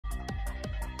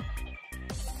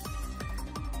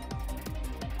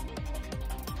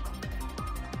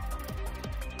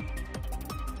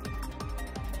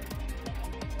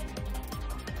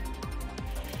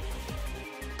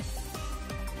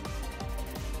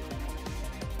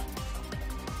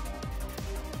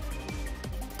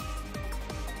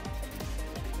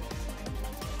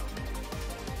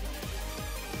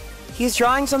He's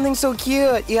drawing something so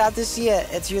cute. You have to see it.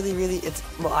 It's really, really. It's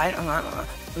well. I don't know.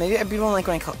 Maybe people don't like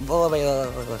when I call. Look.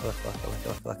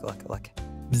 Look.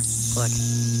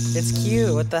 It's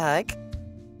cute. What the heck?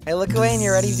 I look away and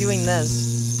you're already doing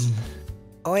this.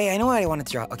 Oh wait, I know what I wanted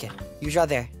to draw. Okay, you draw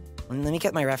there. Let me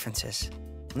get my references.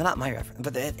 Not my reference,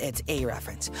 but it's a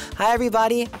reference. Hi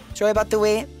everybody. Sorry about the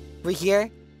wait. We're here.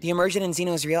 The immersion in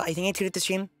Xeno is real. I think I tweeted the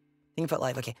stream. I think I put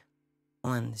live. Okay.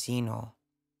 On Xeno.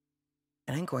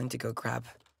 And I'm going to go grab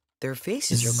their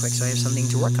faces real quick so I have something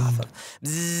to work off of.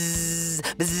 Bzzz,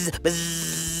 bzzz,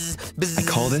 bzzz, bzzz. I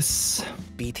call this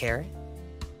B tear.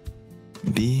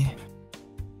 B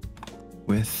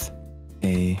with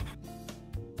a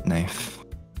knife.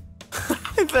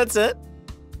 That's it.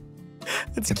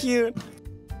 It's cute.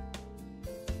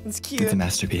 It's cute. It's a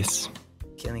masterpiece.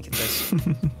 Okay, let me get this.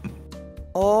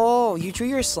 Oh, you drew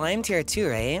your slime tear too,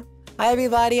 right? Hi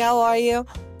everybody, how are you?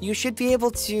 You should be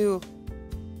able to...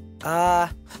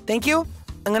 thank you.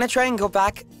 I'm gonna try and go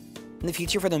back in the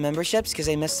future for the memberships because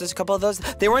I missed a couple of those.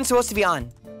 They weren't supposed to be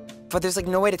on, but there's like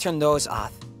no way to turn those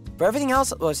off. But everything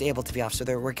else was able to be off, so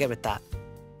we're good with that.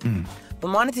 But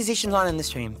monetization's on in the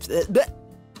stream.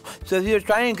 So if you're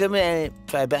trying to give me any...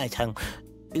 Sorry, I bit my tongue.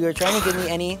 If you're trying to give me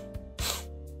any,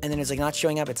 and then it's like not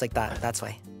showing up, it's like that. That's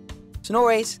why. So no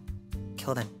worries.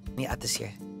 Kill them. Let me add this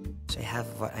here. So I have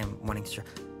what I'm wanting to draw.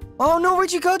 Oh no,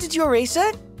 where'd you go? Did you erase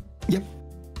it? Yep.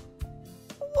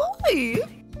 Why?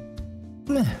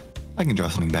 Meh. I can draw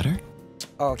something better.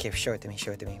 Oh, okay. Show it to me.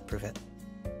 Show it to me. Prove it.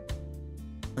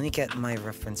 Let me get my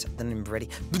reference. Then I'm ready.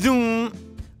 Boom.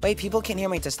 Wait, people can't hear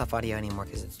my desktop audio anymore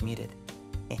because it's muted.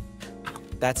 Hey.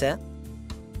 That's it.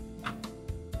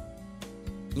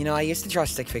 You know, I used to draw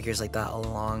stick figures like that a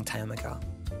long time ago.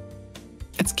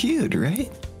 It's cute,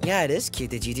 right? Yeah, it is cute.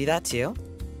 Did you do that too?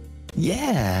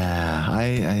 Yeah,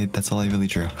 I that's all I really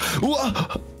drew.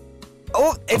 Whoa!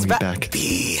 Oh, it's back.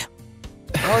 B.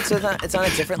 Oh, it's on a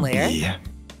different layer? B.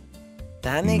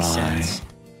 That makes sense.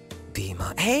 B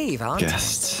my... Hey, Valentine's.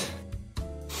 Guest.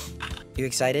 You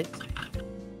excited?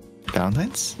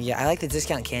 Valentine's? Yeah, I like the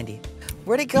discount candy.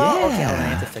 Where'd it go? Yeah. Okay, hold on, I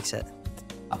have to fix it.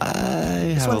 I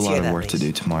have a lot of work to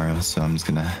do tomorrow, so I'm just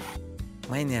gonna...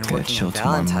 My man, gonna working chill on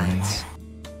tomorrow morning. Valentine's.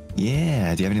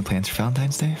 Yeah, do you have any plans for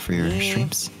Valentine's Day for your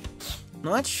streams?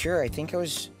 Not sure. I think I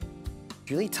was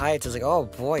really tired. So I was like, oh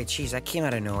boy, jeez, that came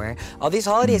out of nowhere. All these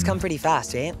holidays come pretty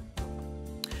fast, right?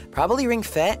 Probably Ring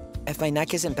Fit, if my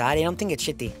neck isn't bad. I don't think it's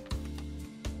shitty.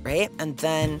 Right? And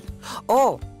then,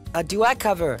 oh, a duet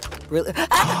cover.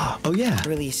 Oh yeah.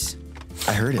 Release.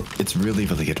 I heard it. It's really,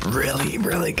 really good. Really,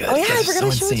 really good. Oh yeah, I forgot so I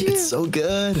showed you. It's so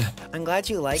good. I'm glad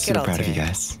you like Super it, proud Altare. of you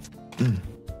guys.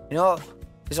 You know,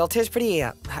 this Altare's pretty,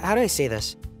 how do I say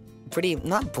this? Pretty,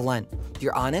 not blunt.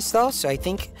 You're honest though, so I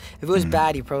think if it was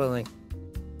bad, you'd probably like,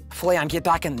 Flayon, get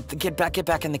back in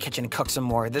the kitchen and cook some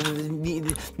more. It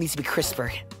needs to be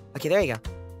crisper. Okay, there you go.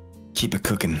 Keep it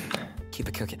cooking. Keep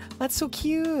it cooking. That's so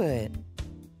cute.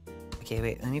 Okay,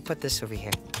 wait, let me put this over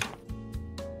here.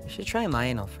 I should try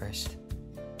Mino first.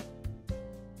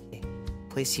 Okay,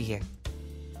 place you here.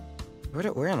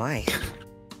 Where am I?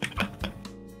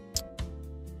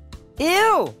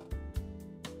 Ew!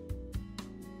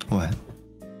 What?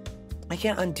 I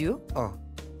can't undo? Oh.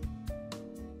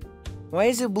 Why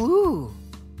is it blue?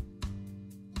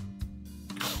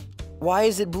 Why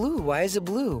is it blue? Why is it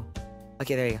blue?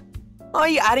 Okay, there you go. Oh,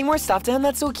 you adding more stuff to him?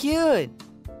 That's so cute.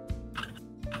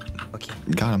 Okay.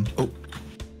 Got him. Oh.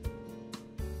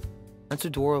 That's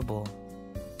adorable.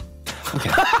 Okay.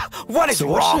 What is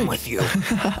wrong with you?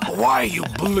 Why are you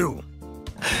blue?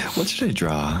 What should I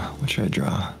draw? What should I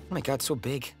draw? Oh my god, so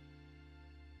big.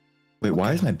 Wait,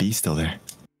 why is my B still there?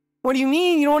 What do you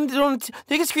mean? You don't want to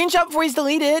take a screenshot before he's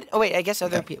deleted? Oh wait, I guess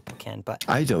other people can, but...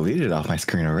 I deleted it off my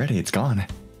screen already. It's gone.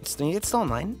 It's still on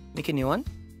mine. Make a new one.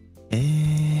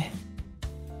 Can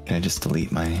I just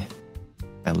delete my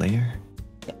layer?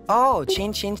 Oh,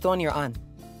 change the one you're on.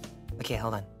 Okay,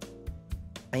 hold on.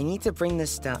 I need to bring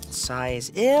this down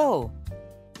size. Ew!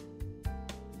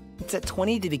 It's at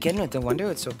 20 to begin with. No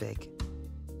wonder it's so big.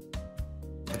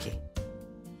 Okay.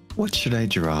 What should I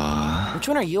draw? Which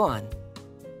one are you on?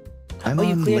 I'm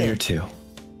on layer 2.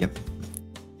 Yep.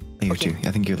 Layer 2.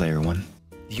 I think you're layer 1.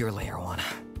 You're layer 1.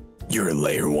 You're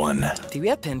layer 1. Do we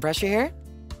have pin pressure here?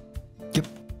 Yep.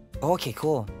 Oh, okay,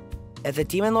 cool. If the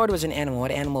Demon Lord was an animal,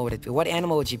 what animal would it be? What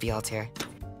animal would you be, Altair?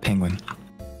 Penguin.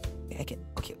 Okay.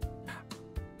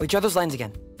 Wait, draw those lines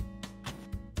again.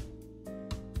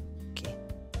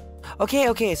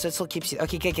 Okay, so it still keeps you...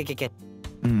 Okay, good.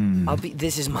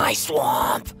 This is my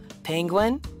swamp!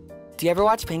 Penguin? Do you ever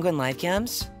watch Penguin live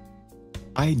cams?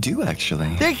 I do,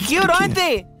 actually. They're cute, aren't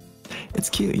they? It's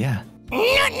cute, yeah.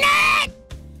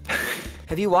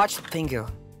 Have you watched Pingu?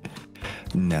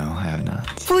 No, I have not.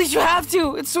 Please, you have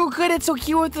to! It's so good, it's so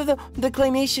cute with the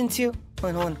claymation too.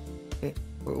 Hold on. Wait,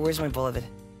 where's my beloved?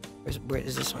 Where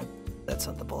is this one? That's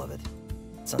not the beloved.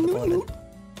 It's not the beloved.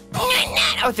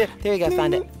 Oh, there you go,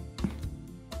 found it.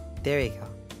 There you go.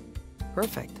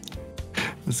 Perfect.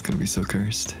 This is gonna be so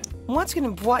cursed. What?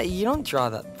 You don't draw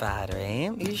that bad,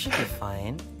 right? You should be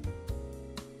fine.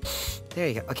 There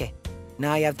you go. Okay.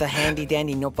 Now you have the handy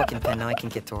dandy notebook and pen. Now I can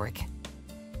get to work.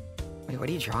 Wait, what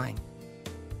are you drawing?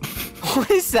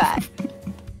 What is that?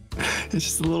 It's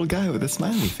just a little guy with a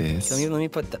smiley face. Let me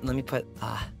put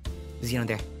Xeno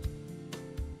there.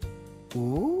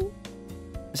 Ooh?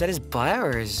 Is that his butt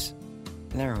or his...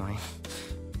 Never mind.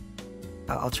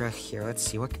 I'll draw here. Let's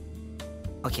see what...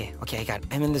 Okay, I got it.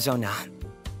 I'm in the zone now.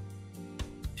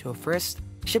 So first,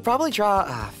 I should probably draw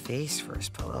a face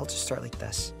first, but I'll just start like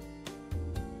this.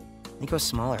 It goes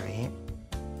smaller, right?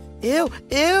 Ew!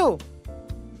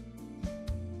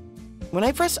 When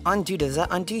I press undo, does that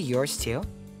undo yours too?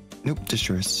 Nope, just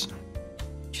yours.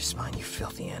 Just mine, you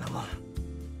filthy animal.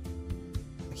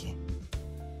 Okay.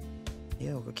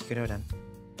 Ew, go kick it out then.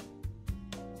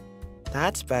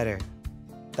 That's better.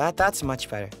 That's much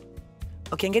better.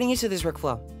 Okay, I'm getting used to this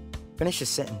workflow. Finish the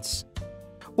sentence.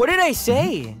 What did I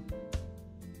say?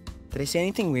 Did I say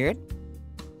anything weird?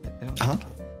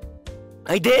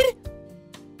 I did?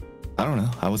 I don't know.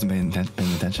 I wasn't paying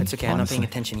attention. It's okay, honestly. I'm not paying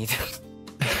attention either.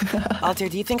 Altair,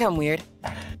 do you think I'm weird?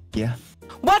 Yeah.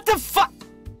 What the fuck?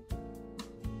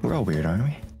 We're all weird, aren't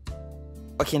we?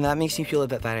 Okay, and that makes me feel a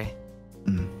bit better.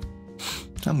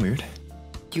 I'm weird.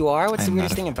 You are? What's the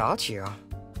weirdest thing about you?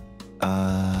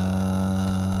 Getting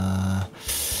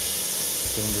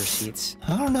the receipts.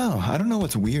 I don't know. I don't know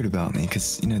what's weird about me,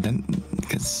 because then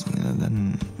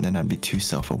I'd be too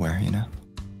self-aware, you know.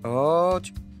 Oh,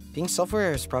 being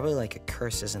self-aware is probably like a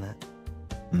curse, isn't it?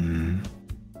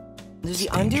 Does the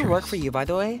undo work for you, by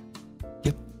the way?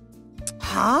 Yep.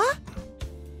 Huh?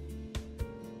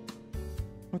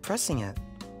 I'm pressing it.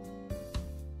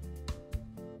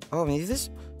 Oh, maybe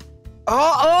this.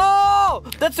 Oh!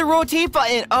 That's the rotate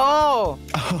button. Oh.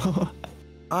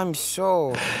 I'm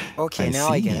so... Okay, now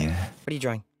I get it. What are you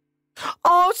drawing?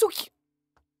 Oh, so cute.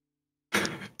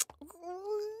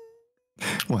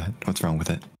 What? What's wrong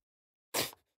with it?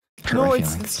 No,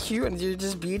 it's cute and you're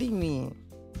just beating me.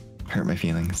 Hurt my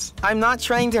feelings. I'm not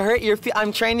trying to hurt your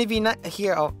I'm trying to be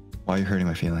here. Oh. Why are you hurting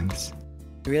my feelings?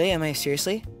 Really? Am I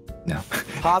seriously? No.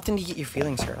 How often do you get your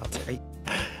feelings hurt, Altair?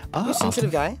 Are you a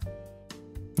sensitive guy?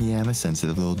 Yeah, I'm a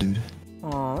sensitive little dude.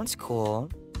 Oh, that's cool.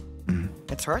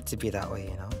 It's hard to be that way,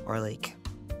 you know? Or like,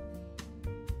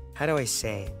 how do I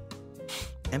say?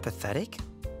 Empathetic?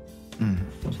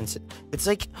 It's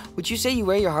like, would you say you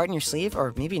wear your heart in your sleeve?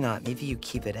 Or maybe not. Maybe you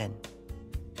keep it in.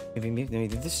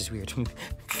 Maybe this is weird.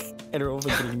 I don't know if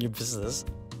I'm getting in your business.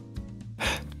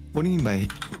 What do you mean by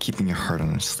keeping your heart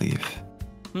on your sleeve?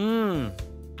 I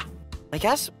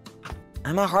guess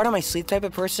I'm a heart on my sleeve type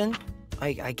of person.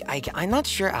 I'm not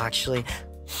sure actually.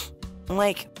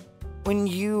 Like, when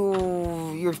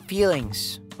your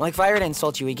feelings, like if I were to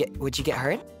insult you, would you get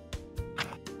hurt?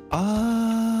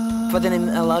 But then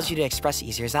it allows you to express it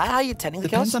easier. Is that how you technically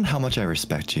go? Depends on how much I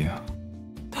respect you.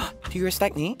 Do you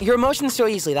respect me? Your emotions so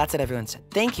easily. That's what everyone said.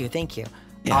 Thank you.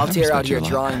 Yeah, Altair out here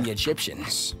drawing the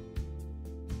Egyptians.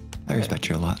 I respect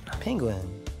you a lot. Penguin.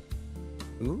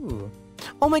 Ooh.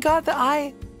 Oh my god, the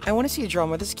eye. I want to see you draw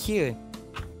more. This is cute.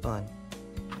 Hold on.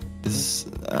 This is,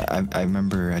 I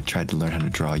remember I tried to learn how to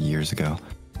draw years ago,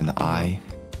 and the eye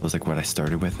was like what I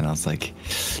started with, and I was like,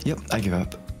 yep, I give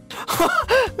up.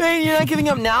 Man, you're not giving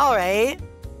up now, right?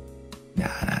 Nah.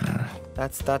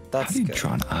 That's How do you good.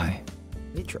 draw an eye?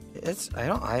 I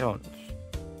don't.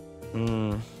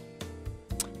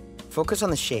 Focus on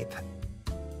the shape.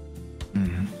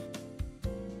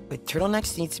 Wait,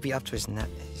 turtlenecks needs to be up to his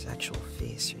actual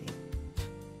face, right?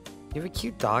 You have a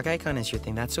cute dog icon as your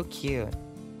thing. That's so cute. You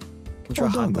can draw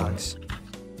hot dogs.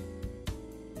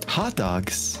 Hot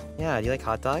dogs? Yeah, do you like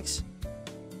hot dogs?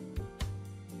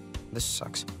 This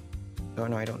sucks. Oh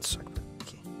no, I don't suck. But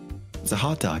okay. It's a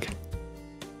hot dog.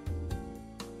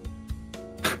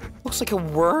 Looks like a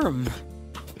worm.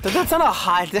 But that's not a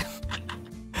hot.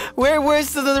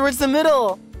 Where's the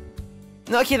middle?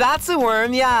 No, okay, that's a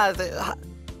worm. Yeah, the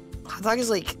hot dog is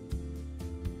like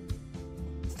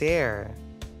there.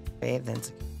 Right, then.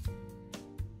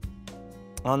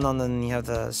 Oh no, then you have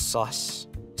the sauce.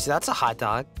 See, that's a hot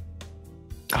dog.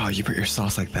 Oh, you put your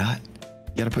sauce like that?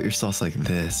 You gotta put your sauce like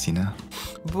this, you know?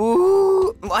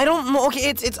 Boo! I don't know. Okay,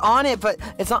 it's on it, but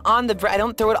it's not on the bread. I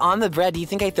don't throw it on the bread. Do you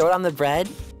think I throw it on the bread?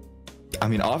 I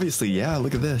mean, obviously, yeah.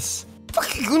 Look at this.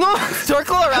 Fucking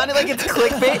circle around it like it's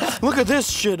clickbait. Look at this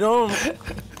shit.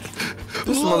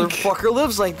 This motherfucker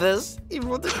lives like this.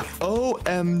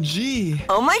 OMG.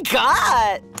 Oh my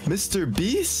god. Mr.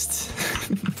 Beast.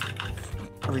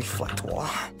 Reflect wall.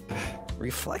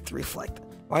 Reflect.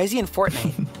 Why is he in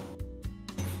Fortnite?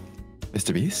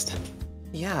 Mr. Beast?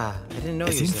 Yeah, I didn't know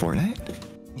Is he in Fortnite?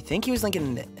 You think he was like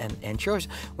in an intro?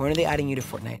 When are they adding you to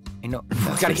Fortnite? I know. We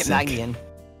gotta get Maggie in.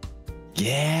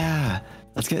 Yeah.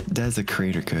 Let's get Des a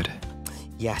creator code.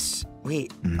 Yes.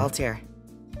 Wait, Altair.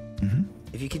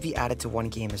 If you could be added to one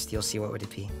game as DLC, what would it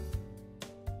be?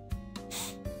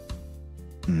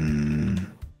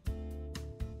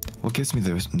 What gives me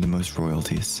the most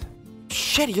royalties?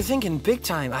 Shit, you're thinking big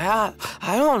time. I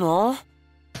don't know.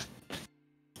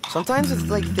 Sometimes it's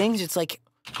like things. It's like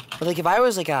if I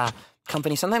was like a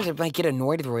company, sometimes I might get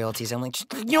annoyed with royalties. I'm like,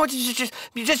 you know what?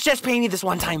 Just pay me this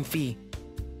one-time fee.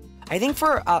 I think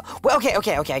for well, okay.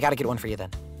 I gotta get one for you then.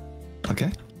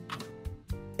 Okay.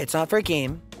 It's not for a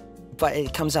game, but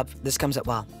it comes up. This comes up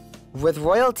well with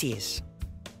royalties.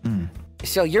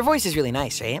 So your voice is really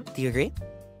nice, right? Do you agree?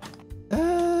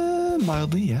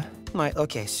 Mildly, yeah.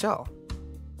 Okay, so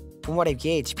from what I've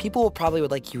gauged, people probably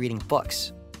would like you reading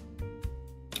books.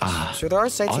 So there are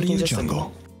sites you can just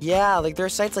jungle. Yeah, like there are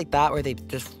sites like that where they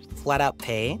just flat out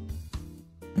pay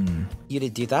you to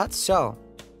do that. So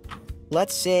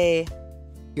let's say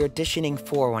you're auditioning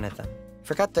for one of them.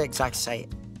 Forgot the exact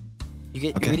site.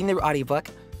 You're reading the audiobook.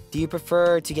 Do you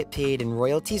prefer to get paid in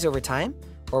royalties over time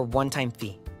or one-time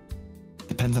fee?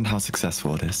 Depends on how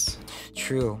successful it is.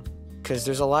 True, because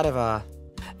there's a lot of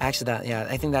actually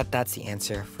I think that's the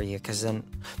answer for you, because then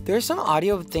there are some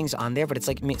audio things on there, but it's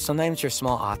like sometimes you're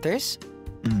small authors,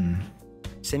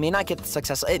 so they may not get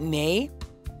successful. It may.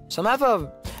 Some have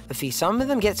a fee. Some of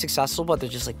them get successful, but they're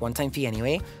just like one-time fee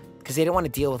anyway, because they don't want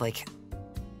to deal with like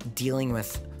dealing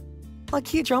with.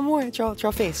 Like, you draw more,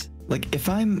 draw face. Like if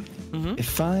I'm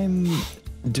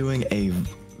doing a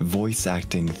voice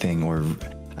acting thing, or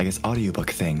I guess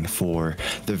audiobook thing for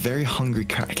the Very Hungry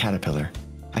Caterpillar.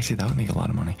 Actually, that would make a lot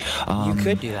of money. You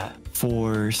could do that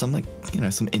for some, like,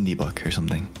 some indie book or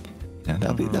something. Yeah,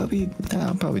 that'll be.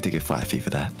 I'll probably take a flat fee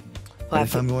for that. But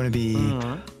if I'm going to be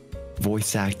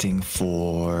voice acting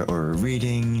for or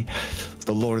reading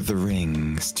The Lord of the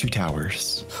Rings, Two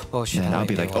Towers, then I'll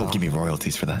be like, oh, give me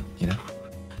royalties for that.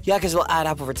 Yeah, because it'll add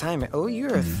up over time. Oh,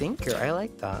 you're a thinker. I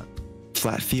like that.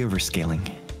 Flat fee over scaling.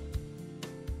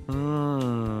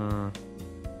 So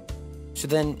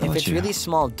then, if it's really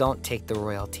small, don't take the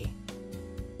royalty.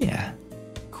 Yeah.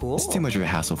 Cool. It's too much of a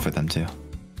hassle for them too.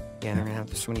 Yeah, they're gonna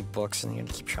have so many books, and they're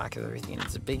gonna keep track of everything. And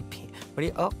it's a big pain. What are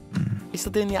you? Oh, you're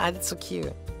still doing the eye. That's so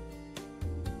cute.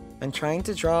 I'm trying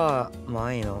to draw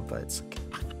mine, but it's.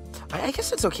 I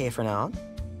guess it's okay for now.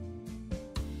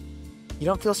 You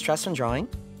don't feel stressed when drawing?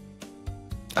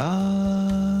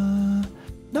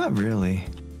 Not really.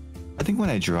 I think when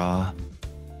I draw,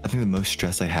 I think the most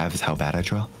stress I have is how bad I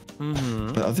draw.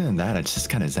 But other than that, it's just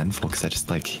kind of zenful, because I just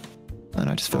like, I don't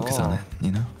know, just focus on it,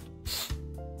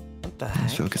 What the heck?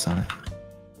 Just focus on it.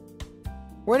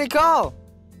 Where'd it go?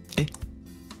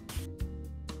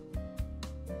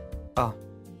 Oh,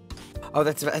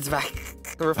 it's back.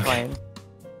 We're fine.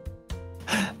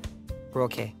 We're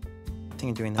okay. I think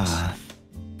I'm doing this. I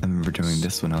remember doing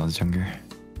this when I was younger.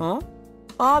 Huh?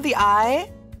 Oh, the eye?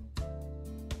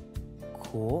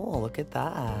 Cool, look at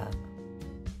that.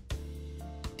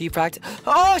 Do you practice?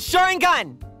 Oh,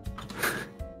 Sharingan!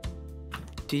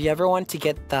 Do you ever want to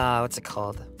get the, what's it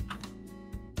called?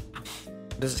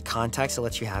 There's contacts that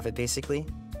let you have it, basically.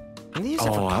 I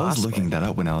was looking that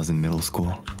up when I was in middle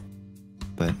school.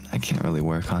 But I can't really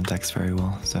wear contacts very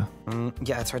well, so.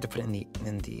 Yeah, it's hard to put it in the,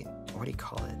 what do you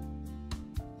call it?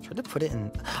 It's hard to put it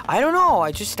in, I don't know,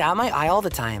 I just stab my eye all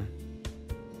the time.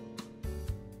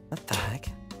 What the heck?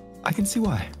 I can see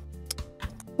why.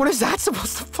 What is that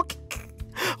supposed to fucking...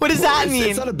 What does that mean?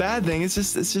 It's not a bad thing. It's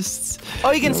just.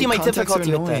 Oh, you can see my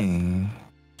difficulty with that.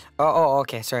 Oh,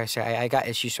 okay. Sorry. I got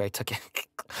issues, so I took it.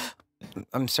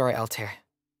 I'm sorry, Altair.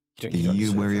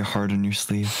 You wear your heart on your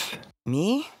sleeve?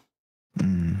 Me?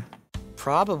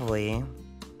 Probably.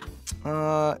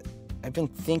 I've been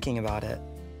thinking about it.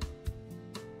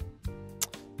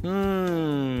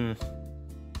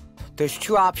 There's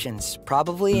two options.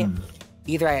 Probably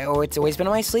either it's always been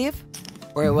on my sleeve,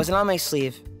 or it wasn't on my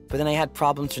sleeve, but then I had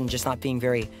problems from just not being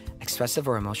very expressive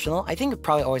or emotional. I think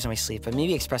probably always on my sleeve, but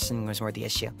maybe expressing was more the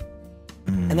issue.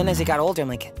 And then as I got older, I'm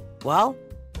like, well,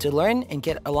 to learn and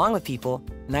get along with people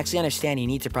and actually understand, you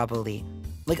need to probably,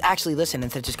 like, actually listen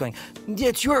instead of just going,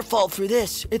 it's your fault for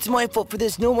this. It's my fault for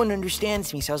this. No one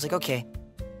understands me. So I was like, okay,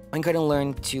 I'm going to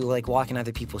learn to, like, walk in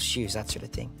other people's shoes, that sort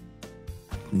of thing.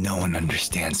 No one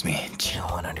understands me. No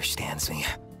one understands me.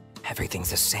 Everything's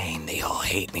the same. They all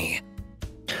hate me.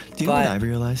 Do you know what I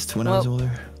realized when I was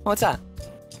older? What's that?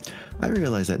 I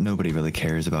realized that nobody really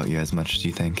cares about you as much as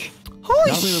you think.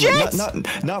 Holy not really,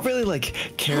 shit! Not really like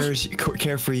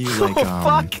care for you like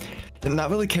fuck. Not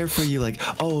really care for you like,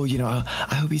 oh, you know,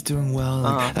 I hope he's doing well,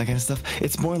 like, that kind of stuff.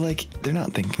 It's more like they're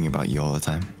not thinking about you all the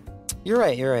time. You're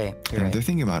right. Right. They're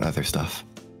thinking about other stuff.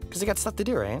 Because they got stuff to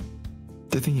do, right?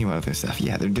 They're thinking about other stuff.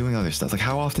 Yeah, they're doing other stuff. Like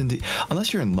how often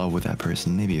unless you're in love with that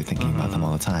person, maybe you're thinking about them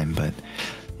all the time. But,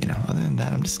 you know, other than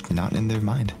that, I'm just not in their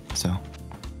mind. So.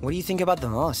 What do you think about the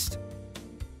most?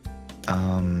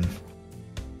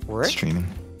 Work? Streaming.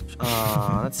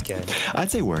 Oh, that's good. I'd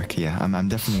say work, yeah. I'm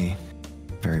definitely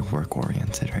very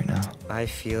work-oriented right now. I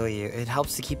feel you. It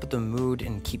helps to keep with the mood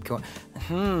and keep going.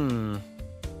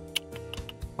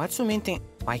 What's the main thing?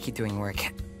 Why I keep doing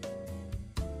work?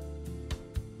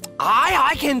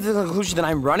 I came to the conclusion that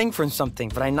I'm running from something,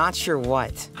 but I'm not sure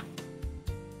what.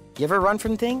 You ever run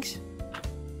from things?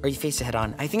 Or you face it head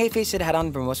on? I think I face it head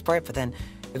on for the most part, but then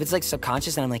if it's like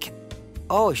subconscious, then I'm like,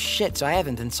 oh shit, so I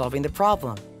haven't been solving the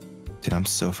problem. Dude, I'm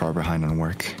so far behind on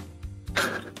work.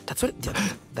 That's what,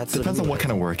 that's depends on what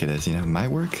kind of work it is, you know? My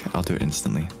work, I'll do it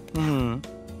instantly.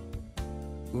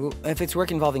 If it's work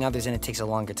involving others, then it takes a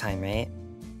longer time, right?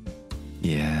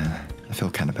 Yeah, I feel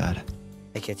kind of bad.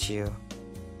 I get you.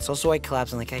 It's also why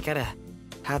collabs, I'm like, I gotta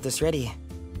have this ready.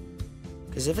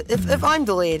 Because if I'm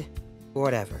delayed,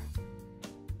 whatever.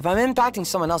 If I'm impacting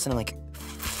someone else and I'm like...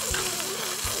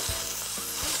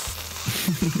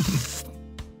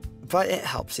 But it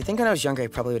helps. I think when I was younger, I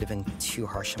probably would have been too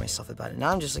harsh on myself about it. Now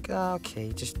I'm just like, oh,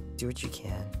 okay, just do what you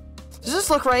can. Does this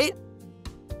look right?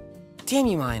 Damn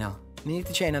you, Mino. We need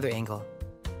to try another angle.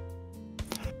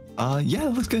 Yeah,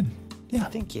 it looks good. Yeah.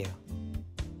 Thank you.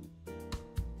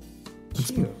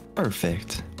 It's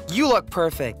perfect. You look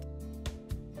perfect.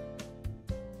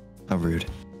 How rude.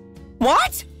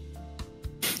 What?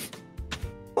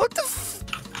 What the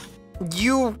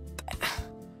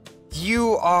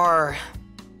You are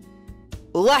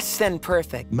less than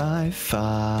perfect. My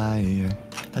fire.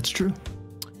 That's true.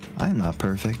 I'm not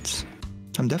perfect.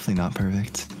 I'm definitely not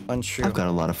perfect. Untrue. I've got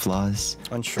a lot of flaws.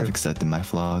 Untrue. I've accepted my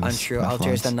flaws. Untrue.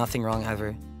 Altare's done nothing wrong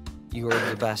ever. You are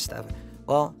the best ever.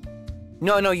 Well,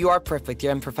 no, you are perfect.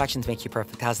 Your imperfections make you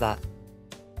perfect. How's that?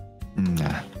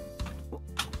 Nah.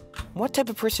 What type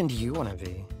of person do you want to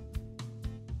be?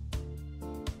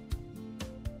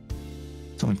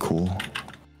 Someone cool,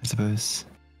 I suppose.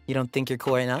 You don't think you're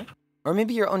cool right now? Or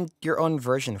maybe your own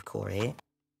version of cool, right?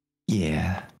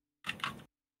 Yeah.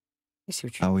 I see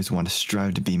what I always want to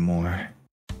strive to be more.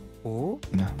 Ooh?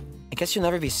 You know? I guess you'll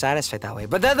never be satisfied that way.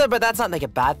 But that's not like a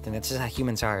bad thing. That's just how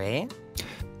humans are, right?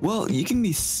 Well, you can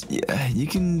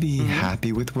be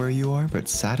happy with where you are, but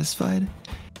satisfied?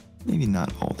 Maybe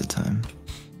not all the time.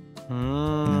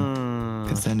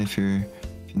 Because then if you're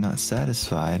not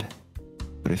satisfied,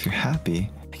 but if you're happy,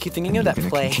 I keep thinking of that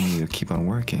play. Continue to keep on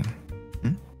working.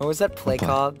 What was that play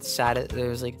called? It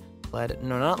was like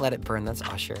not Let It Burn. That's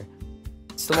Usher.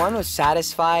 It's the one with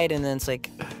Satisfied, and then it's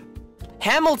like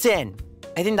Hamilton.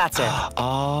 I think that's it.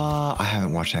 I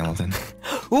haven't watched Hamilton.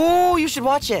 Ooh, you should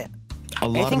watch it. A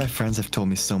lot of my friends have told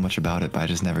me so much about it, but I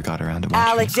just never got around to watching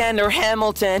it. Alexander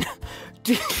Hamilton.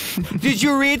 Did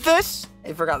you read this?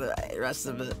 I forgot the rest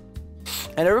of it.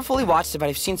 I never fully watched it, but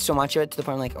I've seen so much of it to the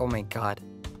point I'm like, oh my god.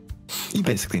 You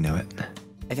basically know it.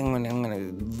 I think I'm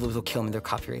gonna they'll kill me. Their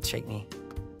copyright strike me.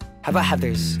 How about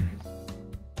Heathers?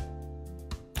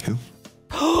 Who?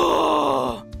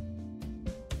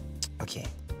 Okay.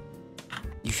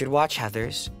 You should watch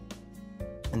Heathers,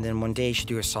 and then one day you should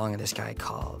do a song of this guy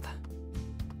called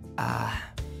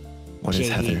What is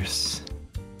Heathers?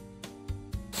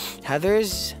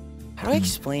 Heathers? How do I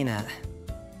explain it?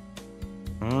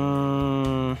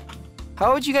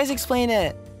 How would you guys explain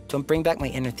it? Don't bring back my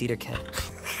inner theater kid.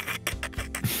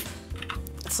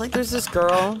 It's like there's this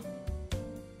girl,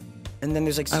 and then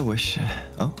there's like I wish.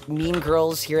 mean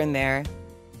girls here and there.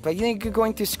 But you know, you're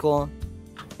going through school,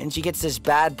 and she gets this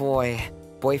bad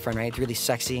boyfriend, right? Really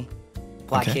sexy,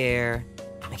 black hair.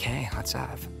 Like, hey, what's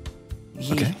up?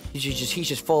 He's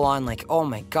just full on like, oh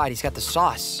my god, he's got the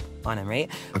sauce on him,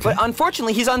 right? But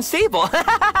unfortunately, he's unstable.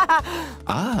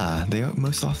 They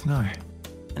most often are.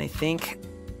 And I think,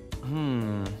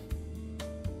 I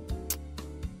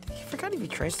forgot if he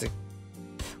tries to.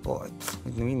 Well,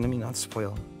 let me not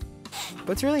spoil.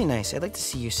 But it's really nice. I'd like to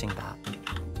see you sing that.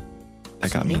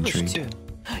 That got me intrigued. Too.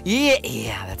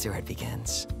 Yeah, that's where it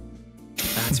begins.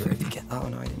 That's where it begins. Oh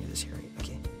no, I didn't do this here. Right?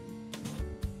 Okay.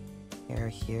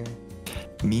 Here.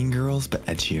 Mean Girls, but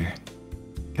edgier.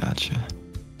 Gotcha.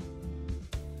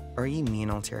 Or are you mean,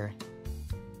 Altare?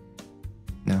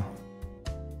 No.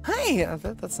 Hi!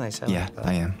 That's nice. Yeah, like that.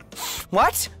 I am.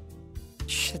 What?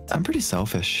 Shit. I'm pretty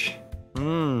selfish.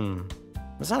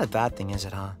 It's not a bad thing, is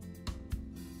it, huh?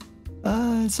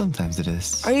 Sometimes it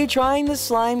is. Are you trying the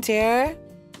slime tear?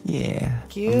 Yeah.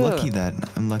 Cute.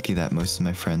 I'm lucky that most of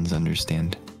my friends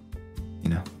understand,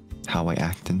 you know, how I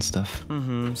act and stuff.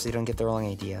 So you don't get the wrong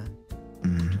idea.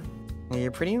 Mm. Well, you're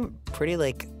pretty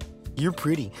like, you're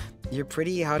pretty,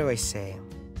 how do I say?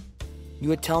 You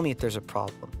would tell me if there's a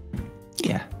problem.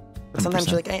 Yeah. 100%. But sometimes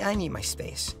you're like, I need my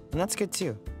space. And that's good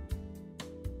too.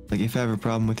 Like, if I have a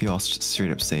problem with you, I'll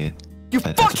straight up say it. You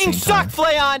But fucking suck,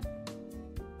 Flayon!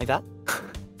 Like that?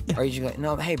 Yeah. Or you go,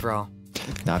 no, hey, bro.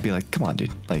 No, I'd be like, come on,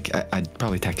 dude. Like, I'd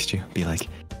probably text you. Be like,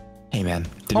 hey, man.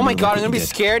 Oh my god, I'm gonna be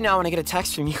scared now when I get a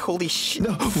text from you. Holy shit.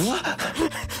 No,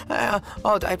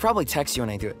 what? I probably text you when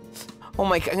I do it. Oh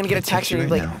my god, I'm gonna get a text from you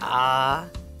right like, ah.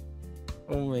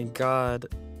 Oh my god.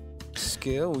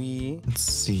 Scary. Let's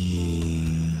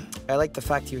see. I like the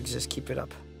fact you exist. Keep it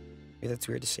up. Maybe that's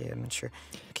weird to say. I'm not sure.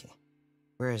 Okay.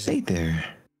 Where is it? Hey there.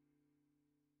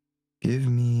 Give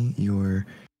me your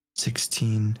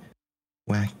 16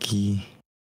 wacky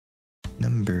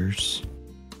numbers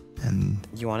and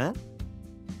You want it?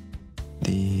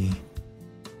 the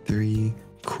 3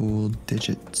 cool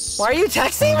digits. Why are you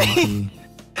texting me?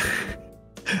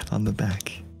 On the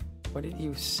back. What did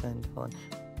you send? Hold on.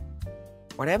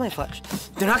 Why do I have my flash?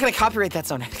 They're not gonna copyright that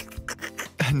sound.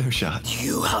 No shot.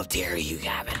 How dare you,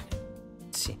 Gavin?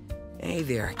 Let's see. Hey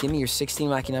there, give me your 16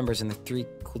 wacky numbers and the 3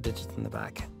 cool digits in the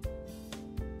back.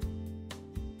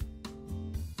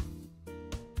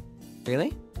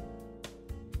 Really?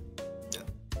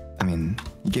 I mean,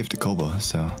 you gave it to Kobo,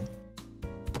 so.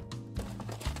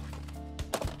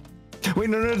 Wait,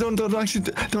 no, don't actually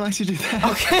do that.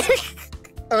 Okay.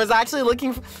 I was actually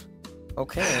looking for...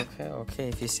 Okay,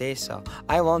 if you say so.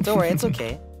 I won't, don't worry, it's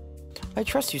okay. I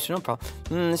trust you, so no problem.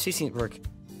 Let's see it work.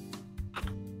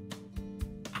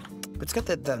 But it's got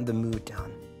the mood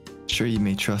down. Sure, you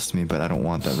may trust me, but I don't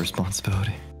want that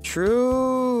responsibility.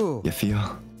 True. You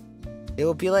feel? It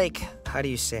will be like, how do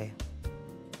you say?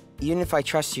 Even if I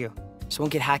trust you, someone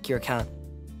could hack your account.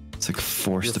 It's like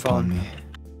forced Your upon phone. me.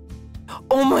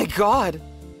 Oh my god!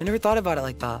 I never thought about it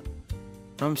like that.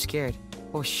 Now I'm scared.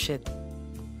 Oh shit.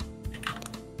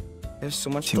 There's so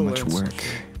much Too much work.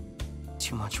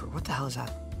 Too much work. What the hell is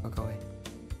that? Oh, go away.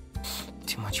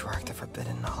 Too much work, the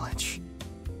forbidden knowledge.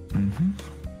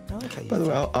 I like how you By the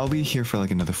way, I'll be here for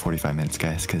like another 45 minutes,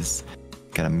 guys, because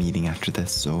got a meeting after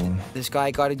this, so... This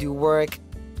guy gotta do work.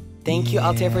 Thank you,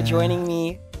 Altair, for joining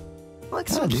me.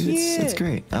 Looks so dude, cute. it's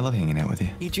great. I love hanging out with you.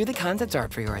 You drew the concept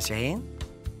art for yours, right?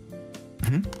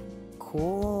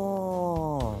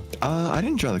 Cool. I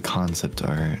didn't draw the concept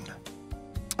art.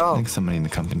 Oh. I think somebody in the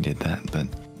company did that, but...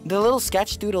 The little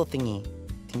sketch doodle thingy.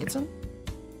 Think it's him?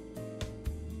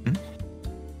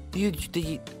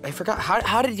 I forgot.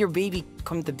 How did your baby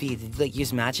come to be? Did you, like,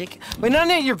 use magic? Wait,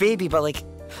 not your baby, but, like,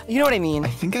 you know what I mean? I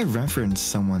think I referenced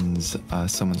someone's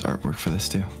artwork for this,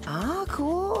 too. Ah,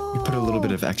 cool. We put a little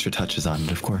bit of extra touches on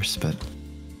it, of course, but...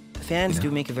 The fans do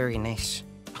make a very nice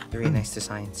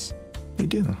designs. They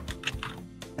do.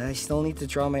 I still need to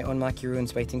draw my own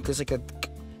macaroons, but I think there's, like, a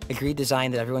agreed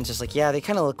design that everyone's just like, yeah, they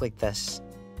kind of look like this.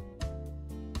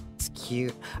 It's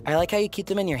cute. I like how you keep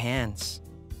them in your hands.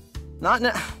 I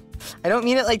don't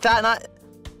mean it like that.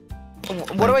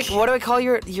 What do I call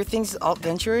your things? Alt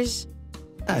ventures?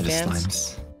 Just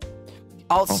slimes.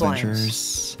 Alt slimes.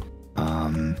 Ventures.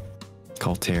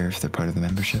 Altare if they're part of the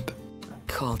membership.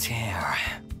 Altare.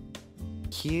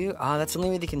 Cute. Oh, that's the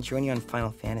only way they can join you on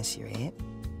Final Fantasy, right?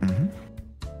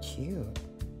 Cute.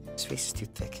 His face is too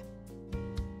thick.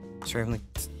 Sorry, I'm like,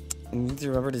 I need to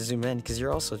remember to zoom in because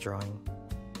you're also drawing.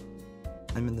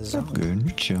 I'm in the zone. Oh, good.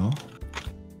 You're chill.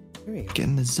 Here we go. Get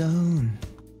in the zone.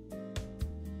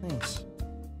 Nice.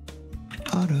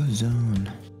 Auto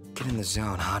zone. Get in the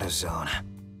zone, auto zone.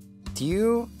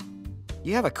 You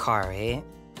have a car, right?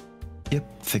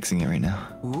 Yep, fixing it right now.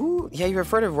 Ooh, yeah, you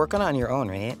prefer to work on it on your own,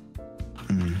 right?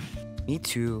 Me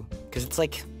too. Because it's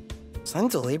like,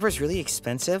 sometimes the labor is really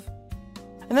expensive.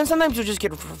 And then sometimes you'll just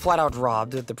get flat out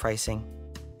robbed with the pricing.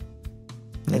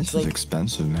 This is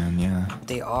expensive, man, yeah.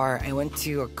 They are. I went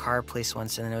to a car place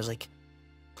once and it was like,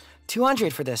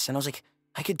 $200 for this. And I was like,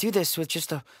 I could do this with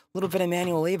just a little bit of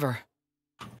manual labor.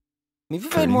 Maybe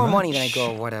if I had more money, then I'd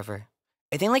go, whatever.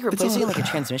 I think like replacing like a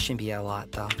transmission be a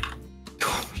lot, though.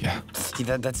 Yeah. See,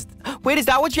 that's... Wait, is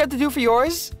that what you have to do for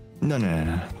yours? No.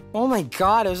 Oh my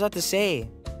god, I was about to say.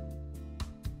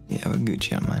 Yeah, we're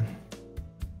Gucci on mine.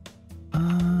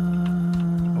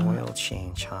 Oil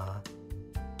change, huh?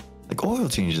 Like, oil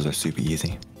changes are super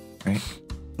easy. right?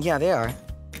 Yeah, they are.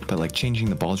 But like changing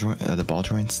the ball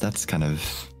joints, that's kind of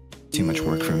too much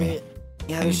work for me.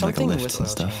 Yeah, there's something like a with lift and oil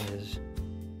stuff. changes.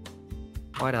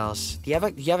 What else? Do you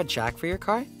have a jack for your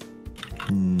car?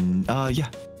 Yeah.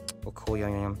 Oh, cool,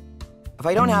 yum. If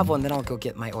I don't have one, then I'll go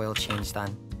get my oil change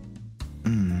done.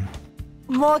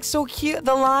 Look, so cute,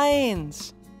 the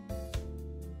lines.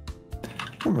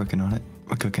 We're working on it.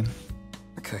 We're cooking.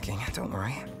 We're cooking, don't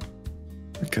worry.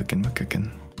 We're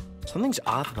cooking. Something's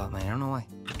off about mine, I don't know why.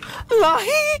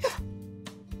 Lahi!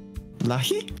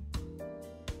 Lahi?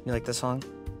 You like the song?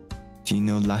 Do you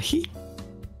know Lahi?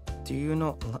 Do you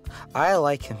know? I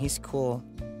like him, he's cool.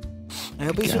 I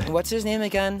hope he's, what's his name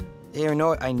again?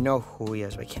 I know who he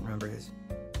is, but I can't remember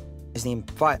his name.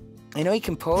 But I know he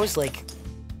composed like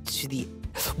to the.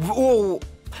 Whoa!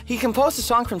 He composed a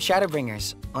song from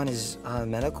Shadowbringers on his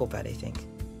medical bed, I think.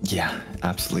 Yeah,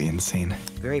 absolutely insane.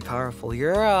 Very powerful.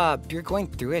 You're going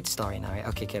through it still right now, right?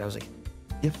 Okay, kid. I was like,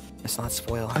 yep. Let's not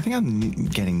spoil. I think I'm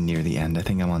getting near the end. I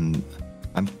think I'm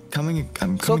coming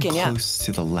close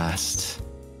to the last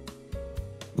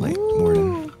light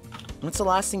warden. What's the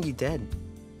last thing you did?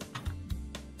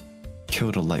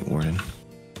 Killed a light warden.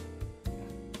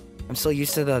 I'm still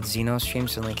used to the Xeno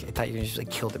streams, and like I thought you just like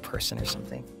killed a person or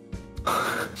something.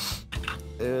 I'm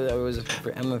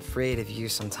afraid of you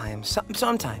sometimes.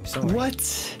 Sometimes. Don't worry.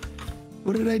 What?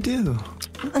 What did I do?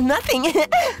 Nothing.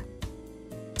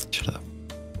 Shut up.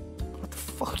 What the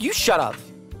fuck? You shut up.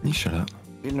 You shut up.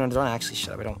 No, don't actually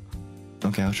shut up. I don't.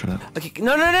 Okay, I'll shut up. Okay,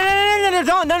 no,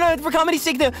 for comedy's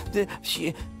sake,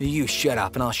 you shut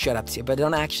up, and I'll shut up too. But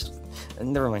don't actually.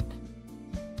 Never mind.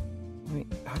 Wait,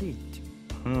 how do you do?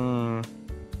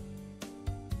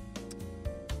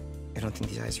 I don't think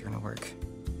these eyes are gonna work.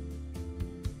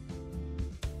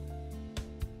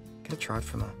 Get a drawing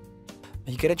from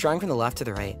you good at drawing from the left to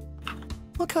the right.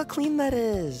 Look how clean that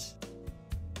is.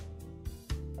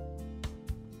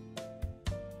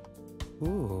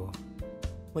 Ooh,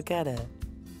 look at it,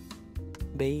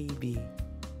 baby.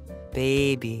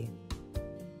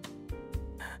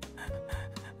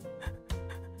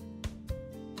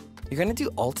 You're gonna do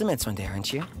ultimates one day,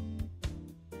 aren't you?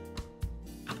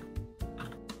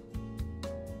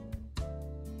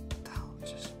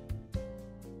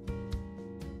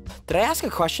 Did I ask a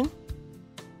question?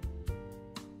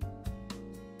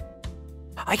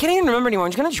 I can't even remember anymore.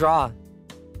 I'm just gonna draw.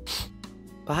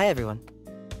 But hi, everyone.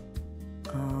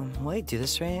 Will I do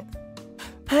this right?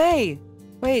 Hey!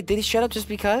 Wait, did he shut up just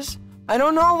because? I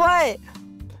don't know what!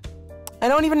 I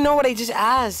don't even know what I just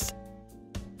asked.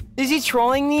 Is he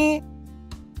trolling me?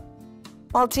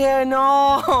 Altair,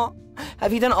 no!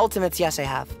 Have you done ultimates? Yes, I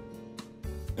have.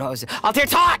 What was it? Altair,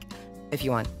 talk! If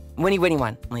you want. When you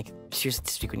want. Like, seriously,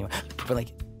 speak when you want. But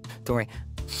like, don't worry.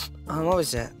 What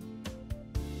was it?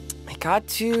 I got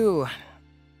to...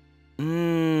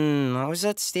 what was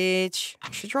that stage? I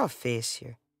should draw a face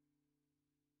here.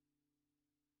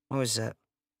 What was that?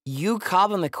 You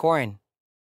cob on the corn.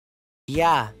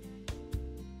 Yeah.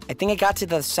 I think I got to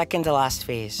the second to last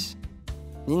phase.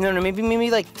 No, maybe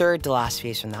like third to last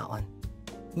phase from that one.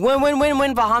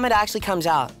 When Bahamut actually comes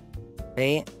out,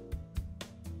 right?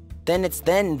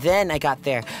 Then I got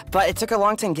there. But it took a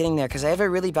long time getting there because I have a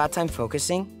really bad time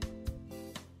focusing.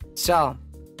 So,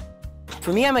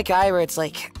 for me, I'm a guy where it's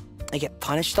like, I get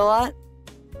punished a lot.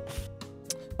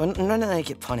 Well, no, I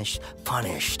get punished. But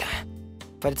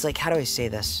it's like, how do I say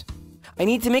this? I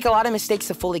need to make a lot of mistakes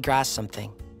to fully grasp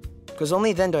something. Because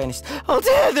only then do I understand. Oh,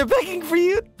 damn, they're begging for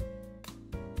you.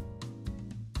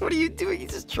 What are you doing?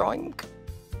 He's just drawing.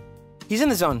 He's in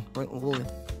the zone.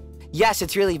 Yes,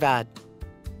 it's really bad.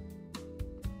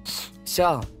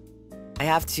 So, I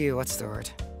have to, what's the word?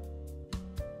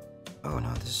 Oh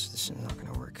no, this is not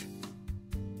gonna work.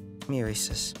 Let me erase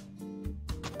this.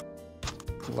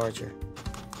 Larger.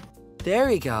 There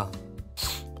we go.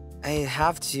 I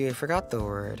have to, I forgot the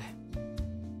word.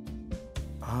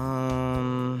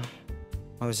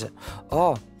 What was it?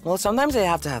 Oh, well, sometimes I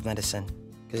have to have medicine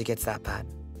because it gets that bad.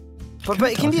 But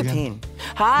it can be a pain.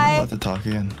 Hi. I'm allowed to talk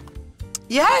again.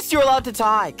 Yes, you're allowed to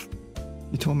talk.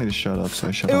 You told me to shut up, so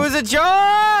I shut up. It was a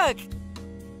joke.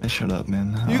 I shut up,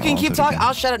 man. You can keep talking.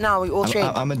 I'll shut up now. We'll trade.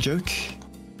 I'm a joke.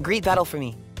 Greet Bettel for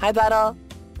me. Hi, Bettel.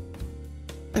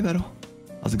 Hey, Bettel.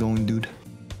 How's it going, dude?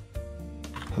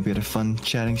 Hope you had a fun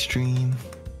chatting stream.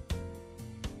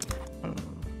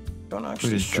 Don't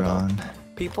actually. We're just drawn.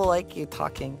 People like you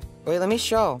talking. Wait, let me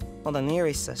show. Hold on, let me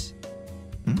erase this.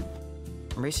 I'm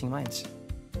erasing mines.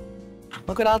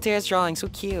 Look what Altair's drawing. So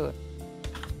cute.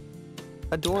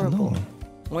 Adorable. Hello.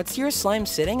 What's your slime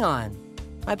sitting on?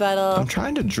 Hi, Bettel. I'm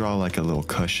trying to draw like a little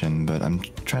cushion, but I'm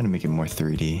trying to make it more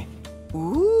 3D.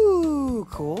 Ooh,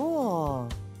 cool.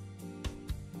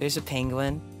 There's a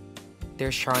penguin.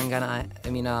 There's Sharingan eye. I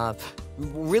mean,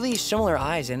 really similar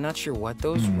eyes. I'm not sure what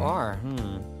those are.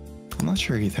 I'm not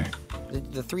sure either.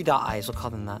 The 3-dot eyes, we'll call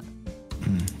them that.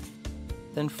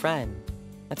 Then friend.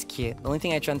 That's cute. The only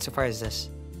thing I've drawn so far is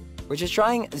this. We're just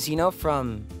drawing Xeno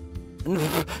from...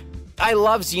 I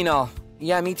love Xeno.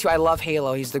 Yeah, me too. I love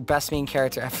Halo. He's the best main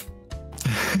character ever.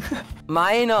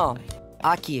 Maeno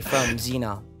Aki from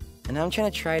Xeno. And I'm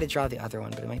trying to try to draw the other one,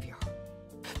 but it might be hard.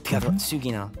 The other one,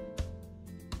 Sugino.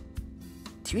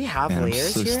 Do we have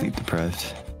layers I'm so here? sleep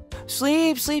deprived.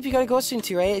 Sleep. You gotta go soon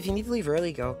too, right? If you need to leave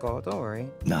early, go. Don't worry.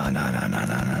 No.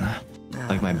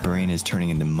 Like my brain is turning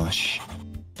into mush.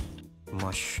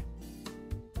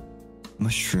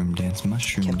 Mushroom dance. I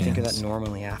can't think of that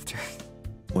normally after.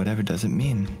 Whatever does it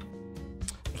mean?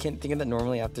 I can't think of that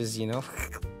normally after Xeno.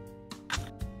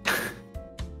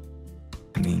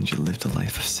 It means you lived a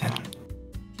life of sin.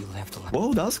 You lived a life.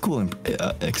 Whoa, that was a cool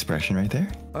expression right there.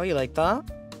 Oh, you like that?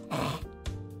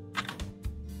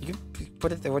 You can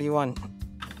put it there. What do you want?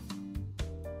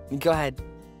 Go ahead.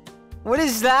 What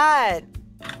is that?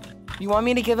 You want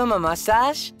me to give him a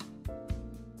mustache?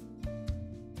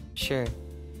 Sure.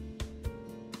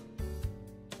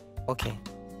 Okay.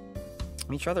 Let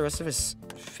me draw the rest of his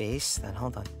face then.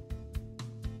 Hold on.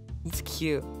 It's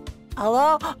cute.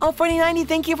 Hello? Oh, 4090,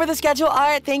 thank you for the schedule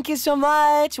art. Thank you so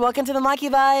much. Welcome to the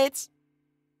Maki Bites.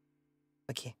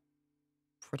 Okay.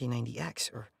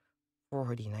 4090X or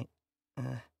 4090.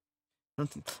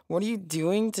 What are you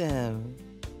doing to him?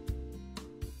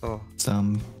 Oh.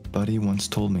 Somebody once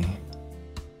told me.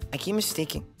 I keep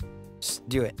mistaking. Just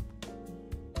do it.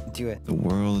 Do it. The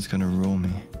world is gonna rule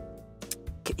me.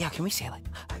 Yeah, can we say like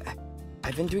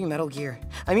I've been doing Metal Gear.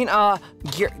 I mean,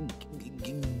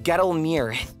 Gettle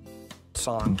Mir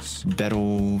songs.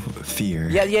 Battle Fear.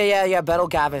 Yeah. Battle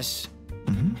Gavis.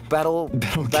 Battle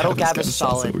Gavis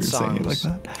Solid songs. Like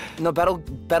that? No, Battle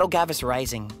Gavis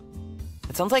Rising.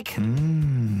 It sounds like.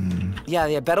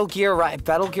 Yeah. Battle Gear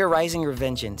Rising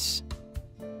Revengeance.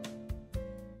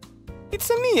 It's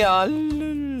a me.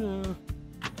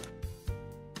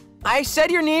 I said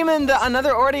your name in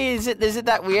another order. Is it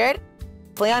that weird?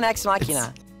 Flayon X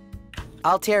Machina.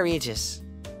 Altare Regis.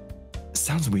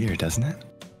 Sounds weird, doesn't it?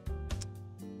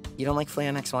 You don't like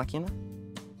Flayon X Machina?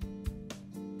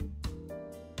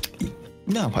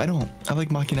 No, I don't. I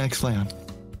like Machina X Flayon.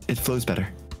 It flows better.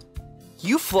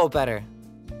 You flow better.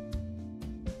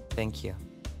 Thank you.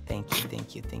 I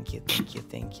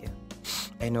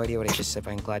had no idea what I just said,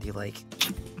 but I'm glad you like.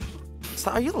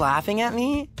 Stop, are you laughing at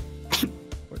me?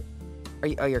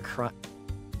 You're crying.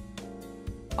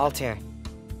 Altair.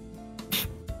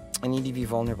 I need to be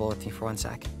vulnerable with you for 1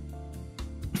 sec.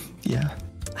 Yeah.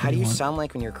 How do you sound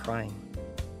like when you're crying?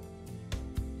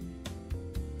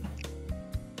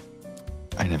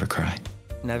 I never cry.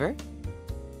 Never?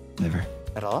 Never.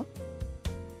 At all?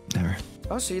 Never.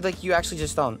 Oh, so you actually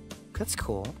just don't. That's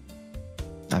cool.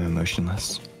 I'm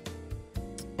emotionless.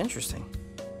 Interesting.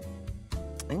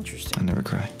 I never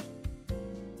cry.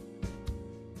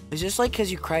 Is this like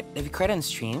because you cried? Have you cried on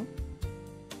stream?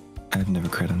 I've never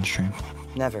cried on stream.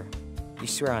 Never. You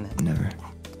swear on it? Never.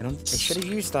 I should have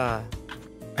used I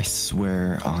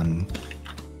swear on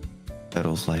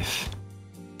Bettel's life.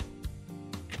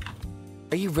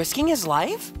 Are you risking his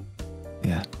life?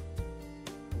 Yeah.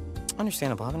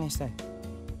 Understandable. Have a nice day.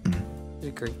 You're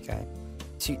a great guy.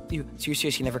 So you're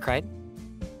serious? You never cried?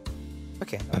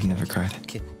 Okay. I've never cried.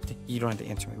 Okay. You don't have to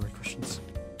answer my weird questions.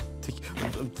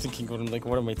 I'm thinking,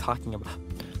 what am I talking about?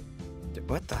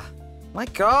 What the?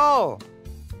 Let go!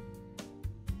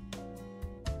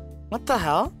 What the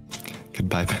hell?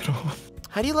 Goodbye, Bettel.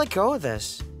 How do you let go of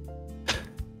this?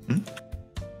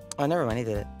 Oh, never mind. He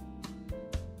did it.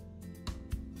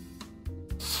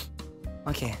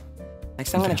 Okay.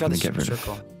 Next time I'm gonna draw the super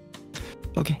circle.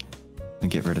 Okay. I'll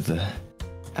get rid of the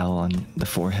L on the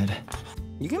forehead.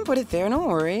 You can put it there, no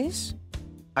worries.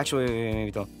 Actually, wait,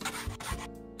 maybe don't.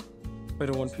 I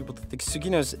don't want people to think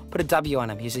Sugino's. Put a W on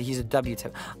him. He's a W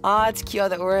type. Ah, it's cute how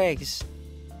that works.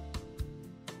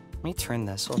 Let me turn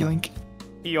this. Hold Yoink. on.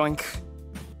 Yoink.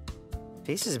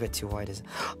 Face is a bit too wide, isn't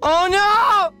it?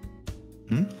 Oh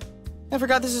no! I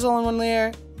forgot this is all in one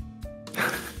layer.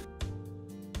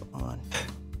 Hold on.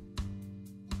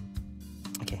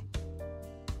 Okay.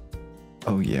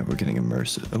 Oh yeah, we're getting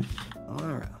immersive. Oh.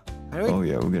 Alright. Oh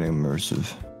yeah, we're getting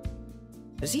immersive.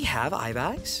 Does he have eye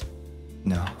bags?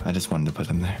 No, I just wanted to put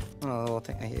them there. Oh, well,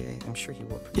 I'm sure he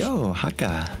will. Yo,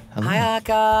 Haka. Hello. Hi,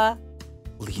 Haka.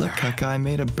 Leader. Look, Haka, I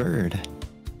made a bird.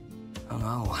 Oh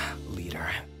no, leader.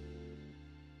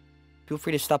 Feel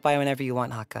free to stop by whenever you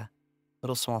want, Haka.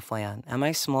 Little small Flayon. Am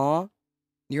I small?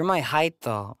 You're my height,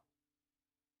 though.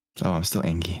 Oh, I'm still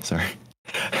angry. Sorry.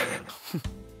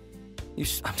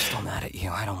 I'm still mad at you.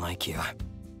 I don't like you.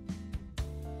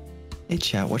 Hey,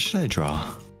 chat, what should I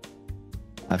draw?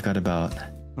 I've got about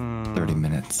 30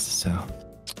 minutes, so...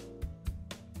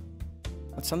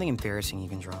 What's something embarrassing you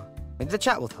can draw? The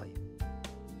chat will tell you.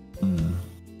 I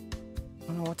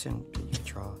don't know what to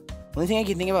draw. The only thing I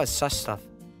can think about is sus stuff.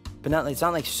 But it's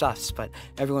not like sus, but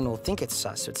everyone will think it's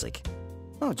sus, so it's like,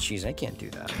 oh, jeez, I can't do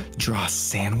that. Draw a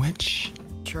sandwich?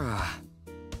 Draw.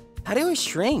 How do I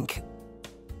shrink?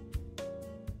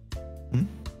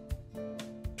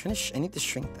 I need to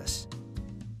shrink this.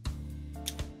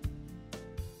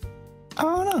 I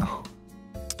don't know.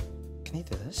 Can I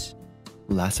do this?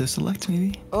 Lasso select,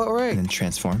 maybe? Oh, right. And then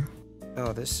transform.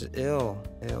 Oh, this is ew.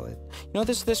 You know,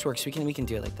 this works. We can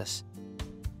do it like this.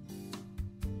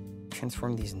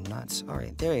 Transform these nuts. All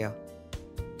right, there we go.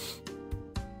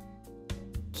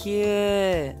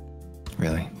 Cute.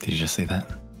 Really? Did you just say that?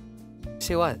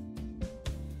 Say what?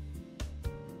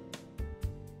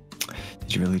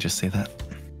 Did you really just say that?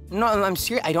 No, I'm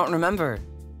serious. I don't remember.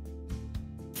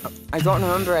 I don't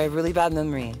remember. I have really bad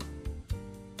memory.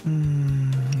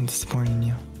 I'm disappointed in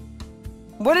you.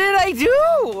 What did I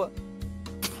do?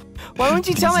 Why wouldn't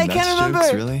you tell me? I can't remember.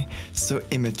 Jokes, really? So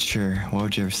immature. Why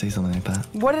would you ever say something like that?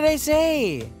 What did I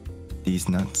say? These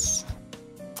nuts.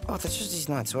 Oh, that's just these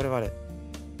nuts. What about it?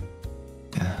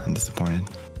 Yeah, I'm disappointed.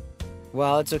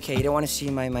 Well, it's okay. You don't want to see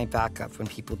my backup when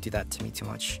people do that to me too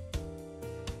much.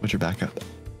 What's your backup?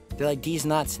 They're like, these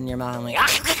nuts in your mouth. I'm like,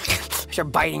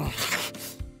 start biting.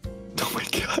 Oh my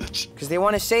gosh. Because they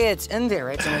want to say it's in there,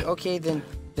 right? So I'm like, okay, then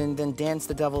dance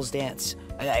the devil's dance.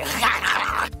 And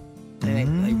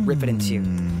I rip it in two.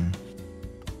 And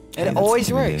it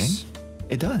always works.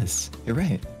 It does. You're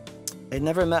right. I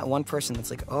never met one person that's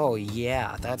like, oh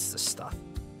yeah, that's the stuff.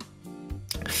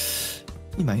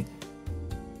 You might.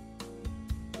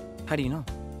 How do you know?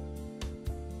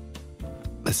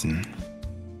 Listen,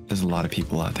 there's a lot of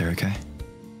people out there, okay?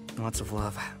 Lots of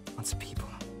love, lots of people.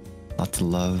 Lots of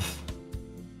love,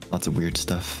 lots of weird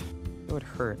stuff. It would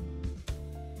hurt.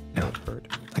 No. It would hurt.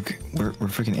 Like, we're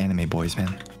freaking anime boys,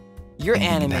 man. You're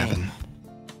Anything anime. can happen.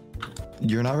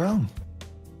 You're not wrong.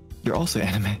 You're also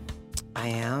anime. I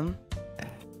am?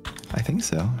 I think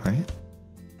so, right?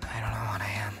 I don't know what I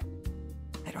am.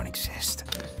 I don't exist.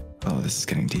 Oh, this is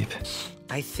getting deep.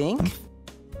 I think?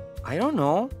 I don't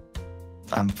know.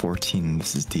 I'm 14.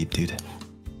 This is deep, dude.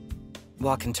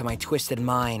 Welcome to my twisted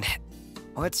mind.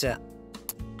 What's it?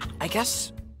 I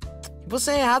guess people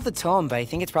say I have the tone, but I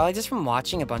think it's probably just from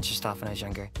watching a bunch of stuff when I was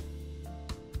younger.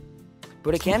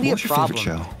 But it can be a problem. What's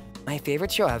your favorite show? My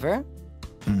favorite show ever?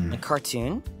 A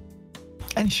cartoon?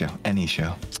 Any show. Any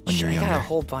show. When you're younger. I got a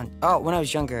whole bunch. Oh, when I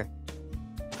was younger.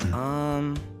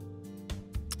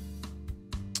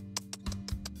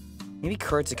 Maybe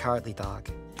Courage the Cowardly Dog.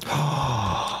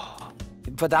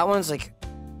 But that one's like,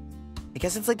 I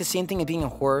guess it's like the same thing as being a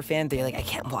horror fan. They're like, I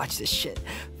can't watch this shit.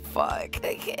 Fuck,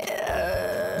 I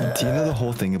can't. Do you know the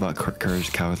whole thing about Courage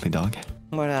the Cowardly Dog?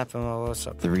 What happened? What's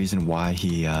up? The reason why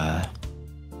he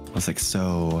was like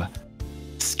so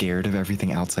scared of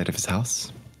everything outside of his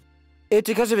house? It's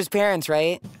because of his parents,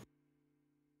 right?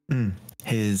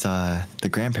 His the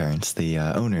grandparents, the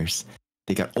owners,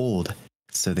 they got old,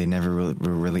 so they never were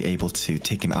really able to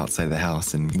take him outside the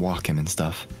house and walk him and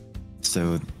stuff.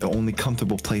 So the only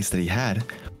comfortable place that he had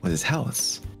was his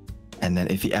house. And then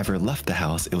if he ever left the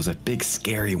house, it was a big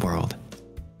scary world.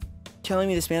 Telling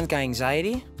me this man's got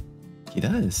anxiety? He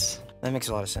does. That makes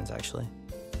a lot of sense, actually.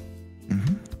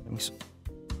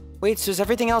 Wait, so is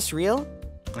everything else real?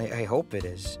 I hope it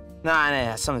is.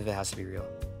 Nah, some of it has to be real.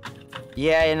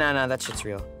 Yeah, no, that shit's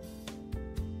real.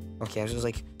 Okay, I was just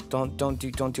like, don't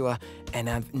do a,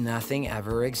 and nothing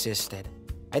ever existed.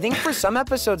 I think for some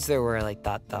episodes there were like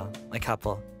that though, a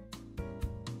couple.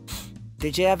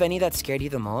 Did you have any that scared you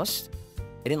the most?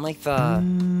 I didn't like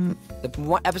the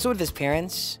one episode with his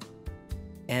parents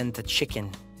and the chicken.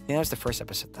 I think that was the first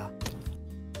episode though.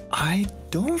 I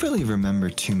don't really remember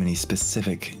too many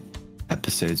specific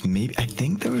episodes. Maybe I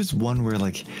think there was one where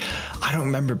like I don't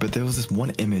remember, but there was this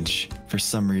one image for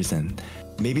some reason.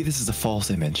 Maybe this is a false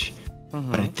image,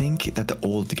 but I think that the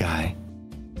old guy,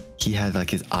 he had like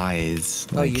his eyes.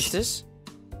 Like, oh, Eustace?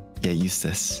 Yeah,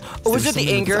 Eustace. Oh, was it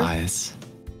the anger? Eyes.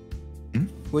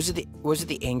 Was it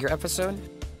the anger episode?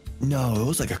 No, it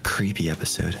was like a creepy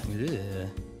episode. Ugh.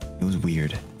 It was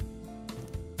weird.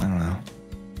 I don't know.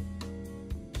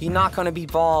 He not gonna be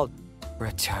bald.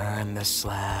 Return the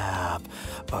slab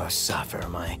or suffer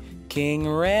my King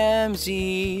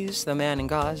Ramses, the man in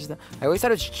Gaza. I always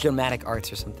thought it was dramatic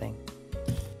arts or something.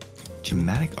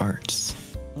 Dramatic arts.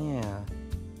 Yeah.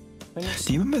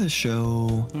 Do you remember the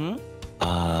show?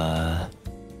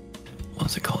 What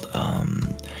was it called?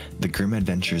 The Grim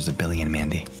Adventures of Billy and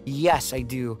Mandy. Yes, I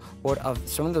do. What of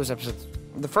some of those episodes?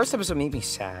 The first episode made me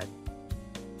sad.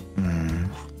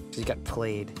 He got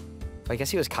played. I guess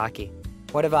he was cocky.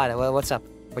 What about it? What's up?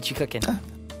 What you cooking?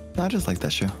 I just like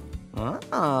that show.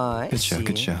 Good show.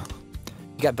 Good show.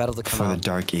 You got Bettel to come for out. the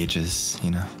dark ages,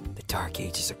 you know. The dark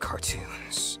ages of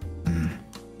cartoons.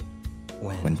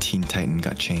 When Teen Titan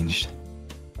got changed.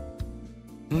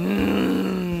 When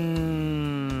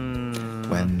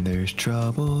there's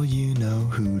trouble, you know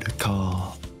who to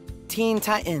call. Teen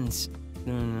Titans.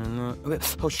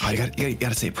 Oh shit! You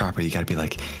gotta say it proper. You gotta be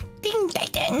like, Teen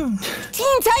Titan.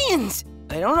 Teen Titans.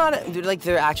 I don't know how to do like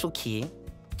their actual key.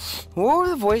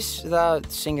 What were the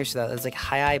singers to that? It's like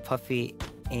Hi Puffy,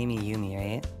 Amy, Yumi,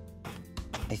 right?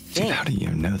 I think. Dude, how do you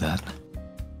know that?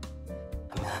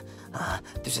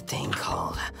 There's a thing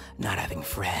called not having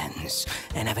friends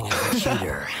and having a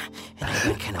computer and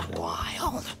having kind of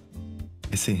wild.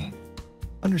 I see.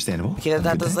 Understandable. Okay,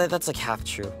 that's like half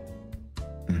true.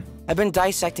 I've been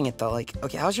dissecting it though. Like,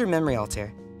 okay, how's your memory,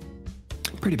 Altair?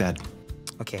 Pretty bad.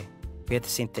 Okay, we had the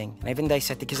same thing. And I've been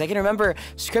dissecting because I can remember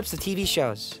scripts of TV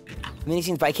shows, mini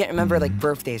scenes, but I can't remember like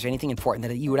birthdays or anything important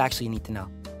that you would actually need to know.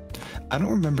 I don't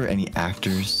remember any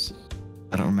actors.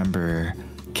 I don't remember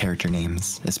character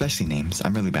names, especially names.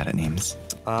 I'm really bad at names.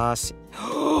 I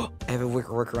have a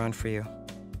workaround for you.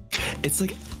 It's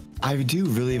like I do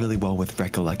really, really well with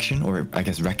recollection, or I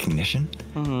guess recognition.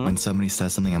 When somebody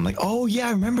says something, I'm like, oh yeah,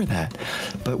 I remember that.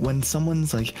 But when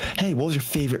someone's like, hey, what was your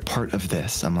favorite part of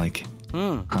this? I'm like,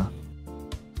 huh? Huh?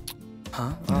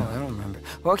 Oh, I don't remember.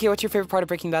 Well, okay, what's your favorite part of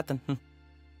Breaking Bad then?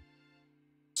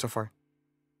 So far.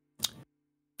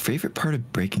 Favorite part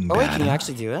of Breaking Bad? Oh wait, can you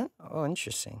actually do it? Oh,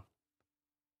 interesting.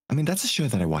 I mean, that's a show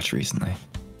that I watched recently.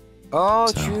 Oh,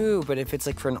 so. True. But if it's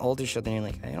like for an older show, then you're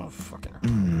like, I don't fucking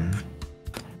remember.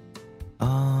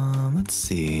 Let's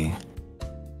see.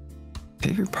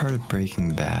 Favorite part of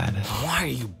Breaking Bad? Why are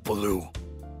you blue?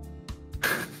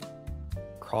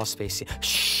 Crawl space.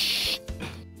 Shh.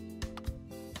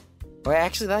 Well,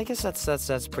 actually, I guess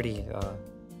that's pretty.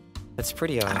 That's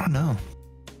pretty. I don't know.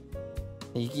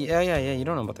 Yeah. You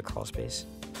don't know about the crawl space.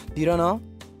 You don't know?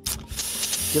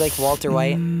 You like Walter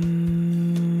White?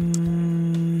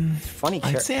 Funny.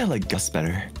 I'd say I like Gus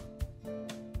better.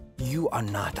 You are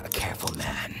not a careful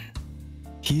man.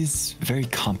 He's very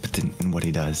competent in what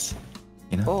he does,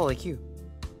 you know? Oh, like you.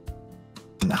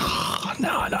 No.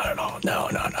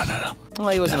 Well,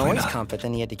 he wasn't always competent.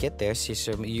 Then he had to get there.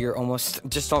 So you're almost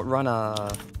just don't run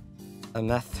a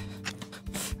meth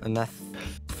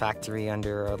factory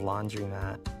under a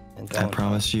laundromat. And I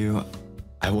promise you,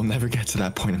 I will never get to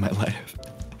that point in my life.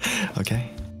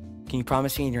 Okay? Can you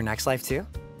promise me in your next life too?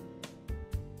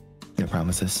 Yeah,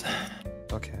 promises.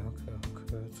 Okay.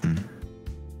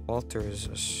 Walter is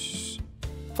a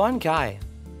fun guy.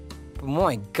 But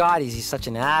my God, he's such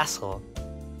an asshole.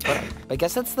 But I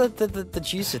guess that's the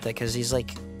juice with it, because he's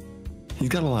like... He's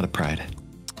got a lot of pride.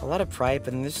 A lot of pride,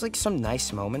 but then there's like some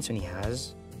nice moments when he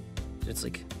has. It's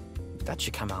like, that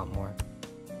should come out more.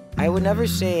 I would never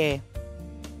say...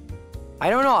 I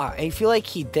don't know, I feel like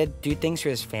he did do things for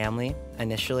his family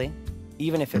initially,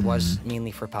 even if it was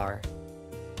mainly for power.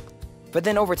 But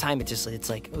then over time, it's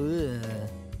like, ugh.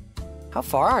 How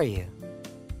far are you?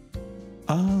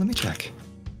 Let me check.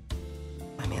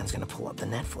 My man's gonna pull up the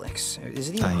Netflix. Is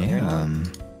it even I here now?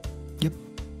 am. Yep.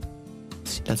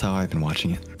 That's how I've been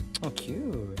watching it. Oh,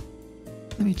 cute.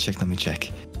 Let me check.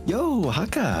 Yo,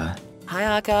 Haka. Hi,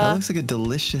 Haka. That looks like a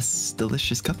delicious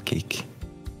cupcake.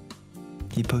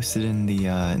 He posted in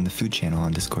the food channel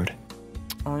on Discord.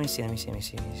 Oh, let me see.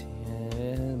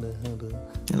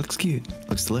 It looks cute.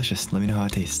 Looks delicious. Let me know how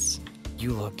it tastes.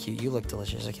 You look cute. You look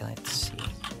delicious. I can't wait to see.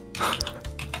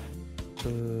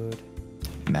 Food.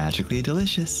 Magically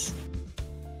delicious.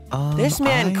 This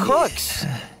man cooks.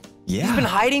 Yeah. He's been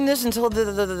hiding this until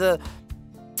the.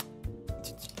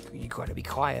 You gotta be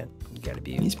quiet. You gotta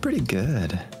be. He's pretty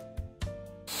good.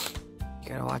 You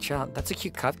gotta watch out. That's a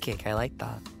cute cupcake. I like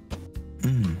that.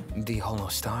 The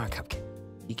HOLOSTAR cupcake.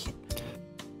 You can't.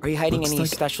 Are you hiding any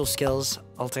special skills,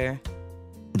 Altair?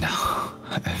 No.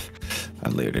 I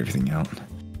layered everything out.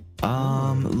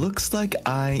 Looks like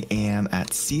I am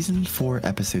at season 4,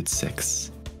 episode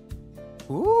 6.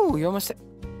 Ooh, you're almost.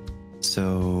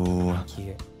 So.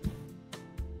 Cute.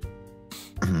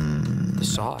 The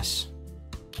sauce.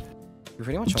 You're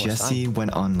pretty much almost Jesse done.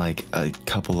 went on like a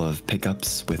couple of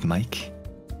pickups with Mike.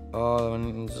 Oh,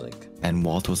 and it's like. And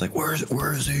Walt was like, Where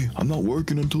is he? I'm not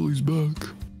working until he's back.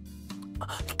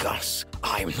 Gus,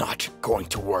 I'm not going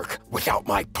to work without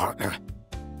my partner.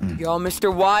 Yo,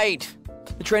 Mr. White.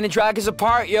 They're trying to drag us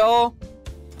apart, yo.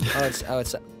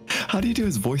 It's. How do you do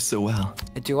his voice so well?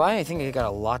 Do I? I think I got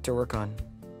a lot to work on.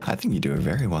 I think you do it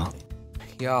very well.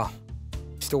 Yo,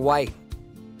 Mr. White.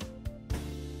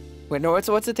 Wait, no,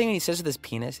 what's the thing he says with his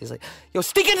penis? He's like, yo,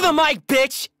 stick into the mic,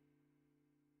 bitch!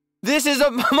 This is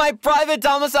my private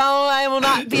domicile, I will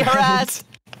not be harassed.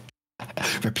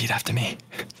 Repeat after me.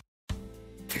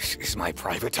 This is my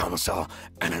private domicile,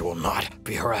 and I will not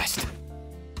be harassed.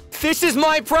 This is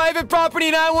my private property,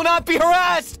 and I will not be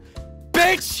harassed!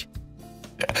 Bitch!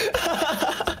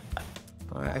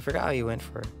 I forgot how you went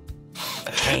for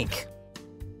Hank.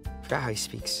 I forgot how he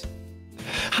speaks.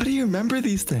 How do you remember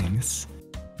these things?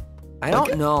 I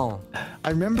don't know. I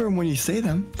remember when you say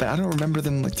them, but I don't remember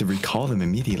them like to recall them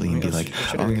immediately and be like,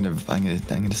 oh, I'm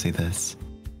gonna say this.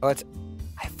 Oh, it's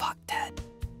I fucked Ted.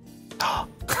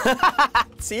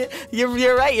 See it?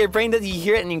 You're right. Your brain does. You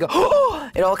hear it and you go,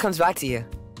 oh! It all comes back to you.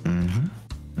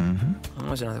 What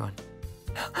was another one?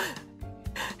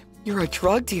 You're a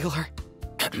drug dealer.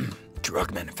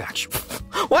 Drug manufacturer.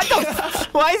 What the?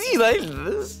 Why is he like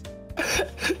this?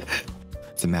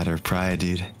 It's a matter of pride,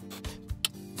 dude.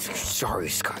 Sorry,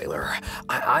 Skylar.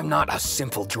 I'm not a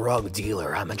simple drug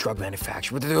dealer. I'm a drug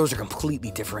manufacturer. Those are completely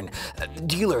different.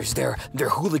 Dealers, they're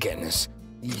hooligans.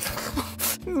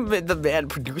 The man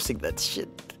producing that shit.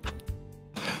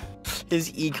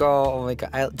 His ego, oh my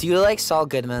god. Do you like Saul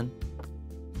Goodman?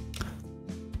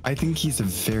 I think he's a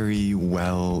very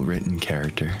well-written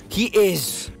character. He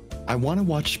is. I want to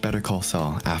watch Better Call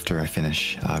Saul after I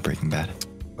finish Breaking Bad.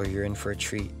 Or you're in for a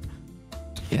treat.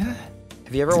 Yeah.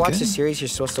 Have you ever watched a series you're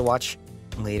supposed to watch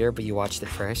later, but you watched it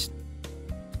first?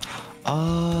 No,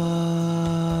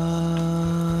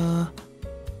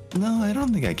 I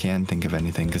don't think I can think of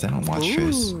anything because I don't watch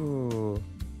shows. What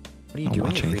are you doing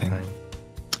watch in your free anything. time?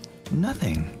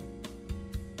 Nothing.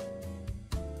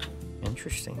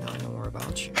 Interesting. Now I know more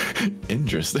about you.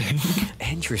 Interesting.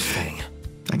 Interesting.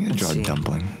 I'm gonna draw a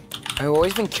dumpling. I've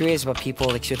always been curious about people,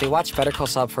 like, so if they watch Better Call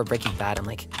Saul before Breaking Bad, I'm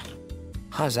like,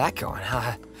 how's that going?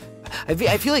 I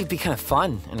feel like it'd be kind of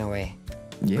fun in a way.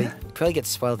 Yeah. But probably get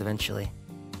spoiled eventually.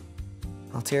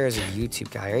 Altare is a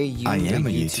YouTube guy. Are you? I am a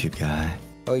YouTube guy.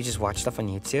 Oh, you just watch stuff on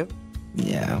YouTube?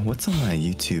 Yeah. What's on my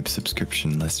YouTube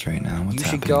subscription list right now? What's happening? You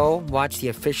should go watch the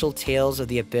official Tales of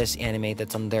the Abyss anime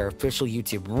that's on their official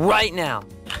YouTube right now.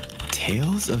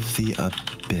 Tales of the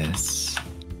Abyss.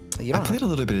 I played a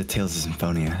little bit of Tales of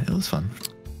Symphonia. It was fun.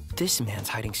 This man's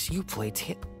hiding. So you played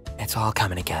It's all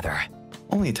coming together.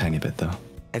 Only a tiny bit, though.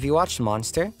 Have you watched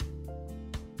Monster?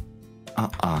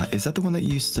 Is that the one that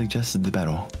you suggested the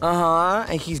battle?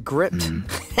 And he's gripped.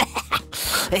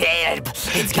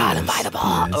 It's got him by the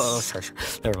ball. Yes. Oh, sorry.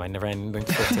 Never mind.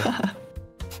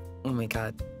 Oh my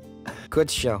god.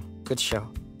 Good show.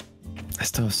 I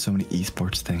still have so many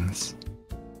esports things.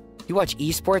 You watch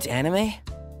esports anime?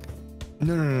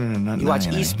 No, not You watch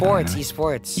anime, esports, no.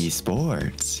 esports.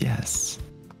 Esports, yes.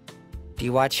 Do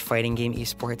you watch fighting game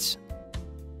esports?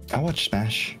 I watch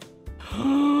Smash. Oh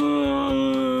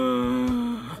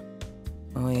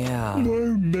yeah.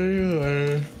 More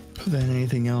Melee than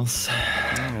anything else.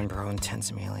 I remember how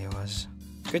intense Melee was.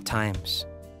 Good times.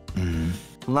 Mm.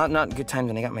 Not good times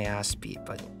when I got my ass beat,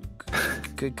 but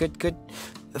good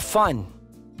fun.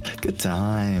 Good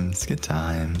times.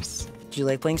 Did you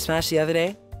like playing Smash the other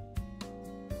day?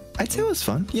 I'd say it was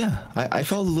fun, yeah. I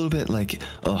felt a little bit like,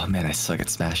 oh man, I suck at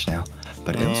Smash now.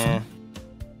 But it was fun.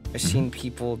 I've seen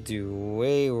people do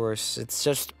way worse. It's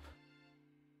just,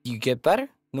 you get better,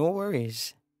 no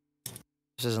worries.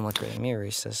 This doesn't look right. Let me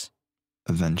erase this.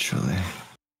 Eventually.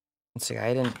 It's like,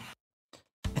 I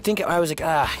think I was like,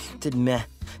 did meh.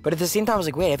 But at the same time, I was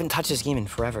like, wait, I haven't touched this game in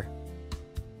forever.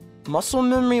 Muscle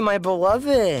memory, my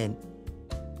beloved.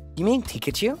 You mean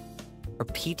Pikachu? Or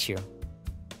Pichu?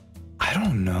 I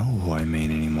don't know who I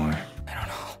made anymore. I don't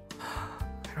know.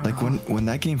 Like when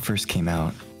that game first came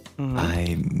out,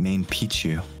 I main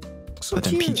Pichu, but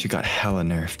then Pichu got hella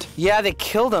nerfed. Yeah, they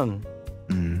killed him.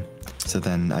 So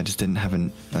then I just didn't have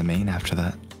a main after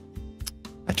that.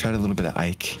 I tried a little bit of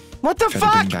Ike. What the fuck?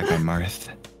 Tried to bring back my Marth.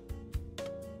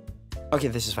 Okay,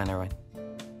 this is fine, never mind.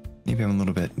 Maybe I'm a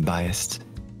little bit biased.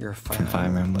 You're a from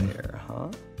Fire Emblem player, huh?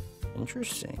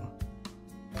 Interesting.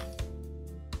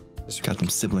 Got them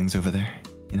siblings over there,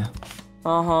 you know?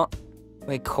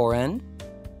 Wait, Koren?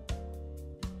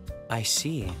 I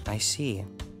see.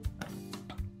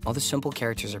 All the simple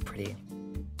characters are pretty.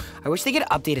 I wish they get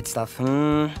updated stuff.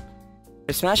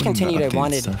 If Smash continued, I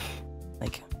wanted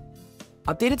like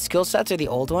updated skill sets or the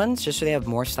old ones, just so they have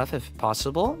more stuff if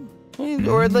possible.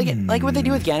 Or like what they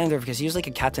do with Ganondorf, because he was like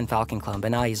a Captain Falcon clone,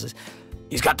 but now he's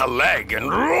got the leg and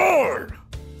roar.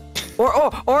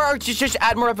 Or just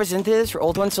add more representatives for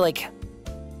old ones, so like,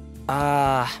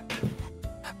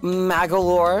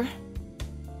 Magalore. Here,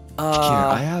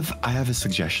 I have a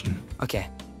suggestion. Okay.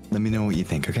 Let me know what you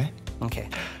think, okay? Okay.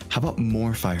 How about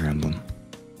more Fire Emblem?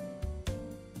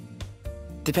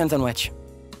 Depends on which.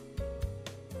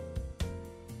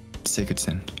 Sacred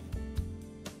Sin.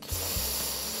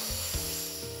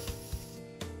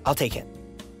 I'll take it.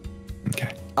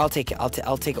 Okay. I'll take it. I'll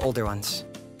take older ones.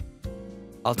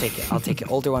 I'll take it. I'll take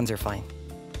it. Older ones are fine.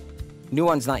 New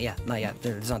ones, not yet. Not yet.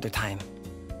 It's not their time.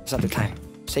 It's not their time.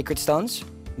 Sacred Stones?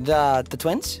 The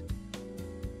twins?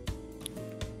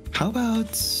 How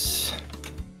about...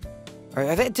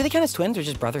 Do they count as twins or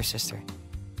just brother or sister?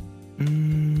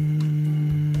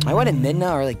 I wanted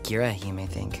Midna or like Girahim, I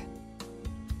think.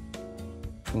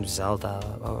 From Zelda.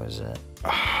 What was it?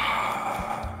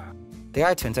 They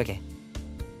are twins, okay.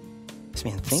 That's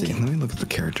me thinking. See, let me look at the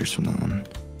characters from that one.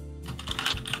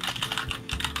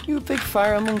 You a big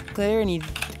Fire Emblem player and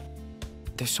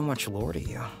there's so much lore to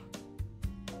you.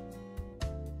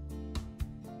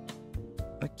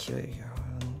 Okay,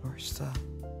 where's the...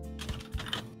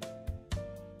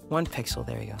 1 pixel,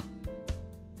 there you go.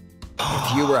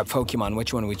 If you were a Pokemon,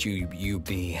 which one would you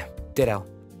be? Ditto.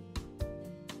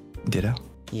 Ditto?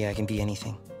 Yeah, I can be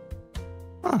anything.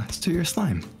 Ah, so you're a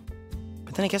slime.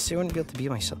 But then I guess I wouldn't be able to be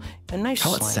myself. A nice How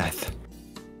slime. about Seth?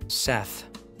 Seth.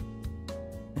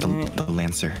 The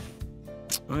Lancer.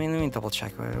 Let me double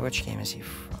check. Which game is he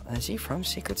from? Is he from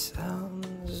Sacred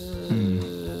Stones?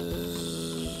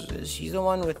 Is he the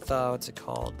one with, what's it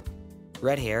called?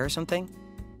 Red hair or something?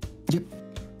 Yep.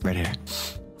 Red hair.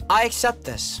 I accept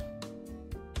this.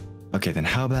 Okay, then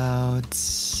how about...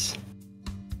 let's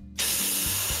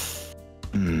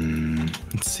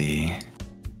see.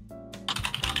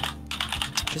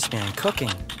 This man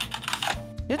cooking.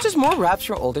 It's just more raps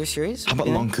from older series. How about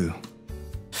Lonku?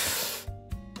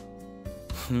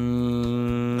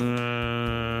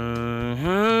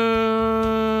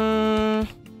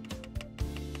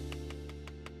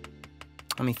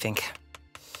 Let me think.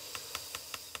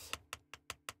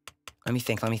 Let me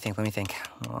think.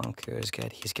 Lonku is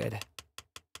good. He's good.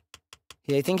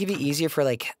 Yeah, I think he'd be easier for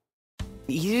like...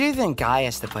 Easier than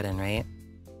Gaius to put in, right?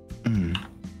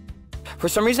 For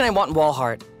some reason, I want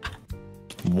Walhart.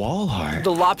 Walhart?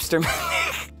 The lobster man.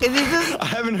 I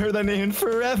haven't heard that name in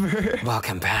forever.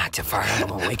 Welcome back to Fire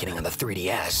Emblem Awakening on the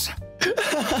 3DS.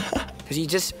 Because he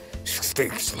just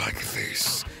thinks like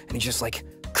this, and he just like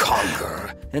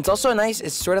conquer. And it's also nice.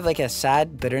 It's sort of like a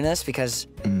sad bitterness because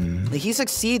like, he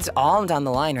succeeds Alm down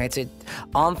the line, right? So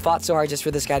Alm fought so hard just for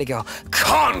this guy to go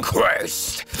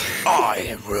conquest.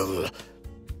 I will.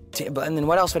 And then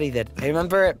what else would he did? I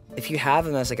remember if you have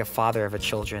him as like a father of a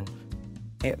children.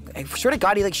 I swear to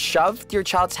God, he like shoved your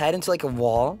child's head into like a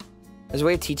wall as a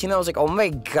way of teaching them. I was like, oh my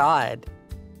God.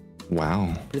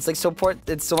 Wow. But it's like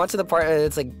it's so much of the part,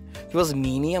 it's like, he was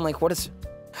memey. I'm like, what is...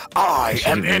 I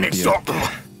am inexorable.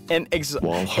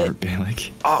 Walhart being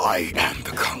like... I am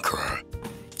the conqueror.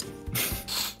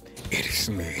 It is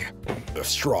me, the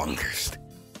strongest.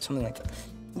 Something like that.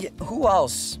 Yeah, who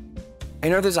else? I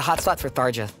know there's a hot spot for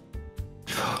Tharja.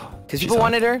 Because people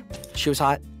wanted her. She was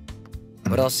hot.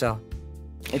 What else so?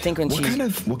 I think when what kind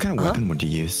of weapon would you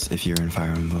use if you were in Fire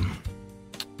Emblem?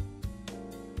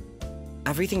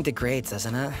 Everything degrades,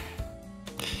 doesn't it?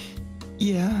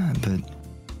 Yeah, but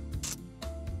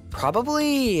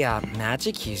probably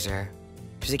magic user,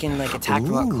 because they can like attack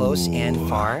from up close and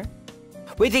far.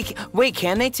 Wait,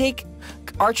 can they take?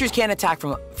 Archers can't attack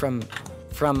from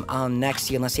next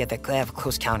to you unless they have a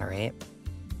close counter, right?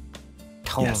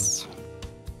 Tome. Yes.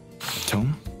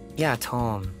 Tome? Yeah,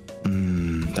 Tome.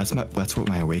 That's what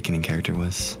my awakening character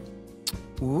was.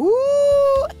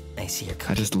 Ooh, I see your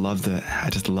cookie. I just love the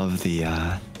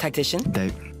tactician.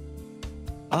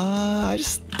 I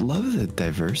just love the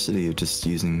diversity of just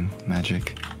using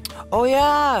magic. Oh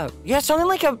yeah, something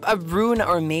like a rune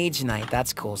or mage knight.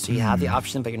 That's cool. So you have the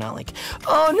option, but you're not like,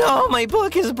 oh no, my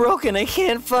book is broken. I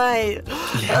can't fight.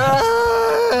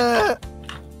 Yeah.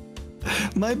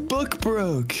 My book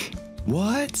broke.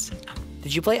 What?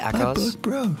 Did you play Echoes? My book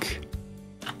broke.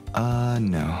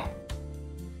 No.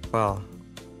 Well,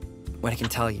 what I can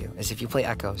tell you is if you play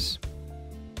Echoes,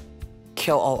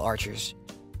 kill all archers.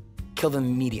 Kill them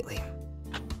immediately.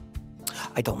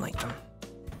 I don't like them.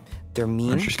 They're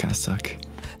mean. Archers kind of suck.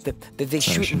 They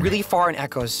shoot really far in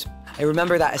Echoes. I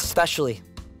remember that especially.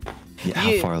 Yeah,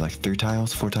 how far? Like 3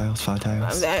 tiles, 4 tiles, 5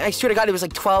 tiles? I swear to God, it was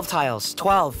like 12 tiles.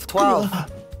 12, bro.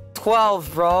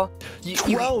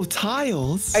 12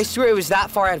 tiles? I swear it was that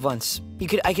far at once.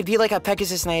 I could be like a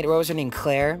Pegasus Knight, or what was her name?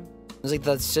 Claire? It was like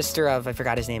the sister of, I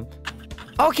forgot his name.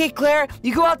 Okay, Claire,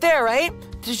 you go out there, right?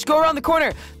 just go around the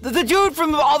corner. The dude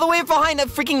from all the way behind that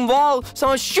freaking wall,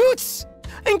 someone shoots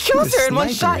and kills her in one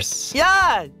shot.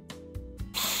 Yeah.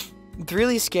 It's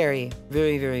really scary.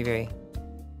 Very, very, very.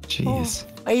 Jeez.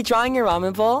 Oh. Are you drawing your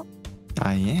ramen bowl?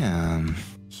 I am.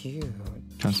 Cute.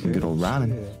 Trying some good old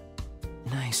ramen.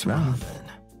 Nice ramen.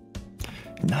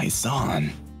 Nice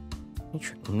on.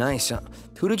 Nice.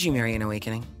 Who did you marry in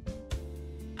Awakening?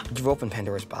 You've opened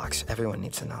Pandora's box. Everyone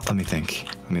needs to know. Let me think.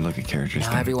 Let me look at characters.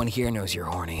 Now everyone here knows you're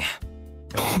horny.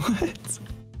 What?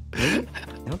 Really?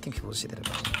 I don't think people will say that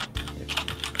about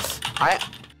me.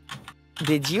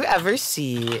 Did you ever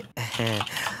see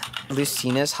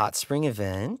Lucina's Hot Spring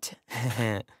event?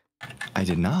 I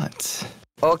did not.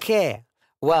 Okay.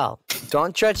 Well,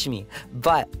 don't judge me,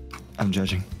 but... I'm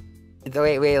judging.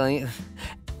 Wait, let me...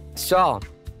 So,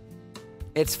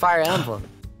 it's Fire Emblem.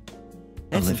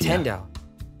 It's Olivia. Nintendo.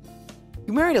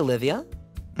 You married Olivia?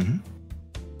 Mm-hmm.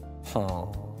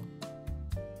 Oh.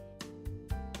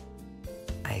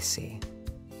 I see.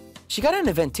 She got an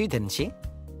event too, didn't she?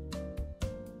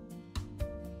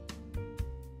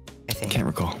 I think. Can't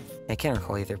recall. I can't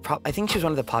recall either. I think she was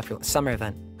one of the popular summer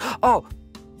event. Oh,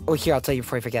 here, I'll tell you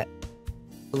before I forget.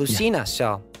 Lucina, yeah.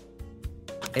 So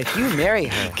if you marry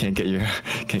her, can't get your.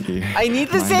 I need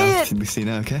to say it.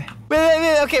 Lucina, okay.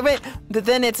 Wait. But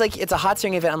then it's like it's a hot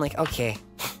spring event. I'm like, okay,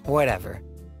 whatever.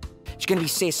 She's gonna be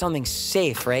something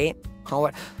safe, right? Oh,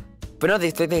 what? But no,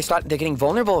 they're getting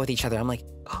vulnerable with each other. I'm like,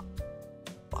 oh.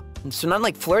 So not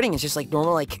like flirting. It's just like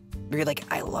normal, like you're like,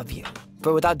 I love you,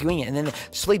 but without doing it. And then it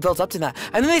slowly builds up to that.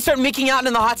 And then they start making out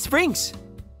in the hot springs.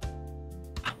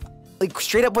 Like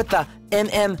straight up with the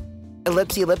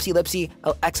ellipsy,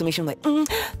 exclamation, like, and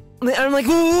I'm like,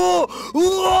 ooh.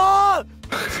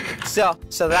 So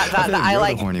that I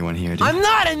like. The horny one here, dude. I'm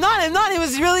not. It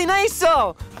was really nice,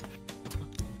 though.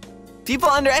 People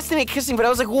underestimate kissing, but I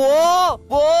was like, whoa,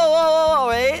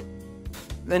 right?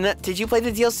 Then did you play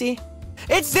the DLC?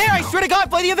 It's there. No. I swear to God,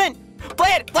 play the event.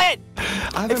 Play it. I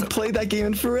haven't played that game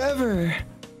in forever.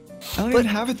 I don't even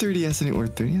have a 3DS anymore.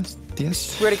 3DS?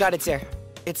 DS? I swear to God, it's there.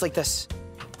 It's like this.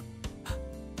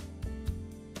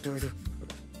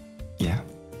 Yeah.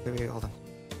 Wait, hold on.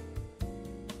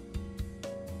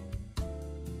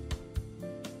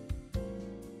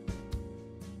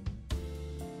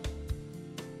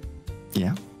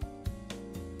 Yeah.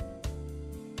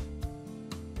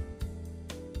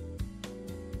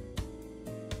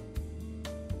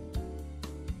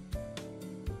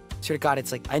 Swear to God,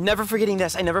 it's like, I'm never forgetting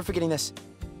this. I'm never forgetting this.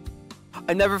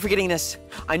 I'm never. This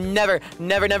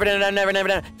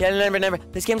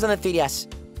game's on the 3DS.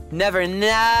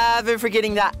 Never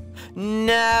forgetting that.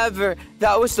 Never.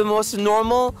 That was the most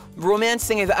normal romance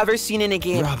thing I've ever seen in a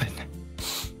game.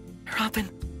 Robin.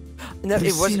 No,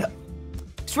 it wasn't.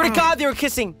 Swear to God, they were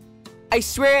kissing. I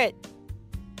swear it.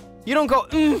 You don't go,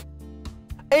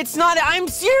 It's not, I'm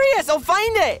serious. I'll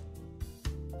find it.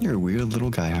 You're a weird little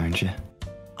guy, aren't you?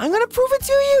 I'm gonna prove it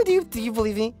to you. Do you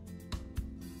believe me?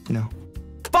 No.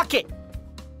 Bucket.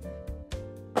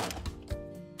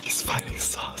 He's finding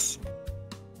sauce.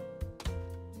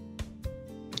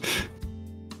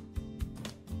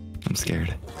 I'm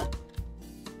scared.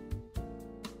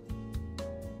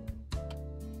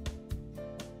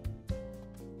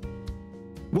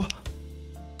 What?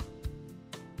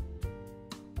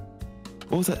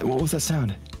 What was that? What was that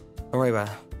sound? Don't worry about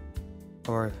it.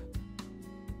 Don't worry.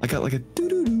 I got like a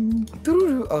doo-doo-doo.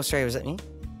 Doo-doo-doo. Oh, sorry, was that me?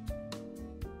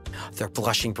 They're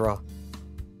blushing, bro.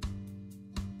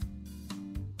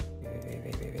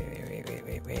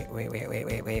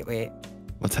 Wait.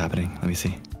 What's happening? Let me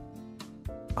see.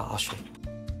 Oh, I'll show you.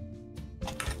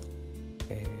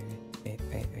 Wait.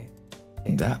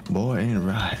 That boy ain't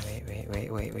right.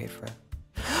 Wait for it.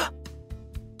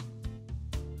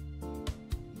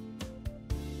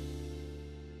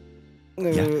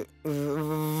 Yeah.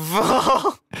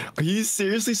 Are you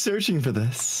seriously searching for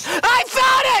this? I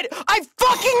found it! I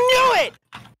fucking knew it!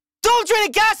 Don't try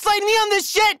to gaslight me on this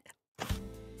shit!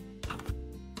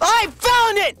 I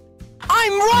found it!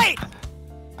 I'm right!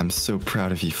 I'm so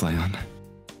proud of you, Flayon.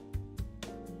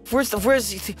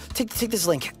 Take this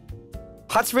link.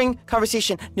 Hot spring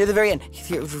conversation near the very end.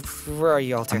 Here, where are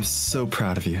you, Altare? I'm so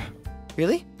proud of you.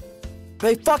 Really?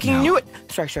 I fucking knew it!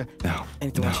 Sorry. No. I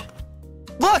need to watch.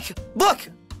 Look!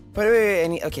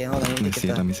 Wait. Okay, hold on. Let me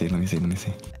see.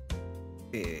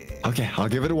 Okay, I'll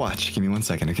give it a watch. Give me 1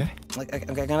 second, okay?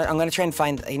 I'm gonna try and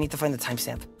find. I need to find the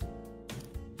timestamp.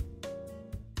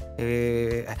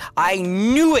 I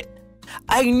knew it.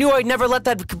 I knew I'd never let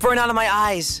that burn out of my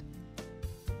eyes.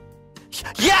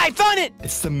 Yeah, I found it.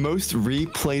 It's the most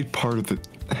replayed part of the.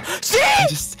 See? I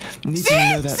just need to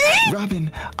know that, See?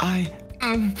 Robin.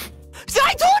 See,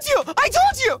 I told you! I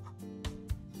told you!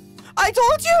 I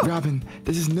told you! Robin,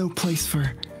 this is no place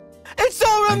for... It's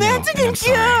so romantic and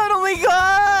cute! Oh my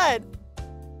god!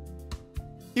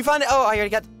 You found it? Oh, I already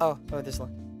got... Oh, this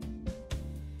one.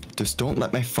 Just don't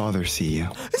let my father see you.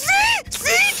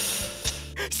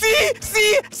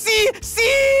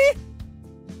 See?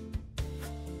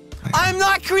 I'm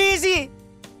not crazy!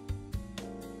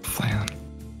 Flayon.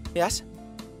 Yes?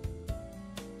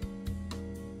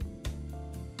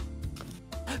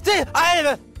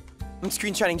 I'm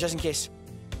screenshotting just in case.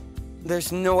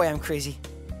 There's no way I'm crazy.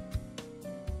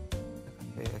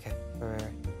 Okay. Right.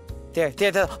 There.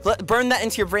 Burn that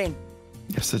into your brain.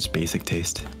 You have such basic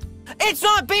taste. It's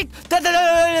not basic.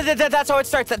 That's how it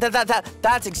starts.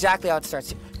 That's exactly how it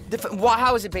starts.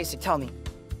 How is it basic? Tell me.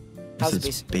 How's it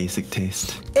basic? Basic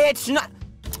taste. It's not.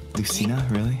 Lucina,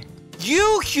 really?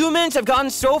 You humans have gotten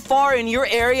so far in your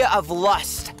area of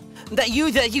lust that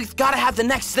you gotta have the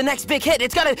next big hit.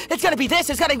 It's gotta be this.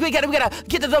 We gotta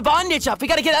get the bondage up. We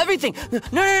gotta get everything.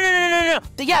 No.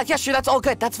 Yeah, sure, that's all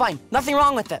good. That's fine. Nothing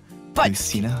wrong with it. But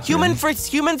Lucina,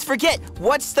 humans forget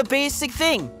what's the basic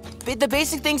thing. The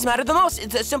basic things matter the most.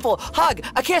 It's a simple hug,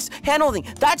 a kiss, hand holding.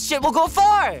 That shit will go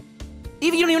far.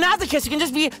 Even you don't even have the kiss. You can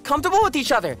just be comfortable with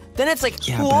each other. Then it's like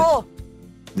cool.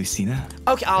 Lucina?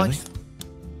 Okay, really?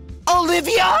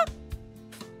 Olivia?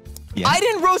 Yeah. I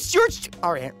didn't roast your...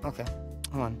 All right, okay.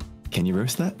 Hold on. Can you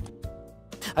roast that?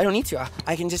 I don't need to.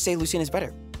 I can just say Lucina's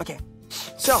better. Okay.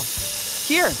 So,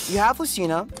 here, you have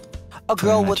Lucina, a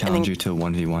girl with an... challenge you to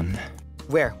 1v1.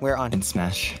 Where? Where on? In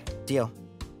Smash. Deal.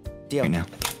 Right now.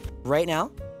 Right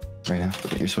now? Right now.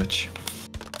 Get your Switch.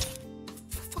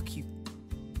 Fuck you.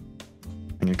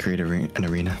 I'm gonna create an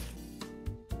arena.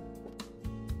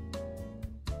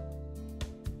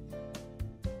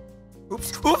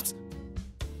 Oops.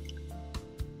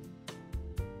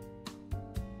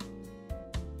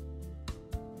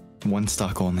 One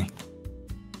stock only.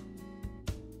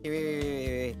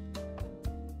 Wait.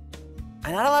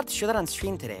 I'm not allowed to show that on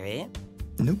stream today, right?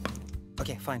 Nope.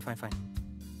 Okay, fine.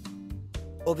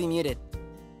 We'll be muted.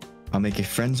 I'll make a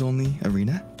friends-only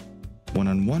arena.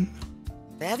 One-on-one.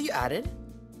 They have you added?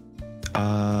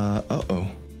 Uh-oh.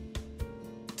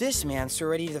 This man's so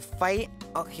ready to fight.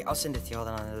 Okay, I'll send it to you. Hold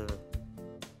on.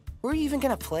 Who are you even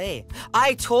gonna play?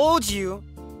 I told you.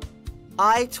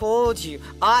 I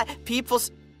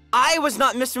was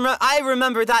not misremembered. I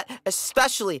remember that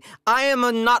especially. I am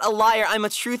not a liar. I'm a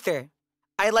truther.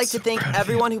 I'd like to thank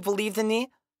everyone who believed in me.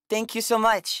 Thank you so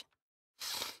much.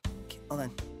 Okay, hold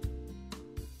on.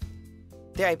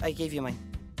 There, I gave you mine.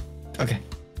 Okay.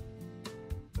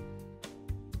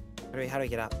 How do I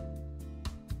get out?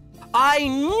 I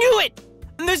knew it!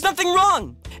 And there's nothing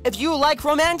wrong! If you like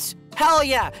romance, hell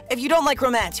yeah! If you don't like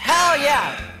romance, hell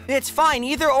yeah! It's fine,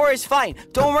 either or is fine.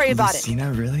 Don't worry about it.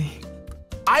 Lucina, really?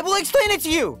 I will explain it to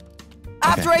you!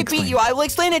 After I beat you, I will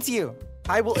explain it to you.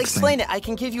 I will explain it. I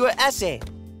can give you an essay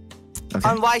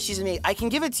on why she's amazing. I can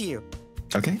give it to you.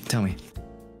 Okay, tell me.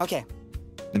 Okay.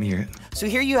 Let me hear it. So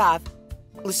here you have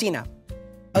Lucina,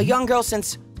 a young girl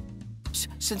since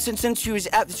she was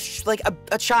like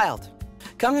a child,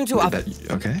 comes into a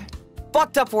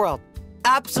fucked up world,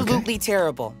 absolutely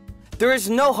terrible. There is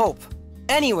no hope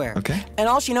anywhere. Okay. And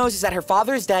all she knows is that her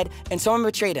father is dead and someone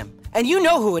betrayed him. And you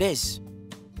know who it is.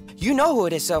 You know who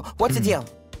it is. So what's the deal?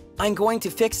 I'm going to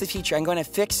fix the future. I'm going to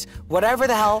fix whatever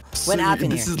the hell went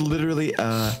happen here. This is literally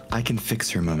I can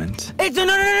fix her moment.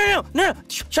 No.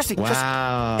 Trust me.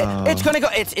 Wow. It's gonna go.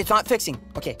 It's not fixing.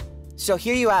 Okay. So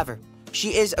here you have her.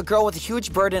 She is a girl with a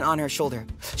huge burden on her shoulder.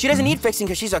 She doesn't need fixing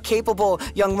because she's a capable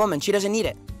young woman. She doesn't need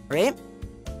it, right?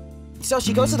 So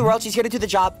she goes to the world. She's here to do the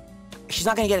job. She's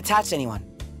not gonna get attached to anyone.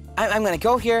 I'm gonna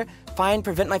go here,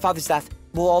 prevent my father's death.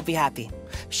 We'll all be happy.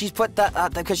 She's put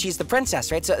that because she's the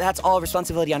princess, right? So that's all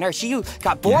responsibility on her. She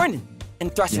got born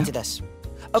and thrust into this.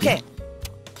 Okay.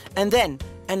 And then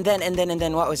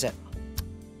what was it?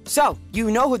 So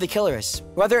you know who the killer is.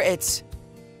 Whether it's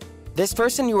this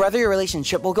person, whether your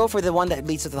relationship, will go for the one that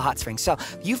leads to the hot springs. So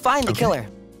you find the killer.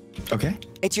 Okay.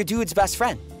 It's your dude's best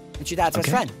friend. It's your dad's best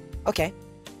friend. Okay.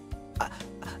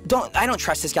 I don't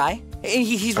trust this guy.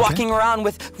 He's walking around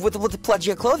with the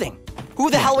pledgy clothing. Who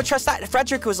the hell would trust that?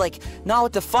 Frederick was like, nah,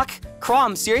 what the fuck?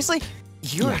 Crom, seriously?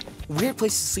 You're a weird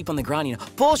place to sleep on the ground, you know?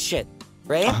 Bullshit,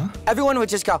 right? Everyone would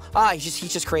just go, he's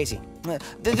just crazy.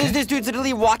 This dude's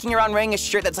literally walking around wearing a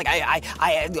shirt that's like,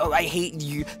 I hate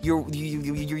your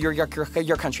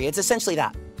country. It's essentially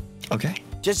that. Okay.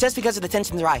 Just because of the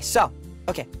tension in their eyes. So,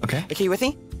 okay, you with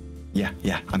me? Yeah,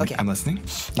 I'm listening.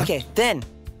 Yeah. Okay, then,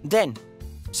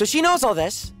 so she knows all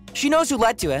this. She knows who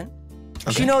led to it.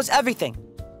 She knows everything.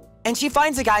 And she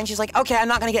finds a guy and she's like, okay, I'm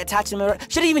not gonna get attached to him.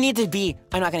 She didn't even need to be,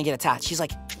 I'm not gonna get attached. She's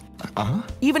like,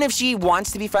 even if she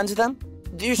wants to be friends with him,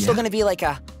 you're still gonna be like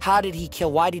how did he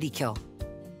kill? Why did he kill?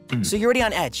 So you're already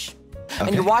on edge.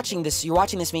 And you're watching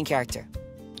this main character.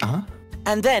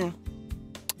 And then,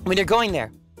 when you're going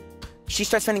there, she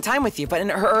starts spending time with you, but in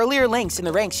her earlier links in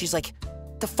the ranks, she's like,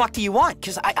 the fuck do you want?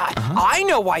 Because I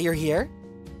know why you're here.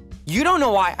 You don't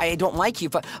know why I don't like you,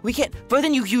 but we can't, but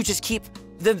then you just keep,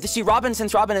 see Robin,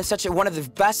 since Robin is such one of the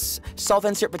best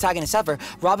self-insert protagonists ever,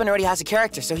 Robin already has a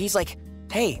character, so he's like,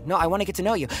 hey, no, I want to get to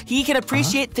know you. He can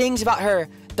appreciate things about her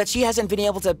that she hasn't been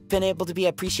able to be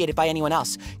appreciated by anyone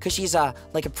else, because she's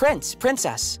like a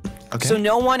princess. Okay. So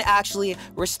no one actually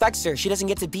respects her. She doesn't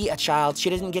get to be a child. She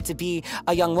doesn't get to be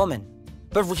a young woman.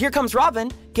 But here comes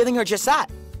Robin, giving her just that.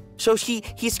 So she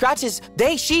scratched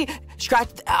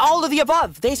all of the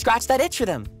above. They scratched that itch for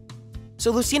them.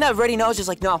 So Lucina already knows, is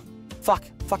like, no, fuck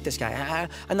this guy.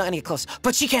 I'm not gonna get close.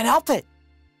 But she can't help it.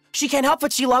 She can't help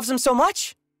it. She loves him so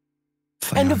much.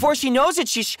 And before she knows it,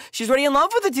 she's already in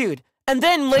love with the dude. And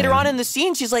then later on in the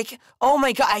scene, she's like, oh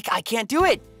my God, I can't do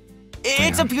it.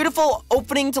 It's a beautiful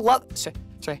opening to love.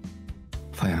 Sorry.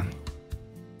 Flayon.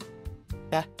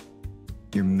 Yeah?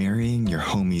 You're marrying your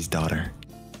homie's daughter.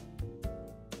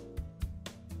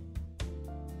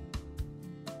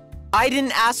 I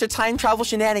didn't ask for time travel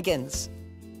shenanigans.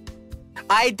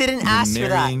 I didn't ask for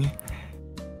that.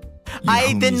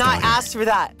 I did not ask for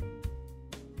that.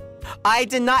 I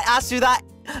did not ask for that.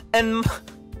 And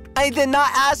I did not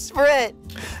ask for it.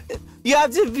 You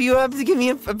have to give me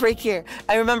a break here.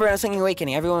 I remember when I was thinking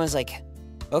Awakening, everyone was like,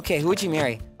 okay, who would you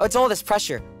marry? Oh, it's all this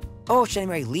pressure. Oh, should I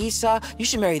marry Lisa? You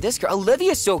should marry this girl.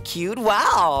 Olivia's so cute.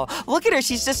 Wow. Look at her.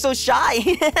 She's just so shy.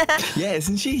 Yeah,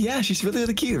 isn't she? Yeah, she's really,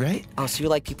 really cute, right? Oh, so you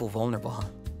like people vulnerable, huh?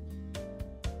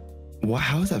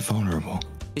 How is that vulnerable?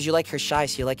 Because you like her shy,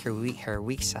 so you like her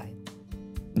weak side.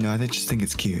 No, I just think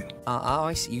it's cute. Oh,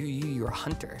 I see. You're a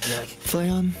hunter. You're like...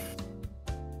 Flayon.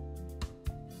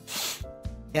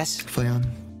 Yes? Flayon.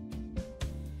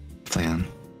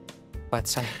 What?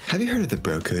 Sorry. Have you heard of the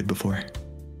bro code before?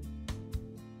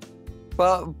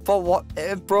 But what?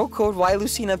 Bro code? Why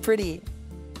Lucina pretty?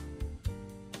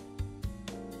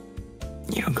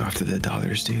 You don't go after the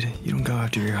daughters, dude. You don't go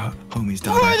after your homie's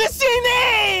daughter. We're the same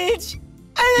age!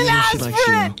 I didn't ask for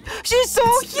it! She's so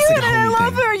cute and I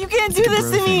love her! You can't do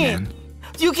this to me!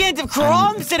 You can't do...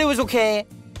 Crom said it was okay!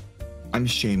 I'm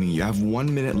shaming you. I have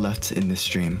 1 minute left in this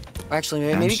stream.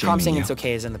 Actually, maybe Crom saying it's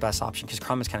okay isn't the best option, because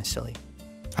Crom is kind of silly.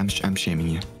 I'm shaming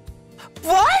you.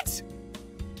 What?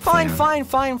 Fine.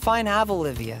 Have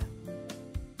Olivia.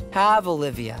 Fine.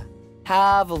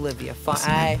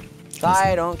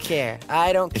 I don't care.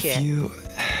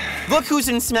 Look who's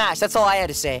in Smash. That's all I had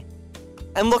to say.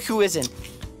 And look who isn't.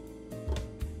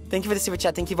 Thank you for the super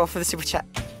chat. Thank you both for the super chat.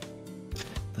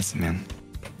 Listen, man.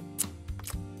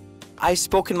 I've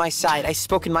spoken my side. I've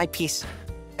spoken my piece.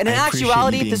 And in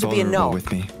actuality, this would be a no.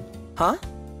 With me. Huh?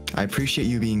 I appreciate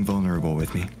you being vulnerable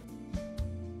with me.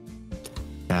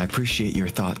 I appreciate your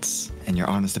thoughts and your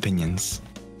honest opinions.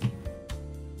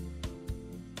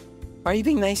 Why are you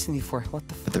being nice to me for? What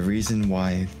the f— But the reason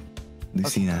why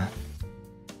Lucina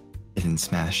is in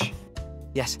Smash.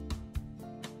 Yes.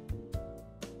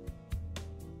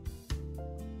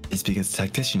 It's because the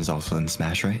Tactician is also in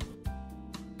Smash, right?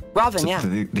 Robin, so yeah.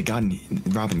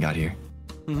 Robin got here.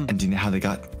 And do you know how they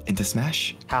got into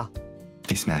Smash? How?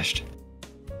 They smashed.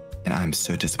 And I'm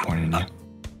so disappointed in you.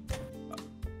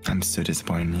 I'm so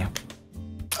disappointed in you.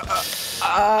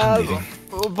 I'm leaving.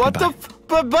 What the f—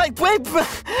 but wait,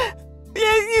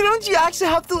 yeah, you actually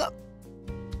have to—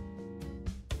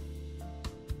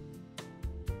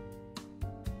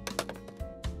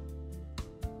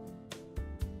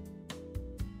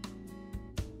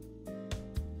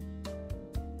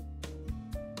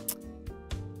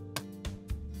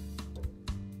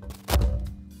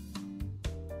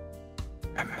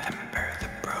 Remember the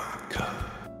bro code.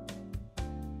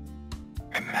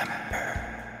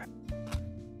 Remember.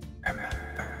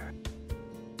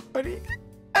 What do you—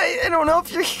 I don't know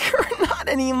if you're here or not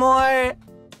anymore.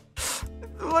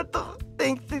 What the—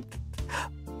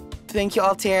 Thank you,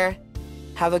 Altare.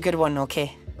 Have a good one,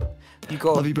 okay? You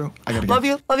go. Love you, bro. I gotta go. Love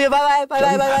you. Bye.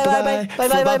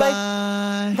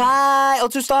 Bye.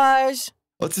 HOLOSTARS.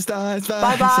 HOLOSTARS. Bye.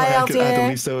 Bye. Sorry, I had to Altare.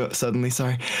 leave so suddenly.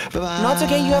 Sorry. Bye. No, it's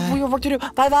okay. You have work to do.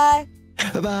 Bye. Bye.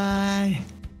 Bye. Bye.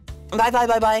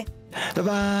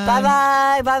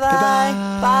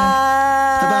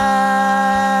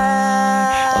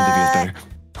 Olivia's better.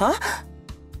 Huh?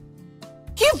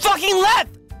 He fucking left!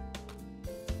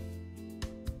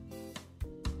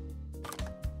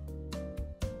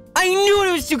 I knew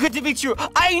it was too good to be true.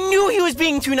 I knew he was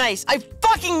being too nice. I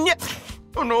fucking knew.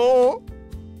 Oh no.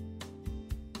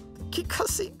 Keep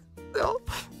cussing. No.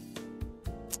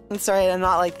 I'm sorry, I'm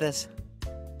not like this.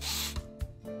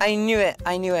 I knew it.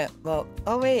 I knew it. Well,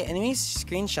 oh wait, let me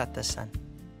screenshot this then.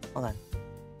 Hold on.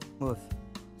 Move.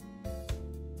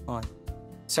 Hold on.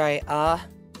 Sorry, I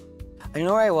don't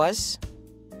know where I was.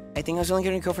 I think I was only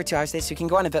going to go for 2 hours today, so we can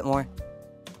go on a bit more.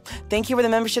 Thank you for the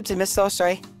memberships. I missed those,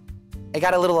 sorry. I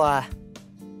got a little,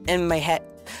 in my head.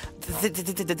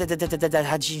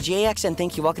 JXN,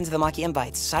 thank you. Welcome to the Maki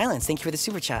Invites. Silence, thank you for the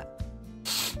super chat.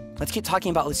 Let's keep talking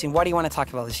about Lucina. What do you want to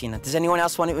talk about, Lucina? Does anyone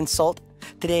else want to insult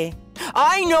today?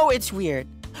 I know it's weird.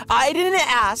 I didn't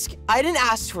ask. I didn't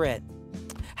ask for it.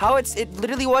 How it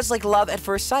literally was like love at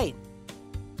first sight.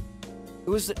 It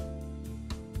was...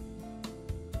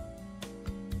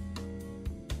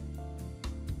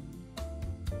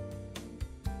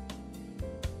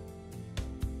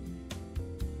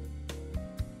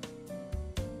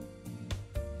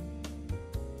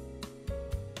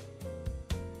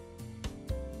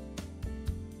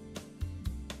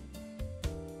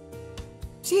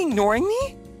 Is he ignoring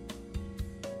me?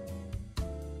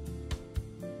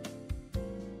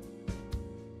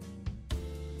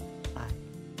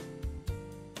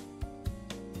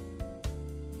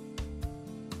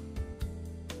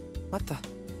 What the?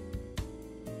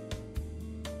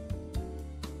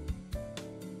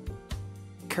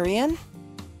 Korean?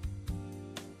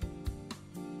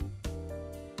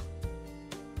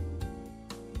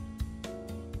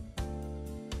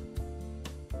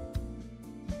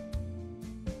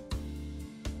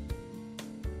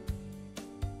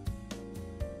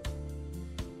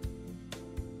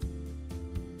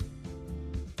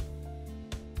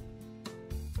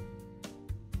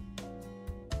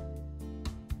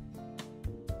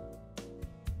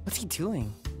 What's he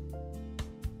doing?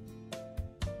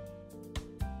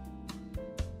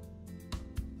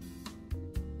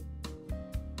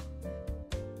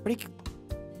 Where'd he...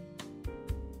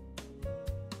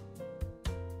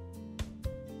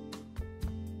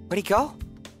 Where'd he go?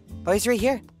 Oh, he's right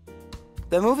here.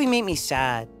 The movie made me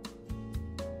sad.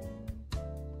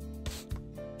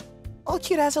 Oh,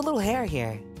 cute, has a little hair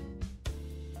here.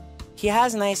 He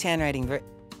has nice handwriting.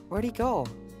 Where'd he go?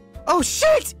 Oh,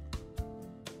 shit!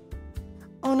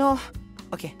 Oh, no.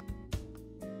 Okay.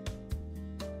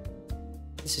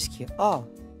 This is cute. Oh.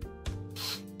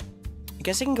 I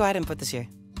guess I can go ahead and put this here.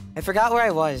 I forgot where I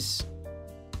was.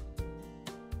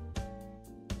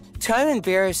 It's kind of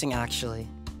embarrassing, actually.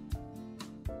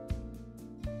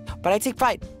 But I take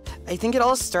pride. I think it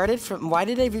all started from... Why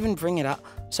did I even bring it up?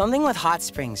 Something with hot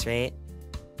springs, right?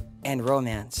 And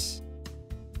romance.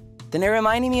 Then it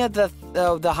reminded me of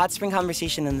the hot spring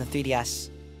conversation in the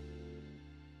 3DS.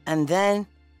 And then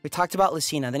we talked about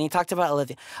Lucina. Then he talked about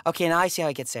Olivia. Okay, now I see how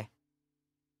it gets there.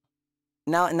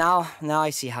 Now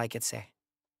I see how it gets there.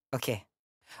 Okay.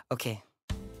 Okay.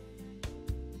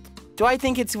 Do I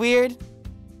think it's weird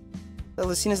that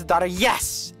Lucina's the daughter?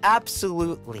 Yes!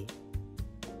 Absolutely.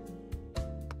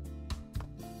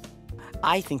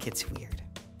 I think it's weird.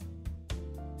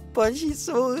 But she's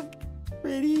so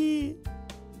pretty.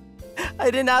 I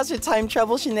didn't ask her time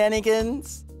travel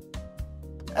shenanigans.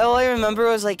 All I remember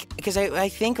was like, because I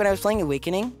think when I was playing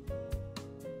Awakening,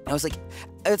 I was like,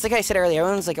 it's like I said earlier,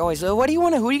 everyone's like always, oh, what do you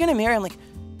want to, who are you going to marry? I'm like,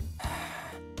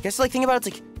 I guess like think about it,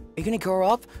 it's like, are you going to grow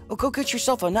up? Oh, go get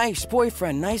yourself a nice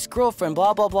boyfriend, nice girlfriend,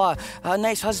 blah, blah, blah, a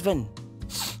nice husband.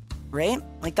 Right?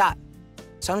 Like that.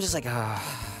 So I'm just like, I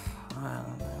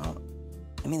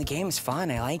mean, the game is fun,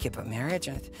 I like it, but marriage,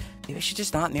 maybe I should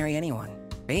just not marry anyone,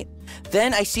 right?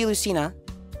 Then I see Lucina.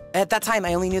 At that time,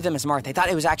 I only knew them as Marth. I thought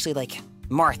it was actually like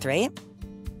Marth, right?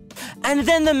 And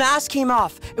then the mask came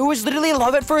off. It was literally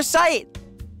love at first sight.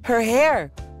 Her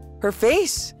hair, her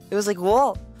face. It was like,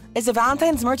 whoa. Is the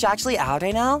Valentine's merch actually out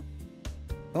right now?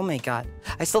 Oh my god.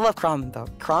 I still love Crom though.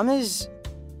 Crom is,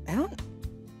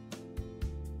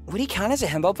 would he count as a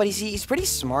himbo? But he's pretty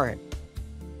smart.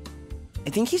 I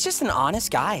think he's just an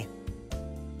honest guy.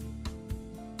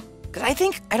 Cause I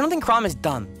don't think Crom is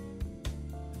dumb.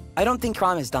 I don't think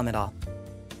Crom is dumb at all.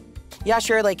 Yeah,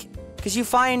 sure, like, cause you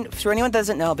find, for anyone that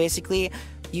doesn't know, basically,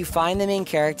 you find the main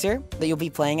character that you'll be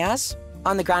playing as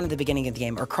on the ground at the beginning of the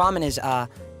game, or Crom and his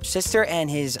sister and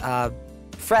his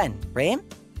friend, right?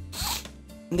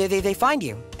 They find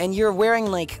you, and you're wearing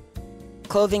like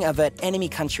clothing of an enemy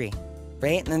country.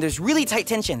 Right? And then there's really tight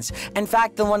tensions. In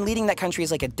fact, the one leading that country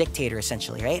is like a dictator,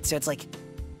 essentially, right? So it's like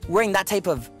wearing that type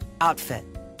of outfit.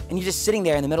 And you're just sitting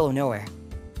there in the middle of nowhere.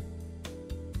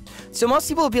 So most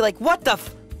people would be like, what the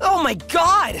oh my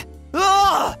god!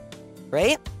 Ugh!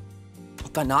 Right?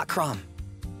 But not Crom.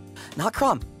 Not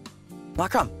Crom.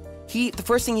 Not Crom. The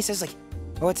first thing he says, like,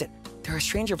 oh, what's it? There are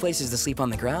stranger places to sleep on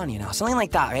the ground, you know? Something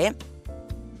like that, right?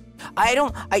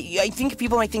 I think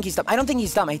people might think he's dumb. I don't think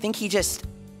he's dumb. I think he just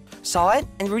saw it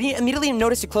and immediately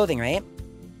noticed the clothing, right?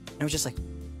 And was just like,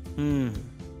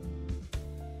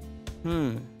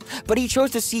 But he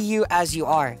chose to see you as you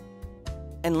are.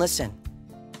 And listen.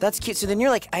 That's cute. So then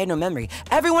you're like, I had no memory.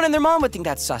 Everyone and their mom would think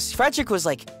that's sus. Frederick was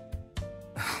like,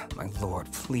 oh, my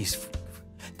lord, please,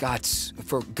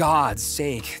 for God's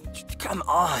sake, come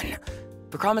on.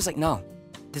 But Crom is like, no,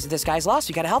 this guy's lost.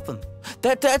 We gotta help him.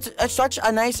 That's such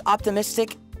a nice,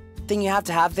 optimistic thing you have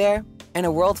to have there in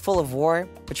a world full of war,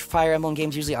 which Fire Emblem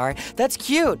games usually are. That's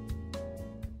cute.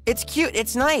 It's cute.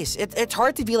 It's nice. It's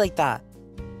hard to be like that.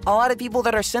 A lot of people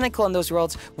that are cynical in those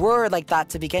worlds were like that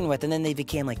to begin with, and then they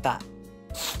became like that.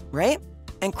 Right?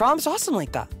 And Crom's awesome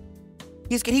like that.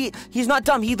 He's not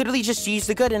dumb. He literally just sees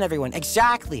the good in everyone.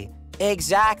 Exactly.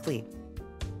 Exactly.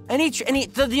 And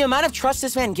the amount of trust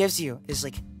this man gives you is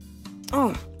like,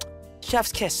 oh,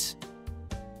 chef's kiss.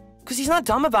 Because he's not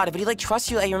dumb about it, but he like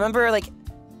trusts you. I remember like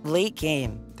late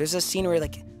game, there's a scene where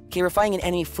like, okay, we're fighting an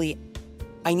enemy fleet.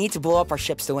 I need to blow up our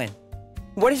ships to win.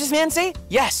 What does this man say?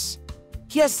 Yes.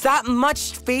 He has that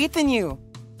much faith in you.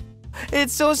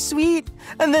 It's so sweet.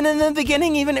 And then in the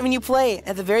beginning, even when you play,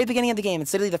 at the very beginning of the game,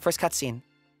 it's literally the first cutscene.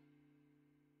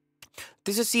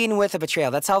 There's a scene with a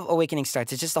betrayal. That's how Awakening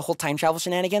starts. It's just the whole time travel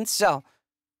shenanigans. So,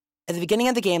 at the beginning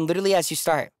of the game, literally as you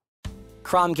start,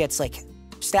 Crom gets, like,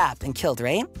 stabbed and killed,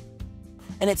 right?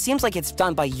 And it seems like it's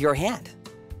done by your hand.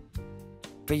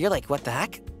 But you're like, what the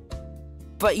heck?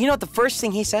 But you know what the first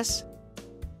thing he says?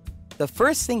 The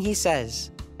first thing he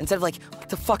says, instead of like, what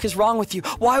the fuck is wrong with you?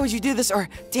 Why would you do this? Or,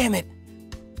 damn it,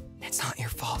 it's not your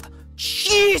fault.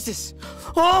 Jesus!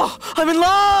 Oh, I'm in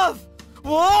love!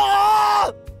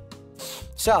 Whoa!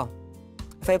 So,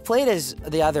 if I played as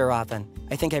the other Robin,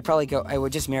 I think I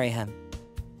would just marry him.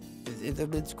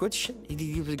 It's good shit.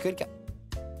 He was a good guy.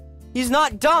 He's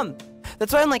not dumb.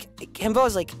 That's why I'm like, Kimbo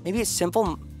is like, maybe a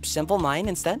simple mind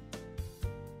instead.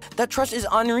 That trust is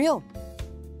unreal.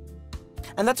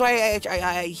 And that's why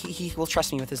he will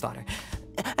trust me with his daughter.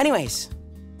 Anyways,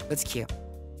 that's cute.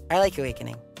 I like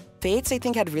Awakening. Fates, I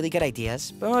think, had really good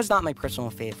ideas, but it was not my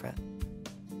personal favorite.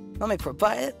 Not my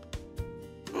but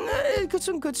it got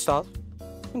some good stuff.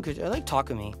 I like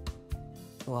Takumi.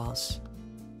 Who else?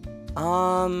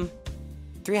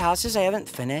 3 Houses I haven't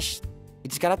finished. We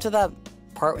just got up to the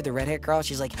part with the red-haired girl.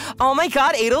 She's like, oh my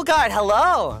god, Edelgard,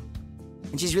 hello!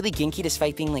 And she's really ginky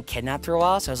despite being like kidnapped for a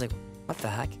while, so I was like, what the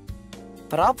heck?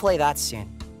 But I'll play that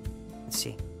soon. Let's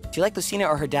see. Do you like Lucina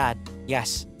or her dad?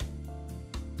 Yes.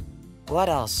 What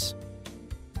else?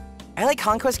 I like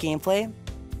Conquest gameplay,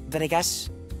 but I guess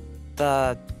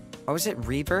what was it,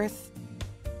 Rebirth?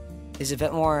 Is a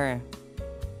bit more...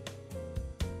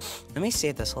 Let me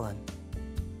save this, hold on.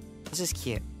 This is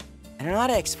cute. I don't know how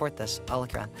to export this. I'll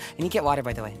look around. I need to get water,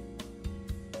 by the way.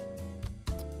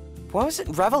 What was it?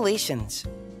 Revelations.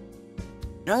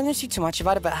 I'm not gonna see too much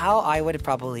about it, but how I would have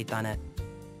probably done it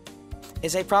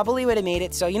is I probably would have made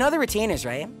it so, you know the retainers,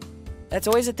 right? That's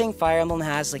always a thing Fire Emblem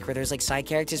has, like where there's like side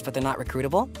characters, but they're not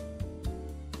recruitable.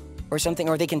 Or something,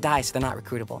 or they can die, so they're not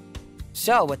recruitable.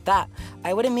 So with that,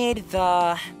 I would have made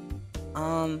the,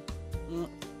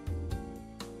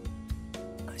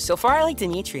 so far I like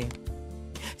Dimitri.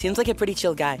 Seems like a pretty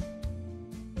chill guy.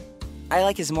 I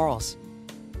like his morals.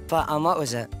 But, what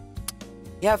was it?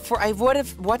 Yeah, I would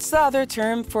have, what's the other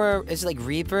term for, is it like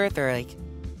Rebirth or like,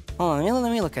 hold on,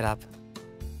 let me look it up.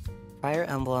 Fire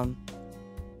Emblem.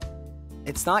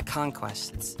 It's not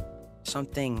Conquest, it's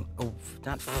something, oh,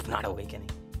 not Awakening.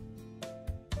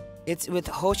 It's with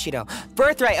Hoshido.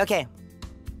 Birthright, okay.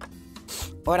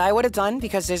 What I would have done,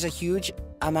 because there's a huge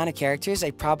amount of characters, I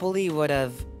probably would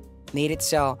have made it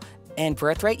so, in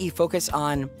Birthright, you focus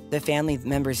on the family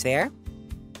members there,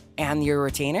 and your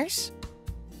retainers.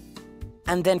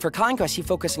 And then for Conquest, you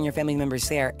focus on your family members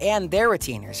there, and their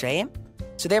retainers, right?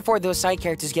 So therefore, those side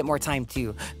characters get more time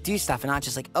to do stuff, and not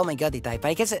just like, oh my god, they died. But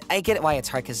I get it why it's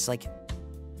hard, because it's like,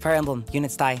 Fire Emblem,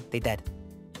 units die, they dead.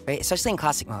 Right? Especially in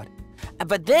classic mode.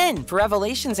 But then, for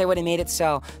Revelations, I would have made it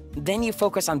so, then you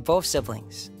focus on both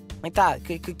siblings. Like that,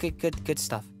 good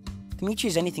stuff. Dimitri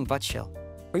is anything but chill.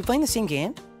 Are we playing the same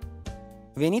game?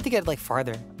 We need to get, like,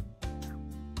 farther.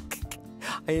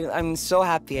 I'm so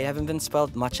happy I haven't been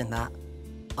spoiled much in that.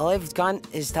 All I've gone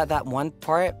is that one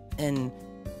part in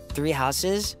 3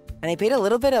 Houses, and I played a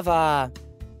little bit of,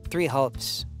 3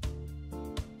 Hopes.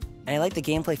 And I like the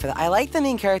gameplay for that. I like the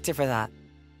main character for that.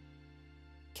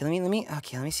 Okay,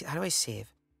 let me see. How do I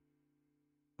save?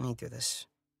 Let me do this.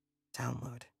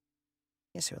 Download.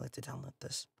 Yes, I would like to download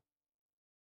this.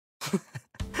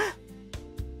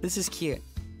 This is cute.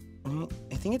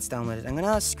 I think it's downloaded. I'm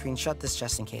gonna screenshot this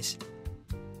just in case.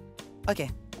 Okay.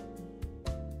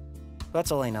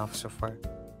 That's all I know so far.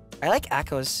 I like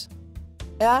echoes.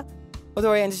 Yeah? Oh,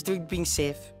 don't worry, I'm just being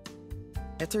safe. I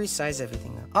have to resize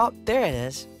everything though. Oh, there it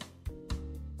is.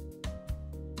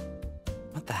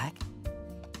 What the heck?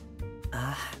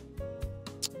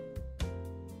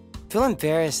 Feel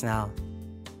embarrassed now.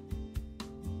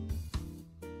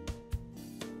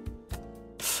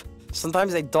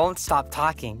 Sometimes I don't stop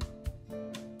talking.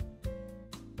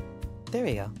 There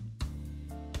we go.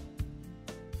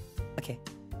 Okay.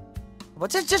 Well,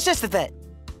 just a bit.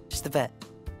 Just a bit.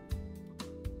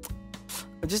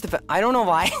 Just a bit. I don't know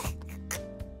why.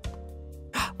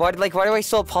 Why do I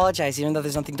still apologize even though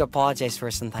there's nothing to apologize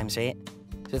for sometimes, right?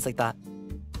 So it's like that.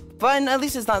 But at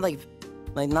least it's not like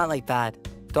not like bad.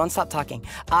 Don't stop talking.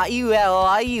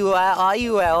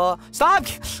 Stop!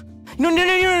 No,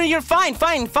 you're fine.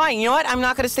 You know what? I'm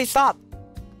not gonna say stop.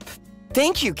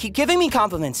 Thank you. Keep giving me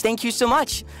compliments. Thank you so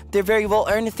much. They're very well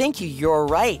earned. Thank you. You're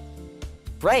right.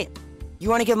 Right. You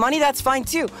want to give money? That's fine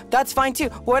too. That's fine too.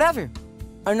 Whatever.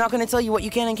 I'm not gonna tell you what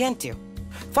you can and can't do.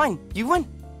 Fine. You win.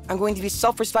 I'm going to be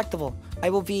self-respectable. I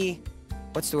will be...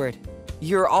 What's the word?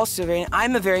 You're also very...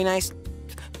 I'm a very nice...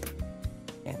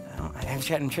 I'm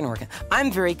trying to work it.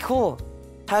 I'm very cool.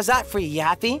 How's that for you? You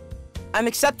happy? I'm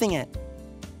accepting it.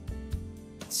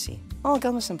 Let's see. Oh,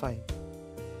 Gama-senpai.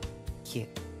 Cute.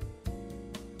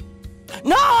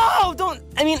 No! Don't...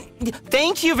 I mean,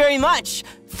 thank you very much.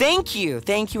 Thank you.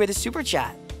 Thank you for the super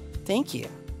chat. Thank you.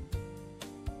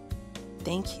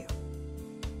 Thank you.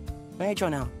 Where did I draw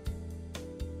now?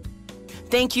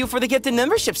 Thank you for the gifted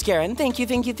memberships, Karen. Thank you.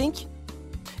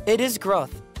 It is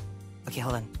growth. Okay,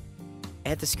 hold on. I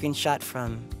had the screenshot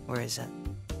from... Where is it?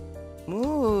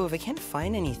 Move. I can't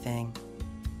find anything.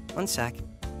 One sec.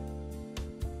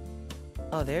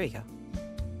 Oh, there we go.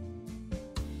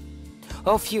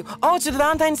 Oh, phew. Oh, so the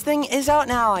Valentine's thing is out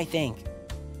now, I think.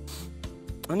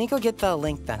 Let me go get the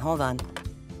link then. Hold on.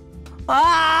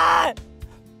 Ah!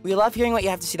 We love hearing what you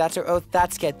have to see. That's our oath.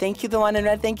 That's good. Thank you, the one in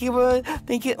red. Thank you.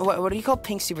 What do you call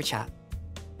pink super chat?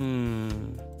 What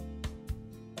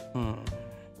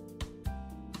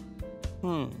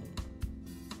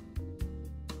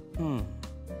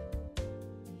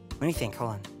do you think?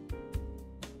 Hold on.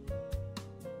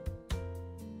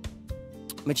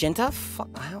 Magenta?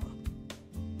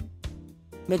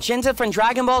 Magenta from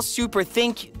Dragon Ball Super.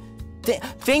 Thank you.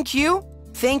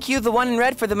 Thank you, the one in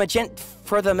red, for the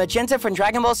magenta from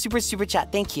Dragon Ball Super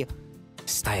chat. Thank you.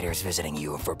 Snyder's visiting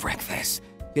you for breakfast.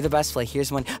 You're the best play.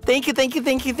 Here's one. Thank you.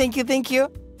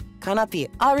 Kanapi.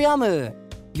 Ariamu.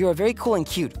 You are very cool and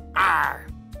cute. Arr.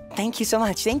 Thank you so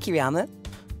much. Thank you, Riamu.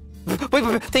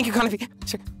 Wait. Thank you, Kanapi.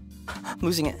 Sorry. I'm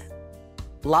losing it.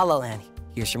 La La Land.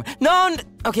 Here's your... No!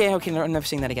 Okay, no, I'm never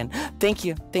saying that again. Thank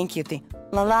you.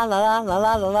 La la la la la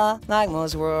la la la.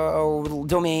 Magmo's world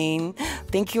domain.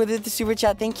 Thank you with the super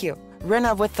chat. Thank you.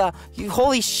 Rena with the...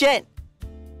 Holy shit!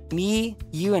 Me,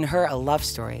 you, and her, a love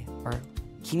story. Or...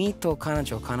 Kimi to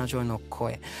kanajo no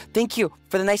koe. Thank you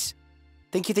for the nice...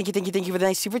 Thank you for the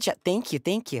nice super chat. Thank you.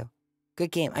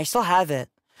 Good game. I still have it.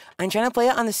 I'm trying to play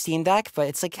it on the Steam Deck, but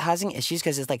it's like having issues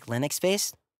because it's like Linux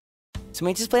based. So I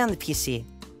might just play on the PC.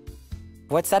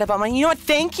 What's that about money? You know what?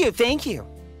 Thank you. Thank you,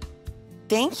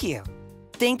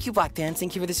 Black Dance.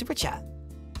 Thank you for the super chat.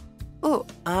 Ooh,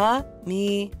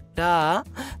 Amira.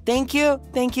 Thank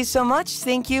you so much.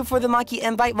 Thank you for the Maki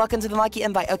invite. Welcome to the Maki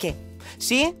invite. Okay,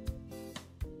 see?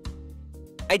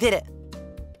 I did it.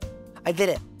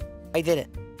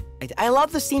 I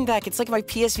love the Steam Deck. It's like my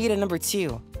PS Vita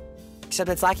 #2. Except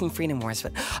it's lacking Freedom Wars,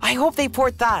 but I hope they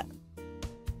port that.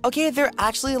 Okay, they're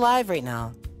actually live right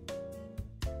now.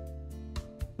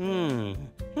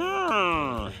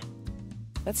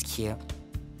 That's cute.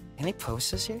 Can I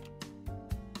post this here?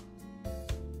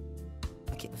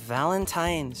 Okay,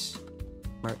 Valentine's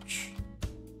merch.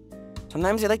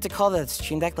 Sometimes I like to call the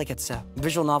Stream Deck like it's a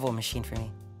visual novel machine for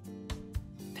me.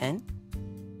 Pen?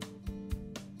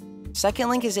 Second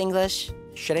link is English.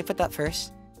 Should I put that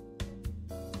first?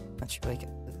 Not sure. Like,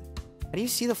 how do you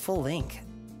see the full link?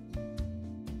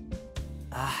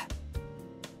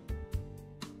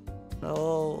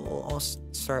 I'll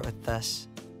start with this.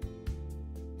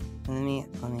 Let me.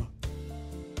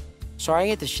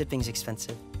 Sorry, the shipping's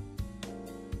expensive.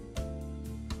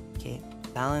 Okay,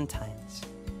 Valentine's.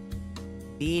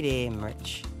 B-Day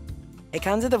merch. It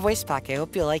comes with a voice pack. I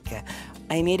hope you like it.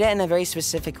 I made it in a very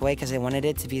specific way because I wanted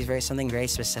it to be something very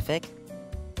specific.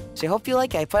 So I hope you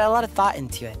like it. I put a lot of thought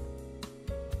into it.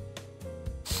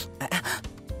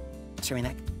 Sorry, my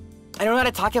neck. I don't know how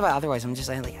to talk about it otherwise. I'm just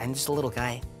a little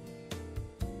guy.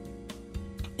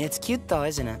 It's cute though,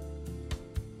 isn't it?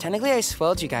 Technically, I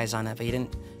spoiled you guys on it, but I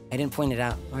didn't point it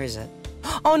out. Where is it?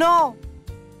 Oh no!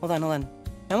 Hold on.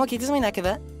 I'm okay, this is my neck of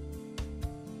it.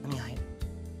 Let me hide.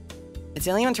 It's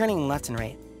the only one turning left and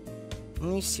right. Let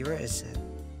me see, where is it?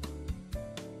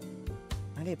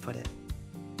 Where did I put it?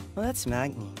 Oh, that's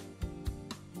Magni.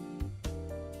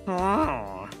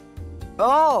 Oh!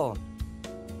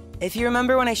 If you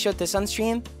remember when I showed this on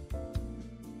stream?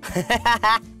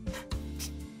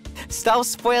 Stealth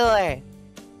spoiler!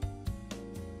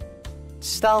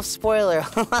 Stealth spoiler!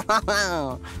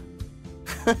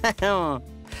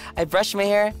 I brushed my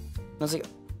hair, and I was like,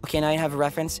 okay, now I have a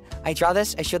reference. I draw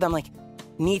this, I showed them, like,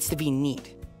 needs to be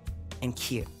neat and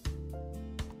cute.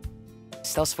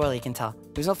 Stealth spoiler, you can tell.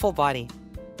 There's no full body.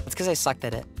 That's because I sucked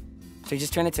at it. So I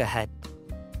just turned it to a head.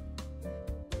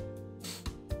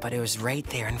 But it was right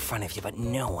there in front of you, but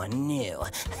no one knew.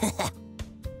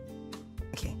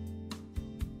 Okay.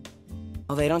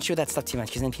 Although I don't show that stuff too much,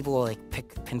 because then people will like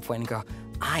pinpoint and go,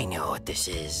 I know what this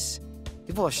is.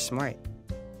 People are smart.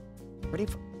 Where do you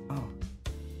oh.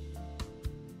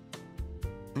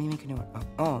 Let me make a new one.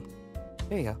 Oh,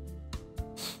 there you go.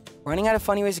 Running out of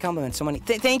funny ways to compliment so many.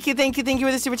 Thank you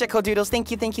for the super chat code, Doodles. Thank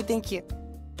you.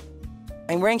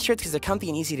 I'm wearing shirts because they're comfy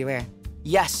and easy to wear.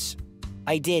 Yes,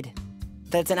 I did.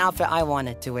 That's an outfit I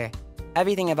wanted to wear.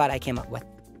 Everything about it I came up with.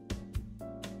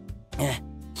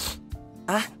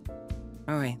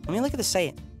 Alright, let me look at the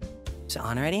site. Is it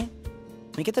on already?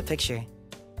 Let me get the picture.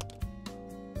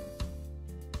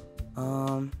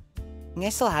 I think I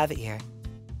still have it here.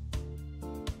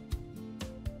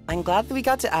 I'm glad that we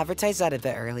got to advertise that a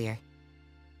bit earlier.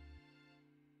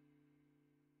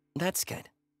 That's good.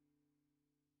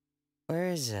 Where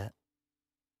is it?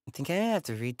 I think I might have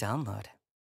to re-download.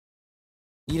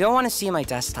 You don't want to see my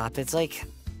desktop. It's like...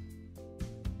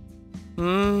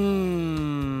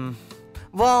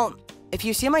 Well, if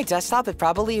you see my desktop, it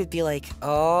probably would be like,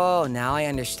 oh, now I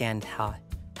understand how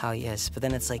he is. But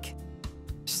then it's like,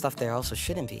 stuff there also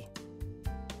shouldn't be.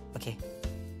 Okay.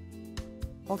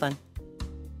 Hold on.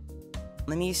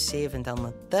 Let me save and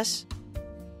download this.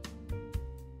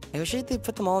 I wish they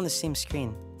put them all on the same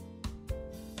screen.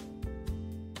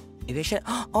 Maybe I should...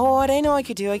 Oh, what I know I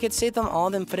could do, I could save them all,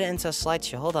 then put it into a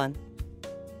slideshow. Hold on.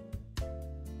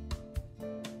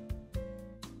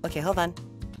 Okay, hold on.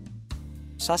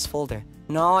 Sus folder.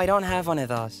 No, I don't have one of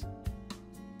those.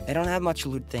 I don't have much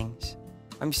loot things.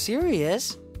 I'm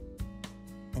serious.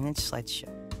 And then slideshow.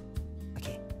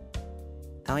 Okay.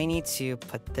 Now I need to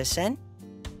put this in.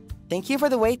 Thank you for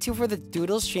the wait, too, for the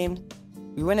doodle stream.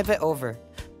 We went a bit over.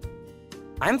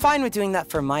 I'm fine with doing that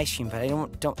for my stream, but I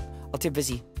don't... I'll too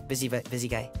busy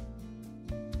guy.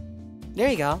 There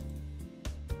you go.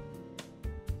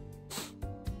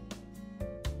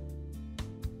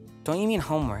 Don't you mean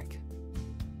homework?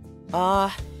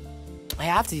 I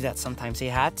have to do that sometimes. I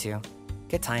had to.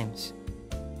 Good times.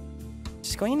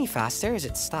 Is it going any faster or is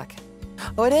it stuck?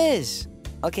 Oh, it is!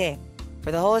 Okay.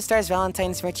 For the HOLOSTARS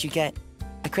Valentine's merch, you get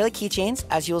acrylic keychains,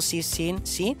 as you will see,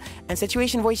 and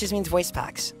situation voice just means voice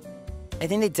packs. I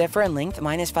think they differ in length.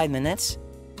 Mine is 5 minutes.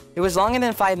 It was longer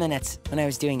than 5 minutes when I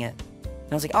was doing it.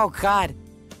 And I was like, oh god,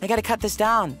 I gotta cut this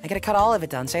down. I gotta cut all of it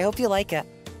down, so I hope you like it.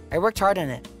 I worked hard on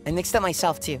it. I mixed it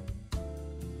myself, too.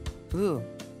 Ooh.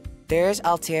 There's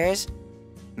Altare's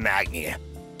Magni.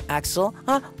 Axel.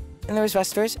 Huh? And there's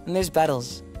Vespers, and there's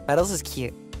Bettles. Bettles is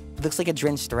cute. It looks like a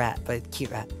drenched rat, but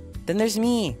cute rat. Then there's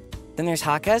me. Then there's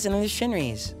Haka's, and then there's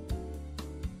Shinri's.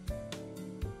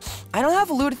 I don't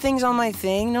have loot things on my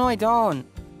thing. No, I don't.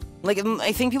 Like,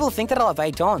 I think people think that a lot, but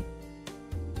I don't.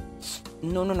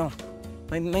 No.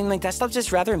 My desktop's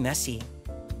just rather messy.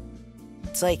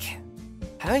 It's like,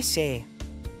 how do I say?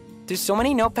 There's so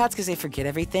many notepads because I forget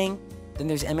everything. Then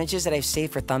there's images that I've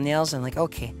saved for thumbnails, and I'm like,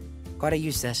 okay, gotta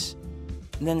use this.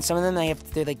 And then some of them,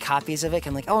 they're like copies of it.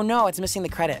 I'm like, oh no, it's missing the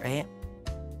credit, right?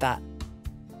 That.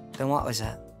 Then what was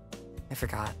it? I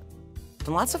forgot.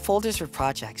 Then lots of folders for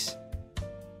projects.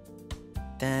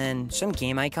 Then some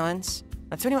game icons.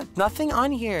 That's pretty much nothing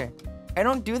on here. I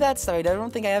don't do that stuff. I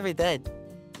don't think I ever did.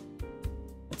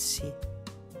 Let's see.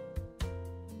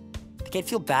 I think I'd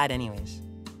feel bad anyways.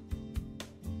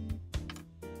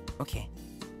 Okay.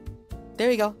 There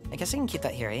we go. I guess I can keep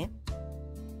that here, eh?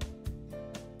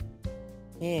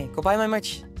 Yeah, go buy my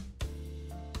merch.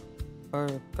 Or,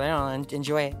 I don't know,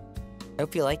 enjoy it. I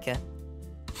hope you like it.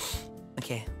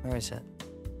 Okay, where is it?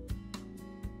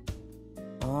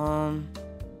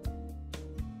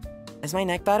 Is my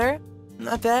neck better?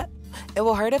 A bit. It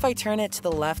will hurt if I turn it to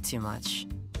the left too much.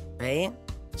 Right?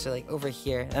 So like over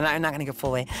here. And I'm not gonna go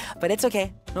full way. But it's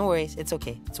okay. No worries. It's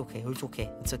okay. It's okay. It's okay.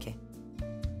 It's okay.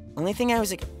 Only thing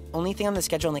on the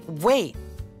schedule, I'm like, wait!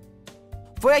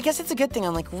 Boy, I guess it's a good thing.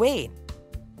 I'm like, wait,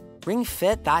 Ring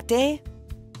Fit that day?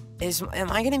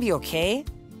 Am I gonna be okay?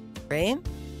 Right?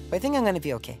 But I think I'm gonna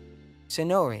be okay. So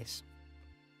no worries.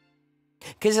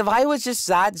 Because if I was just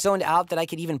that zoned out that I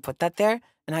could even put that there,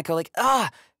 and I go like,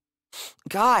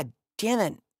 God damn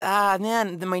it.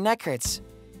 Man, then my neck hurts.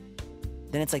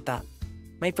 Then it's like that.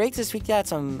 My break this week, yeah,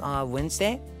 it's on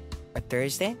Wednesday or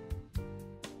Thursday.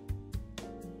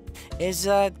 You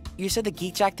said the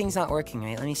GeekJack thing's not working,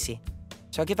 right? Let me see.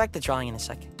 So I'll get back to drawing in a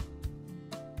second.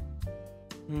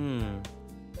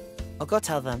 I'll go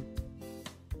tell them.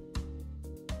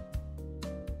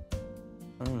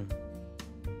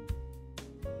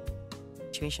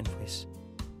 Situation voice.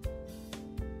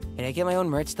 Did I get my own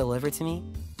merch delivered to me?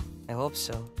 I hope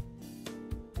so.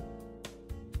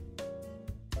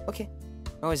 Okay,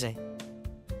 where was I?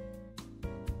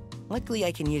 Luckily,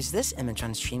 I can use this image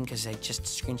on stream because I just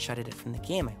screenshotted it from the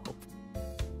game, I hope.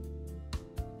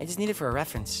 I just need it for a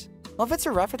reference. Well, if it's a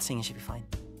referencing, it should be fine.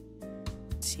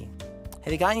 Let's see.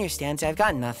 Have you gotten your stanza? I've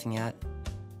gotten nothing yet.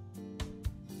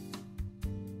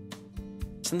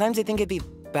 Sometimes I think it'd be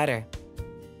better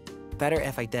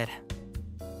if I did.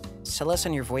 Sell us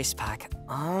on your voice pack.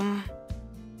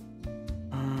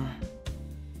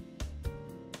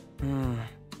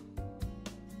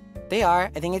 They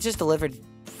are. I think it's just delivered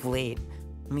late.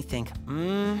 Let me think.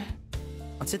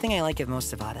 What's the thing I like it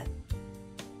most about it?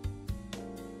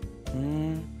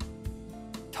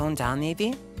 Toned down,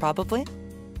 maybe? Probably?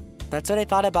 That's what I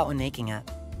thought about when making it.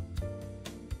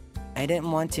 I didn't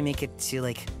want to make it too,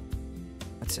 like...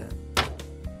 What's it?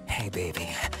 Hey, baby.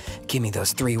 Give me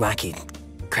those 3 wacky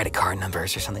credit card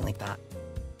numbers or something like that.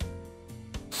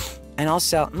 And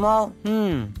also, well,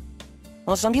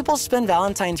 some people spend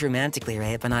Valentine's romantically,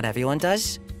 right? But not everyone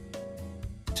does.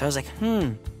 So I was like,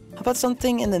 how about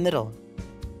something in the middle?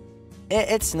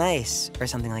 It's nice, or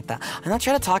something like that. I'm not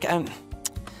trying to talk,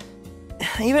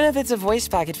 even if it's a voice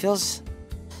pack, it feels...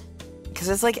 Because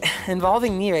it's like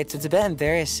involving me, right? So it's a bit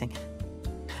embarrassing.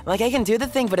 Like, I can do the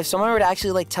thing, but if someone were to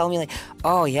actually like tell me like,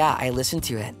 oh yeah, I listened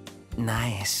to it.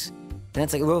 Nice. Then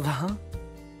it's like, whoa, huh?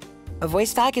 A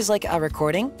voice pack is like a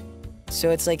recording. So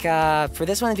it's like, for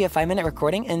this one, it'd be a 5-minute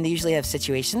recording, and they usually have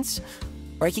situations.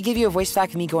 Or I could give you a voice pack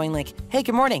of me going like, hey,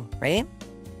 good morning, right?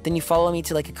 Then you follow me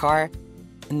to like a car,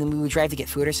 and then we would drive to get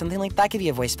food or something like that. Could be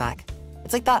a voice pack.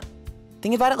 It's like that.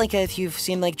 Think about it like if you've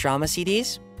seen like drama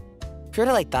CDs. Sort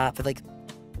of like that, but like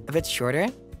a bit shorter.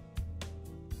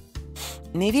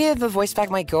 Maybe the voice pack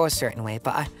might go a certain way,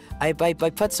 but I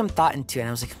put some thought into it, and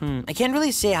I was like, I can't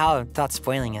really say how without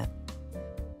spoiling it.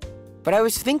 But I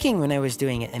was thinking when I was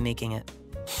doing it and making it,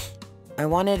 I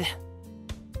wanted,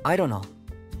 I don't know,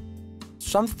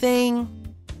 something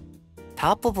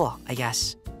palpable, I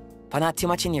guess, but not too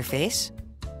much in your face.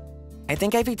 I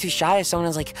think I'd be too shy if someone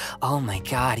was like, oh my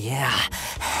god, yeah.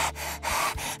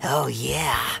 Oh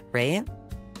yeah, right?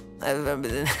 I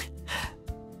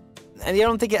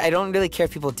don't really care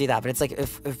if people do that, but it's like,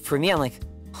 if for me, I'm like,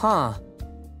 I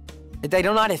don't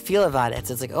know how to feel about it.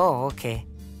 So it's like, oh, okay.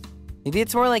 Maybe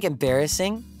it's more like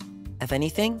embarrassing, if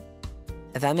anything,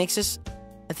 if that makes this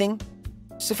a thing.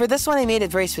 So for this one, I made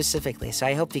it very specifically, so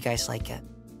I hope you guys like it.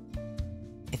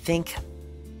 I think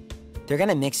they're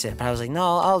gonna mix it, but I was like,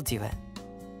 no, I'll do it.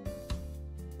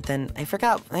 Then I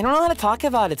forgot. I don't know how to talk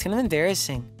about it. It's kind of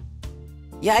embarrassing.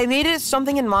 Yeah, I made it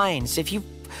something in mind. So if you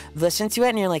listen to it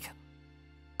and you're like,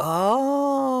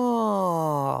 oh,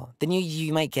 then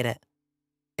you might get it.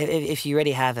 If you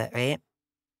already have it, right?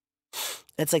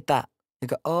 It's like that. You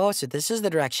go, oh, so this is the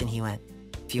direction he went,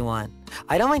 if you want.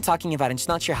 I don't mind talking about it. I'm just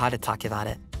not sure how to talk about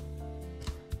it.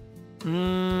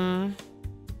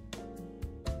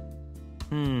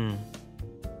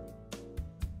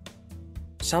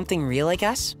 Something real, I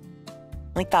guess?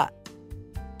 Like that.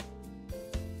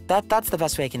 That's the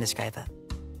best way I can describe it.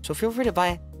 So feel free to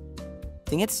buy. I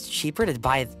think it's cheaper to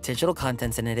buy digital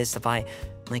contents than it is to buy,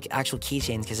 like, actual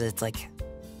keychains, because it's like...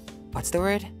 What's the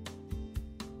word?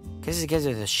 Because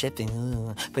of the shipping.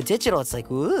 Ooh. But digital, it's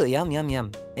like, ooh, yum, yum,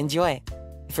 yum. Enjoy.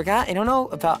 I forgot. I don't know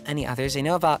about any others. I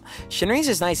know about... Shinri's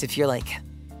is nice if you're like...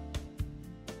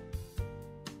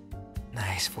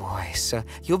 Nice voice. So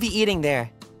you'll be eating there.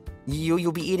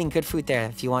 You'll be eating good food there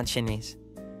if you want Shinri's.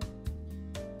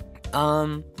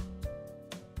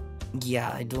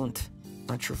 Yeah, I don't...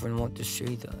 Not sure if I want to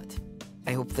say that.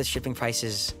 I hope the shipping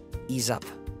prices ease up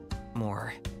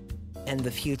more in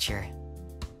the future.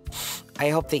 I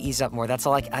hope they ease up more. That's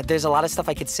all there's a lot of stuff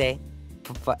I could say,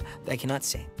 but I cannot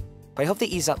say. But I hope they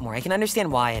ease up more. I can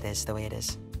understand why it is the way it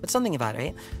is. But something about it,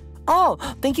 right? Oh,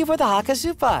 thank you for the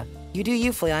Hakazupa. You do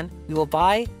you, Flayon. We will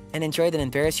buy and enjoy then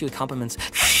embarrass you with compliments.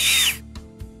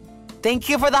 Thank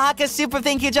you for the Haka Super.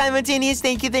 Thank you, Giant Martinis.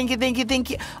 Thank you, thank you, thank you, thank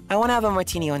you. I want to have a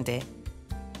martini one day.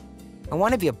 I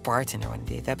want to be a bartender one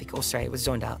day. That'd be cool. Sorry, it was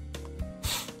zoned out.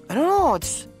 I don't know.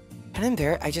 It's kind of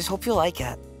embarrassing. I just hope you like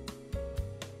it.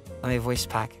 My voice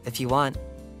pack, if you want.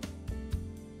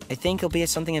 I think it'll be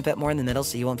something a bit more in the middle,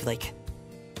 so you won't be like,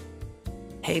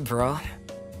 hey, bro.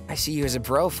 I see you as a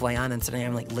bro, Flayon, and today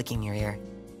I'm like licking your ear.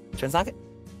 So it's not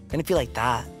gonna be like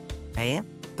that, right?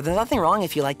 But there's nothing wrong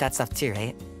if you like that stuff too,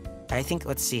 right? I think,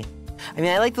 let's see. I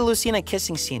mean, I like the Lucina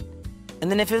kissing scene. And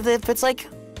then if it's like,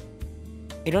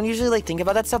 you don't usually like think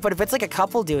about that stuff, but if it's like a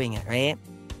couple doing it, right?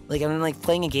 Like I'm like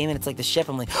playing a game and it's like the ship,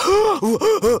 I'm like, oh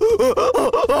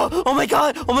my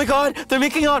god, they're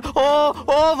making out,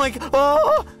 oh my god,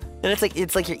 oh. And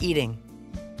it's like you're eating,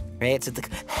 right? So it's like,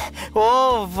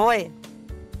 oh boy.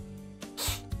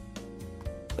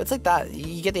 It's like that,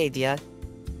 you get the idea. I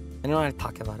don't know how to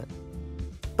talk about it.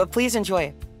 But please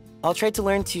enjoy. I'll try to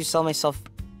learn to sell myself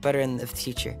better in the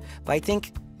future. But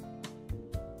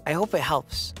I hope it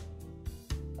helps.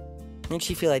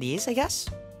 Makes you feel at ease, I guess?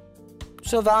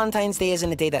 So Valentine's Day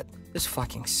isn't a day that this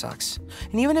fucking sucks.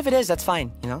 And even if it is, that's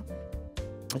fine, you know?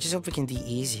 I just hope it can be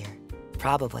easier.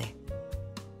 Probably.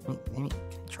 Let me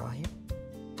draw here.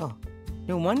 Oh,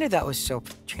 no wonder that was so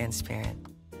transparent.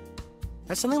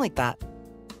 Or something like that.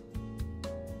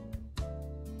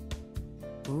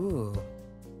 Ooh.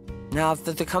 Now, if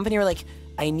the company were like,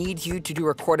 I need you to do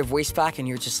record a voice back, and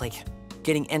you're just like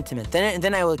getting intimate,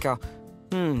 then I would go,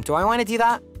 do I want to do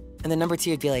that? And then number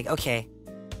two would be like, okay.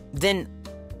 Then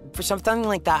for something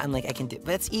like that, I'm like, I can do.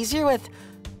 But it's easier with,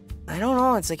 I don't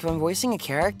know. It's like if I'm voicing a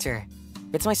character.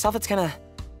 If it's myself, it's kind of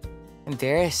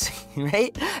embarrassing,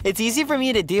 right? It's easy for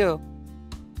me to do,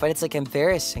 but it's like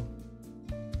embarrassing.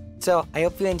 So I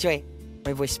hope you enjoy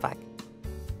my voice back.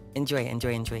 Enjoy.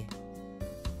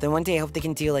 Then one day I hope they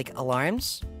can do like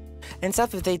alarms and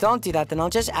stuff. If they don't do that, then I'll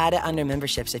just add it under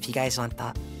memberships if you guys want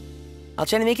that. I'll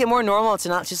try to make it more normal. It's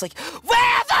not just like, wake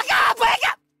up!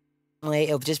 Like,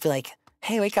 it'll just be like,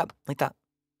 hey, wake up, like that.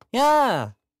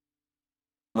 Yeah.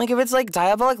 Like if it's like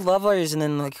Diabolic Lovers and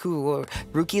then like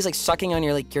Ruki's like sucking on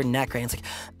your neck, right? And it's like,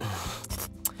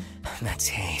 that's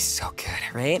hey, so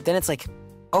good, right? Then it's like,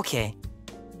 okay.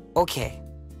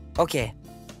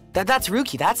 That's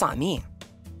Ruki, that's not me.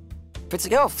 But it's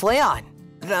like, oh, Flayon.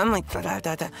 I'm like,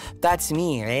 that's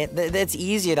me, right? That's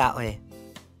easier that way.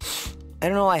 I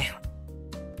don't know why.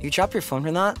 You drop your phone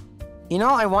for that? You know,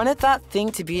 I wanted that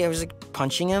thing to be, I was like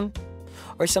punching him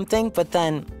or something, but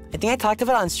then I think I talked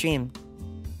about it on stream.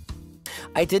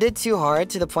 I did it too hard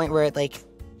to the point where it like,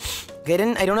 I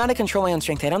don't know how to control my own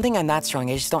strength. I don't think I'm that strong.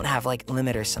 I just don't have like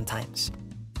limiters sometimes,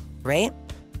 right?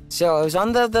 So I was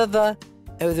on on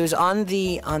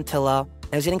pillow.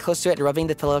 I was getting close to it, rubbing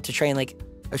the pillow to try and like,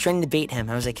 I was trying to bait him.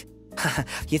 I was like,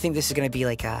 you think this is gonna be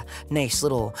like a nice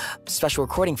little special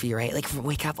recording for you, right? Like,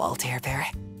 wake up, Altare Bear.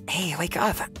 Hey, wake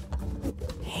up.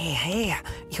 Hey,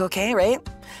 you okay, right?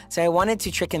 So I wanted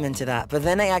to trick him into that, but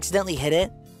then I accidentally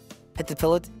hit the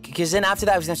pillow, because then after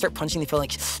that I was gonna start punching the pillow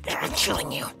like, I'm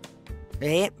killing you,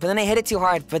 right? But then I hit it too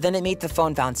hard, but then it made the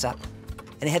phone bounce up,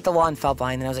 and it hit the wall and fell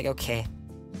behind, and I was like, okay.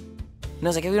 And I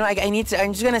was like, you know,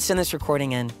 I'm just gonna send this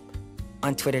recording in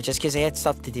on Twitter just because I had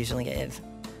stuff to do, so like I had.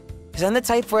 Because I'm the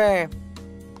type where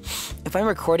if I'm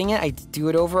recording it, I do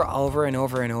it over and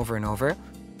over.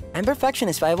 I'm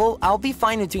perfectionist, but I'll be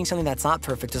fine with doing something that's not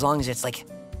perfect as long as it's like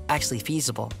actually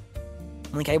feasible.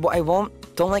 Like I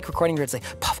don't like recording where it's like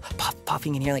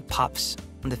popping in here like pops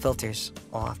on the filters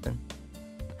all often.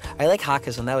 I like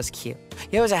Haka's one, that was cute.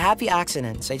 Yeah, it was a happy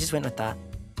accident, so I just went with that.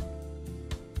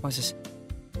 What was this?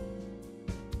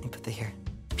 Let me put that here.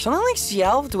 Something like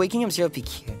CL with waking up 0 would be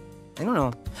cute. I don't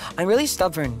know. I'm really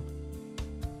stubborn.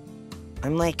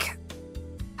 I'm like,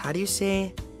 how do you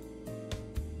say?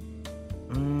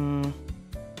 I'm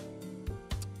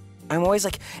always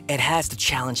like, it has to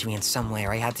challenge me in some way,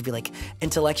 or I have to be like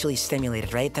intellectually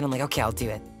stimulated, right? Then I'm like, okay, I'll do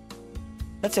it.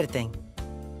 That sort of thing.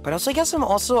 But also, I guess I'm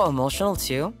also emotional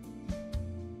too.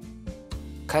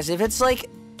 Because if it's like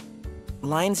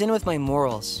lines in with my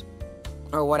morals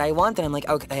or what I want, then I'm like,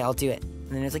 okay, I'll do it.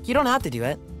 And then it's like, you don't have to do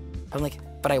it. I'm like,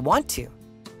 but I want to.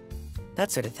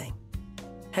 That sort of thing.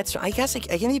 Headstrong. I guess I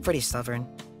can be pretty stubborn.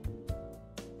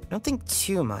 I don't think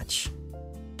too much.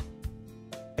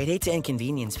 I'd hate to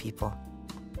inconvenience people.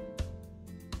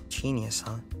 Genius,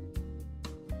 huh?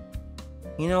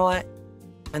 You know what?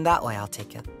 And that way I'll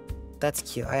take it. That's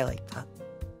cute. I like that.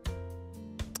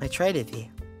 I try to be.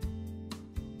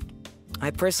 I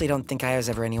personally don't think I was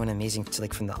ever anyone amazing to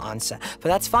like from the onset, but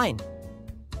that's fine.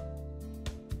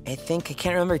 I can't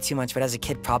remember too much, but as a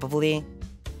kid, probably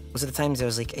Most of the times I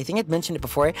was like, I think I'd mentioned it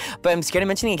before, but I'm scared of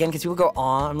mentioning it again because people go, "Oh,"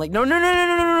 I'm like, no,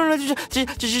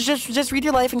 just read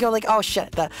your life and go like, "Oh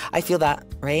shit, I feel that,"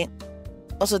 right?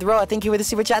 Also, the Roa, thank you for the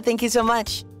super chat, thank you so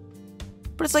much.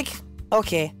 But it's like,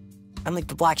 okay, I'm like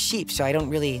the black sheep, so I don't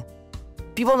really.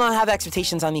 People don't have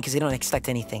expectations on me because they don't expect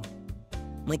anything.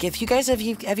 Like, if you guys have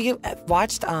you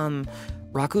watched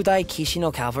Rakudai Kishi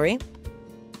no Cavalry?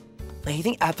 Like, I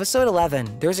think episode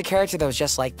 11, there was a character that was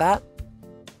just like that.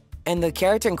 And the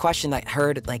character in question that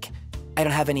heard, like, I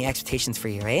don't have any expectations for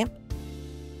you, right?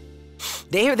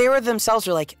 They were themselves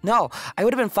were like, no, I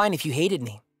would have been fine if you hated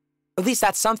me. At least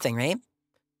that's something, right?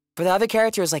 But the other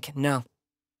character was like, no.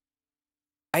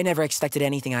 I never expected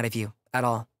anything out of you at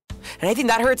all. And I think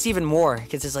that hurts even more,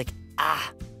 because it's like,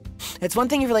 ah. It's one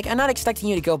thing if you're like, I'm not expecting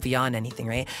you to go beyond anything,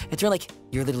 right? It's really like,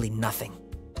 you're literally nothing.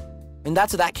 And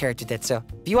that's what that character did. So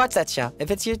if you watch that show,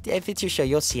 if it's your show,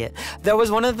 you'll see it. That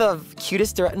was one of the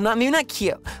cutest, maybe not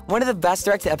cute, one of the best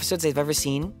directed episodes I've ever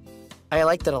seen. I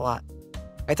liked it a lot.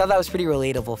 I thought that was pretty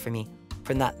relatable for me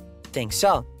from that thing.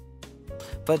 So,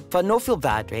 but no feel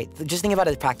bad, right? Just think about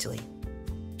it practically.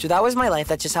 So that was my life.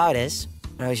 That's just how it is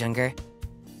when I was younger.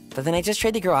 But then I just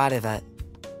tried to grow out of it.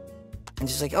 And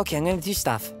just like, okay, I'm gonna do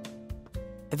stuff.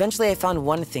 Eventually I found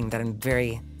one thing that I'm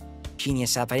very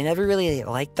genius at, but I never really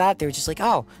liked that. They were just like,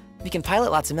 oh, you can pilot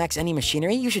lots of mechs, any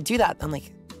machinery, you should do that. I'm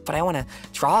like, but I want to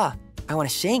draw, I want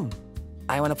to sing,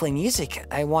 I want to play music,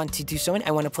 I want to do so many,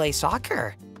 I want to play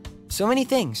soccer, so many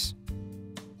things.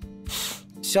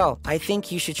 So I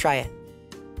think you should try it.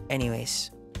 Anyways,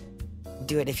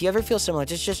 do it. If you ever feel similar,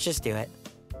 just do it.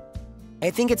 I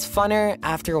think it's funner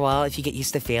after a while if you get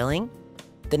used to failing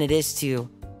than it is to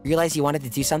realize you wanted to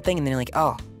do something and then you're like,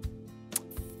 oh,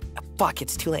 fuck,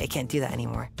 it's too late, I can't do that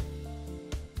anymore.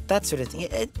 That sort of thing.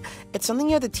 It's something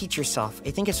you have to teach yourself.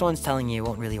 I think if someone's telling you, it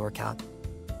won't really work out.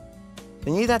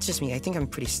 But maybe that's just me. I think I'm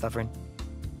pretty stubborn.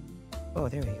 Oh,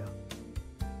 there we go.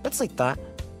 That's like that.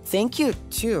 Thank you,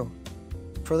 too,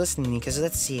 for listening to me, because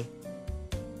let's see.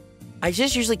 I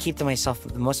just usually keep to myself for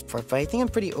the most part, but I think I'm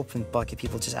pretty open book if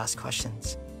people just ask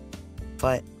questions.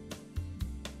 But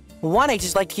one, I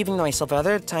just like keeping to myself, but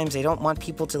other times I don't want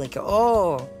people to like,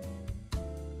 oh,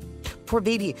 poor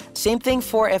baby. Same thing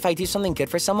for if I do something good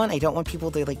for someone, I don't want people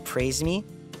to like praise me.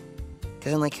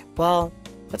 Because I'm like, well,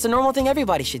 that's a normal thing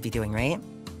everybody should be doing, right?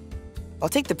 I'll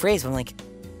take the praise, but I'm like,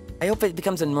 I hope it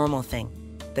becomes a normal thing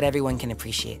that everyone can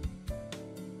appreciate.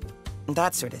 And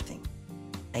that sort of thing,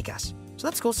 I guess. So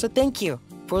that's cool. So thank you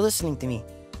for listening to me.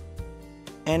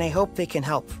 And I hope it can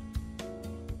help.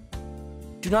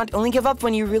 Do not only give up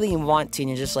when you really want to, and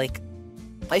you're just like,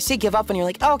 I say give up when you're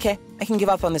like, oh, okay, I can give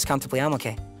up on this comfortably, I'm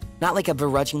okay. Not like a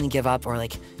begrudgingly give up, or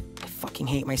like, I fucking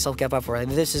hate myself give up, or like,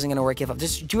 this isn't gonna work, give up.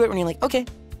 Just do it when you're like, okay,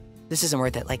 this isn't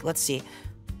worth it. Like, let's see.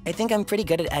 I think I'm pretty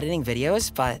good at editing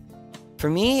videos, but for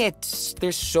me,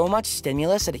 there's so much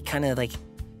stimulus that it kind of like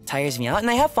tires me out, and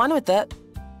I have fun with it.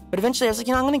 But eventually I was like,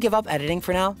 you know, I'm gonna give up editing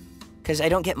for now, because I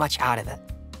don't get much out of it.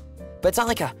 But it's not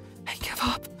like I give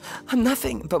up, I'm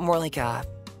nothing, but more like a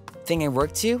thing I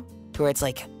work to where it's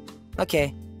like,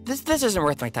 okay, this isn't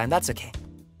worth my time, that's okay,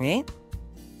 right?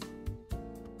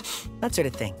 That sort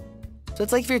of thing. So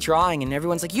it's like if you're drawing and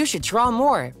everyone's like, you should draw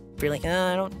more. But you're like,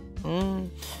 I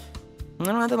don't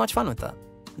have that much fun with that.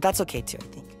 But that's okay too, I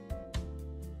think.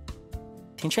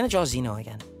 I'm trying to draw Xeno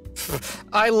again.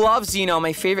 I love Xeno,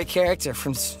 my favorite character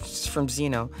from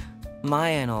Xeno.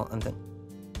 Maya and all, and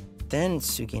then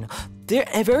Sugino.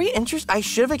 They're very interesting. I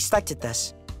should have expected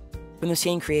this from the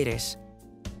same creators.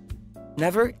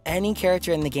 Never any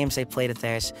character in the games I played of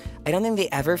theirs, I don't think they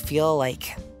ever feel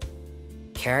like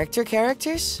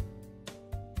characters.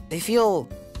 They feel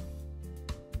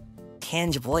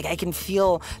tangible. Like I can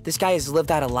feel this guy has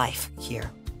lived out a life here.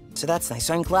 So that's nice.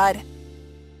 So I'm glad.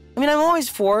 I mean, I'm always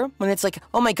for when it's like,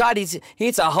 oh my god, he's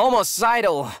a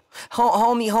homicidal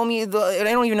homie. I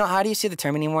don't even know, how do you say the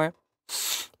term anymore?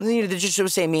 They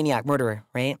just say maniac, murderer,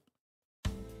 right?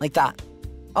 Like that.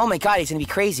 Oh my god, he's gonna be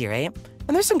crazy, right?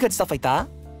 And there's some good stuff like that.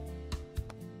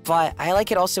 But I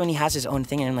like it also when he has his own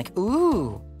thing and I'm like,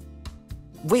 ooh.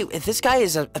 Wait, if this guy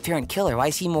is a apparent killer, why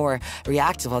is he more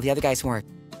reactive while the other guy's more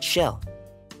chill?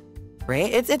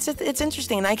 Right? It's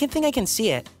interesting, and I can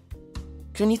see it.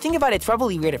 Because when you think about it, it's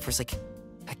probably weird at first, like,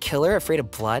 a killer afraid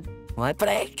of blood? What? But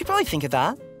I could probably think of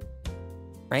that.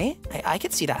 Right? I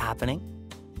could see that happening.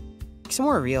 It's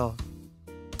more real.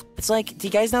 It's like, do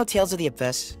you guys know Tales of the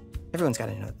Abyss? Everyone's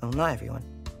gotta know. Well, not everyone.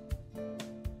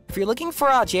 If you're looking for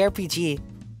a JRPG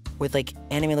with, like,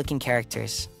 anime-looking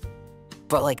characters,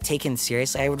 but, like, taken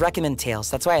seriously, I would recommend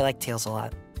Tales. That's why I like Tales a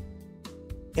lot.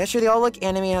 Yeah, sure, they all look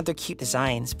anime and have their cute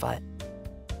designs, but...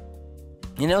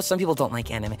 You know, some people don't like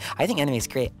anime. I think anime is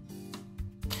great.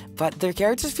 but their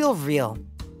characters feel real.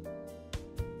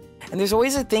 And there's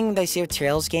always a thing that I see with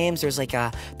Trails games. There's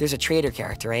a traitor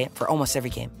character, right? For almost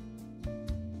every game.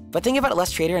 But think about it,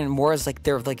 less traitor and more is like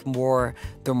their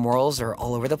morals are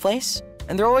all over the place.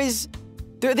 And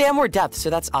they have more depth,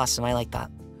 so that's awesome. I like that.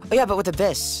 Oh yeah, but with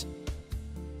Abyss,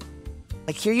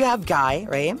 like here you have Guy,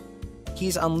 right?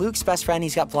 He's Luke's best friend.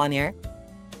 He's got blonde hair.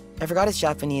 I forgot his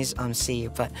Japanese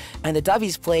save, and the dub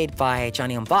he's played by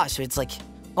Johnny Bosch. So it's like,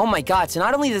 oh my god. So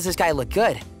not only does this guy look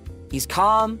good, he's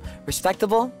calm,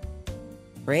 respectable,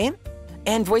 right?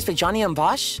 And voiced by Johnny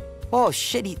Bosch. Oh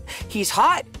shit, he's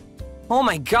hot. Oh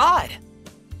my god.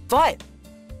 But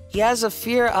he has a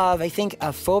fear of, I think,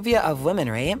 a phobia of women,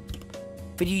 right?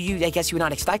 But I guess you would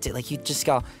not expect it. Like you just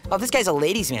go, oh, this guy's a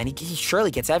ladies' man. He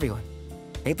surely gets everyone,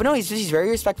 right? But no, he's very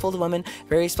respectful to women,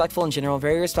 very respectful in general,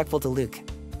 very respectful to Luke.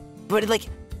 But like,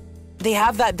 they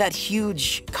have that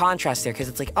huge contrast there because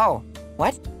it's like, oh,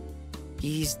 what?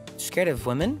 He's scared of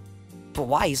women? But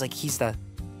why? He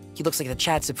looks like the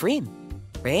Chad Supreme,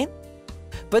 right?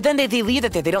 But then they leave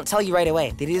it there. They don't tell you right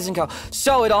away. They doesn't go,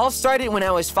 so it all started when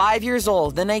I was 5 years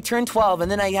old. Then I turned 12, and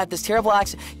then I had this terrible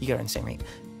accident. You get what I'm saying, right?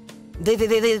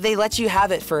 They let you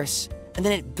have it first, and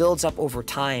then it builds up over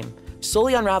time.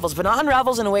 Slowly unravels, but not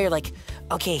unravels in a way you're like,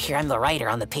 okay, here I'm the writer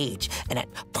on the page, and at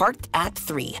Act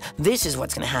 3, this is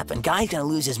what's gonna happen. Guy's gonna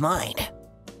lose his mind.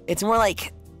 It's more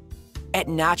like it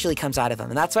naturally comes out of them,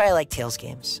 and that's why I like Tales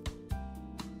games.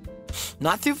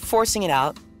 Not through forcing it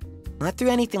out, not through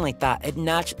anything like that. It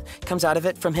naturally comes out of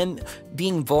it from him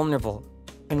being vulnerable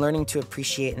and learning to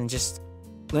appreciate and just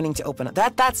learning to open up.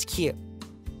 That's cute.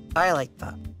 I like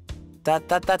that.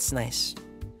 That's nice.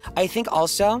 I think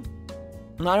also,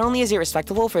 not only is it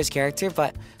respectable for his character,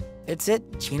 but it's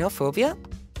genophobia?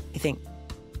 I think.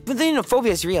 But the xenophobia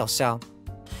is real, so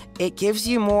it gives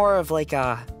you more of like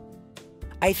a...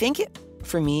 I think,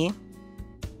 for me,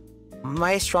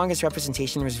 my strongest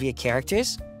representation was via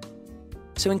characters.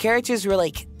 So when characters were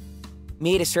like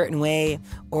made a certain way,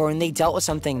 or when they dealt with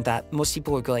something that most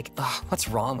people would go like, oh, what's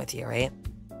wrong with you, right?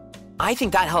 I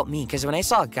think that helped me, because when I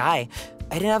saw a guy,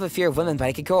 I didn't have a fear of women, but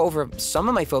I could go over some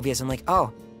of my phobias. I'm like,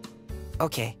 oh,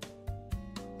 okay.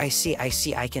 I see,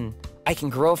 I can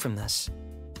grow from this.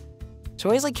 So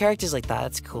I always like characters like that.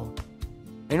 That's cool.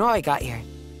 I know how I got here.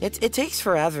 It takes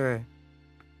forever.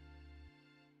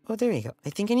 Oh, there you go. I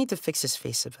think I need to fix his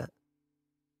face a bit.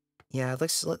 Yeah,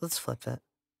 let's flip it.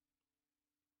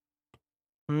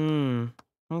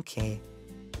 Okay.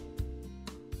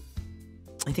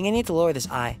 I think I need to lower this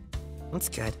eye. That's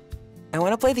good. I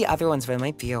want to play the other ones, but it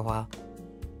might be a while.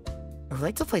 I would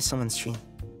like to play someone's stream.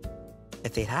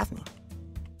 If they'd have me.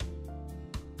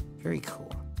 Very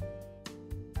cool.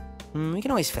 We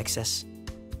can always fix this.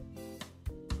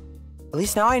 At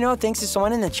least now I know, thanks to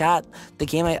someone in the chat, the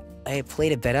game I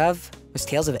played a bit of was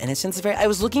Tales of Innocence. I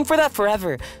was looking for that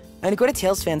forever. I'd go to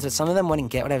Tales fans, but some of them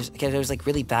wouldn't get what I was like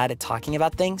really bad at talking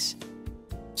about things.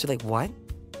 So like, what?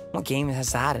 What game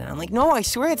has that? And I'm like, no, I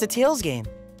swear it's a Tales game.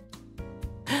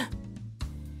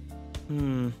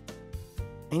 I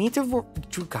need to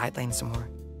draw guidelines some more.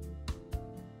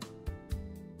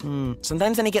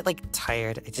 Sometimes when I get like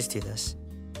tired, I just do this.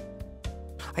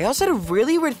 I also had a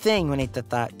really weird thing when I did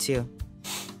that too.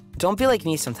 Don't be like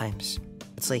me sometimes.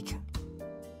 It's like,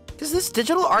 because this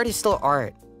digital art is still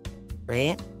art,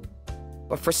 right?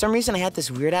 But for some reason I had this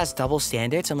weird ass double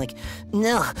standard. So I'm like,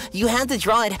 no, you have to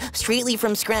draw it straightly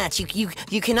from scratch.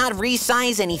 You cannot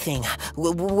resize anything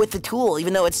with the tool,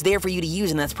 even though it's there for you to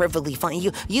use, and that's perfectly fine.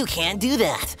 You can't do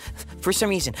that for some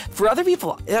reason. For other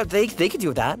people, they could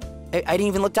do that. I didn't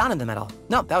even look down on them at all.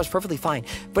 No, that was perfectly fine.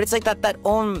 But it's like that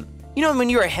own, you know, when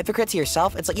you're a hypocrite to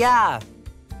yourself, it's like, yeah,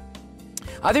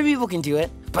 other people can do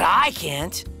it, but I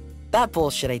can't. That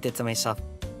bullshit I did to myself.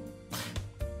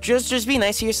 Just be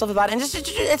nice to yourself about it, and just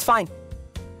it's fine.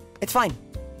 It's fine.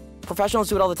 Professionals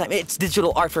do it all the time. It's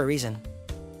digital art for a reason,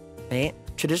 right?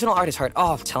 Traditional art is hard.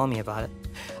 Oh, tell me about it.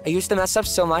 I used to mess up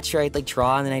so much where I'd like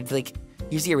draw and then I'd like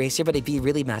use the eraser, but it'd be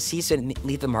really messy, so it'd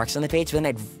leave the marks on the page. But then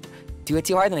I'd do it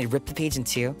too hard, then I'd rip the page in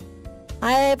two.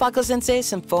 Hi, Bako Sensei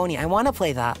Symphony. I want to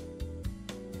play that.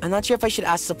 I'm not sure if I should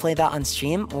ask to play that on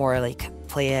stream or like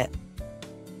play it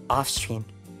off stream.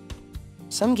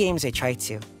 Some games I try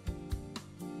to.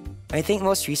 I think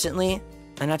most recently,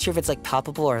 I'm not sure if it's like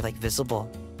palpable or like visible,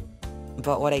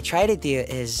 but what I try to do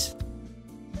is,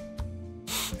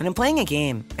 when I'm playing a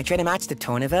game, I try to match the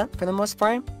tone of it for the most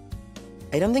part.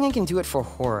 I don't think I can do it for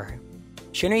horror.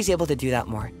 Shinri's able to do that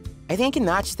more. I think I can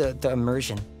match the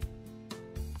immersion,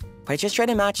 but I just try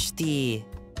to match the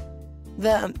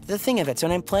thing of it. So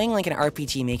when I'm playing like an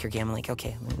RPG Maker game, I'm like,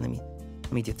 okay, let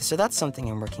me do this. So that's something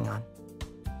I'm working on.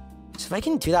 So if I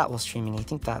can do that while streaming, I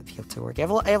think that would be able to work.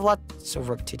 I have lots of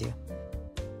work to do.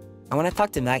 I want to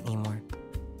talk to Magni more.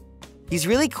 He's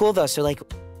really cool though, so like,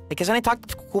 because when I talk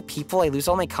to cool people, I lose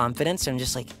all my confidence. I'm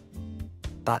just like,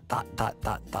 dot.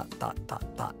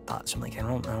 So I'm like, I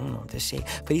don't know what to say.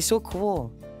 But he's so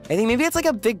cool. I think maybe it's like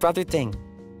a big brother thing.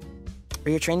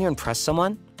 Where you're trying to impress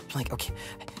someone. I'm like, okay,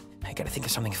 I gotta think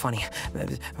of something funny.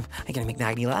 I gotta make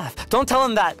Magni laugh. Don't tell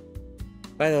him that!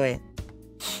 By the way,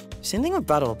 same thing with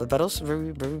Bettel, but Bettel's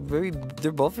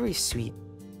they're both very sweet.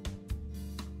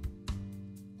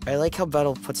 I like how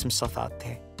Bettel puts himself out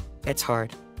there. It's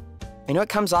hard. I know it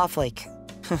comes off like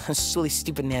a silly,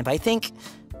 stupid man, but I think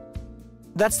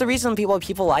that's the reason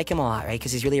people like him a lot, right?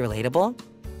 Because he's really relatable,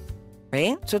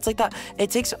 right? So it's like that.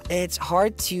 It's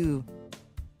hard to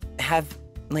have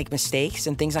like mistakes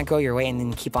and things not go your way and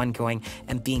then keep on going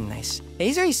and being nice.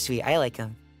 He's very sweet. I like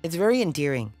him. It's very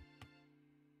endearing.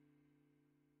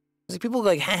 It's like people go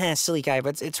like, haha, silly guy,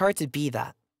 but it's hard to be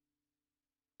that.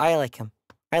 I like him.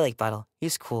 I like Bettel.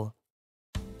 He's cool.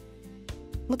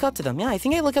 Look up to them. Yeah, I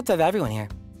think I look up to everyone here.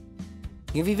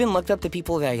 You've even looked up to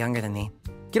people that are younger than me.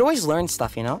 You can always learn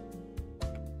stuff, you know?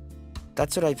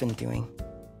 That's what I've been doing.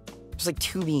 There's like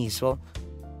two me's. Well,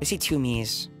 I see two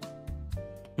me's.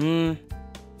 Well,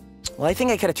 I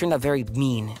think I could have turned out very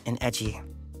mean and edgy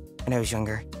when I was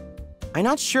younger. I'm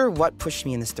not sure what pushed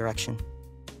me in this direction.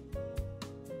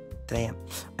 That I am.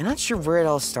 I'm not sure where it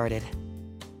all started.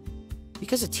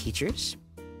 Because of teachers?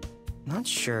 Not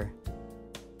sure.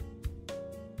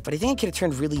 But I think I could have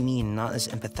turned really mean, not as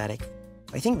empathetic.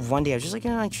 I think one day I was just like,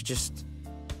 I should just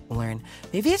learn.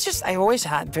 Maybe it's just I always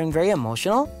had been very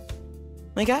emotional,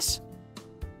 I guess.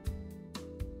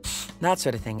 That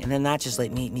sort of thing. And then that just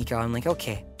let me go. I'm like,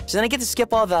 okay. So then I get to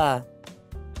skip all the...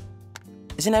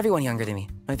 Isn't everyone younger than me?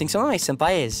 I think some of my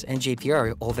senpais and JP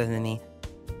are older than me.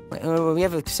 We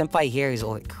have a senpai here who's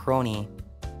old, crony.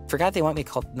 Forgot they want me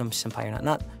to call them senpai or not.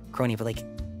 Not crony, but like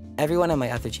everyone on my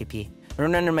other JP. Or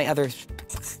none of my other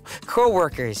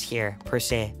co-workers here, per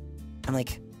se. I'm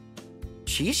like,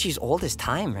 she's old as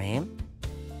time, right?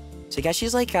 So I guess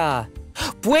she's like,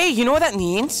 wait, you know what that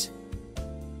means?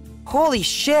 Holy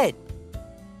shit!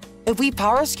 If we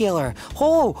power scaler.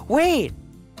 Oh, wait!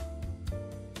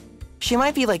 She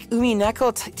might be like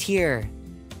Umineko tier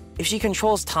if she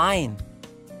controls time.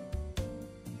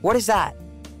 What is that?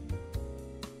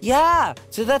 Yeah!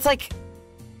 So that's like...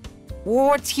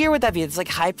 What tier would that be? It's like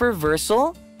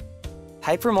hyperversal?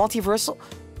 Hyper multiversal?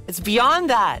 It's beyond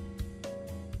that!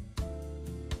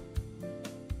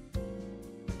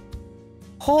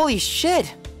 Holy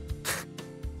shit!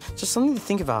 Just something to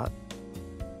think about.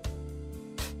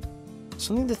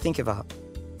 Something to think about.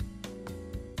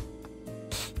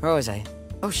 Where was I?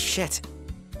 Oh shit.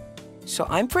 So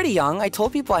I'm pretty young. I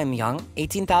told people I'm young.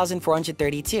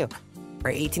 18,432. Or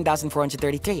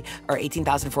 18,433. Or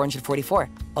 18,444.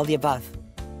 All the above.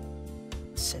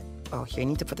 Sit. Oh, here, I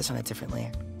need to put this on a different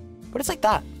layer. But it's like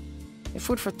that.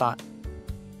 Food for thought.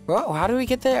 Whoa, how do we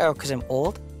get there? Oh, because I'm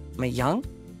old? Am I young?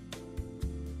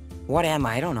 What am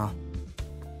I? I don't know.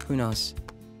 Who knows?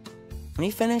 Let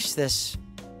me finish this.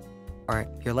 Or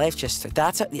your life just...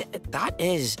 that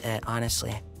is it,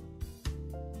 honestly.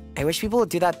 I wish people would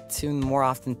do that too more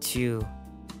often too.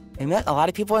 I met a lot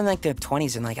of people in like their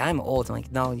 20s and like, I'm old. I'm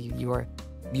like, no, you're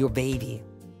a baby.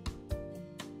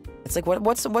 It's like,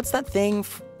 what's that thing?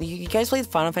 You guys played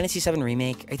Final Fantasy VII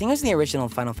Remake? I think it was the original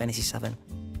Final Fantasy VII.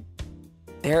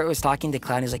 Barrett was talking to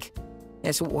Cloud and he's like,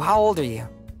 yeah, so how old are you?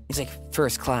 He's like,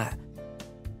 first class.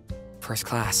 First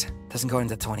class. Doesn't go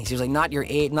into the 20s. He was like, not your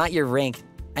age, not your rank.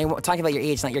 I'm talking about your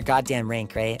age, not your goddamn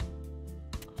rank, right?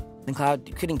 And Cloud,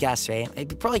 you couldn't guess, right? It'd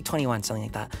be probably like 21, something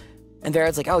like that. And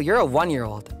Barrett's like, oh, you're a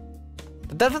 1-year-old.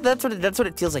 But that's what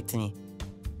it feels like to me.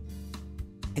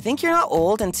 I think you're not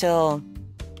old until...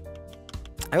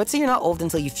 I would say you're not old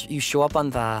until you show up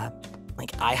on the,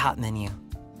 like, IHOP menu.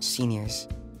 Seniors.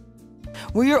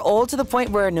 Where you're old to the point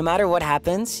where no matter what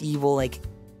happens, you will, like,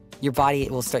 your body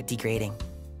will start degrading.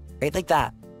 Right? Like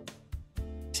that.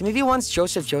 So maybe once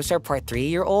Joseph Joestar Part 3,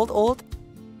 you're old.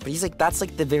 But he's like, that's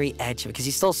like the very edge of it, because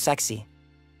he's still sexy.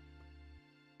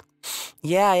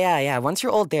 Yeah. Once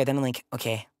you're old there, then I'm like,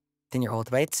 okay, then you're old.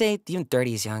 But I'd say even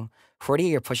 30 is young. 40,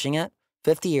 you're pushing it.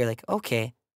 50, you're like,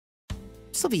 okay.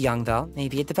 Still be young, though.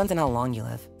 Maybe. It depends on how long you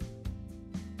live.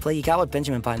 Play, you got what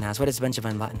Benjamin Button has. What does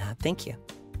Benjamin Button have? Thank you.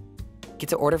 Get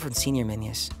to order from senior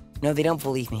menus. No, they don't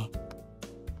believe me.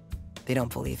 They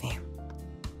don't believe me.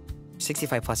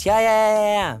 65 plus.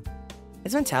 Yeah.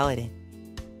 It's mentality.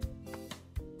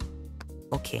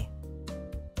 Okay.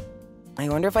 I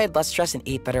wonder if I had less stress and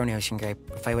ate better when I was younger,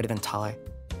 if I would have been taller.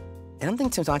 I don't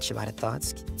think too much about it, though.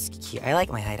 It's cute. I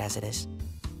like my height as it is.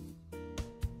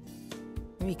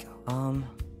 There we go.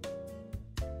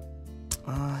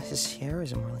 His hair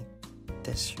is more like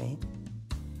this, right?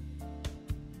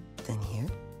 Then here.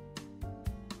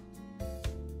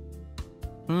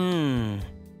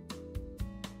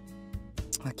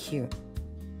 How cute.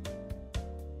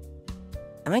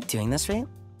 Am I doing this right?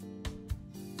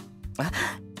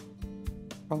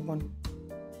 Wrong one.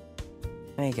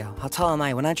 There you go. How tall am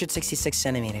I? 166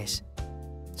 centimeters.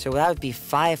 So that would be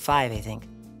 5'5", I think.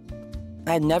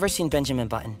 I've never seen Benjamin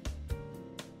Button.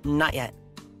 Not yet.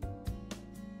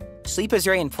 Sleep is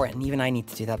very important. Even I need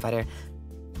to do that better.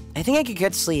 I think I get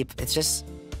good sleep. It's just...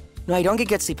 No, I don't get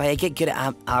good sleep. I get good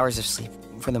hours of sleep,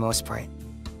 for the most part.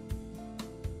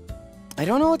 I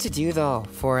don't know what to do, though,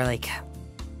 for, like...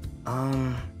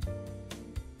 When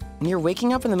you're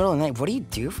waking up in the middle of the night, what do you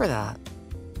do for that?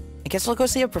 I guess I'll go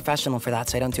see a professional for that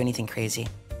so I don't do anything crazy.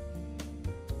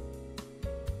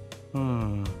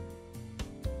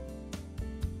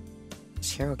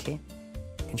 Is hair okay?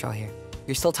 Control here.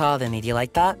 You're still taller than me. Do you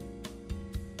like that?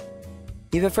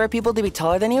 You prefer people to be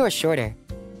taller than you or shorter?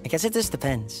 I guess it just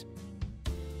depends.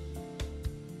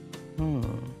 Okay,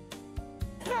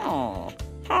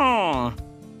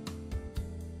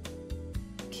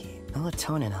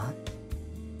 melatonin, huh?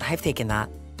 I've taken that.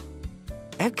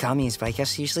 I have gummies, but I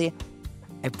guess usually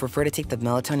I prefer to take the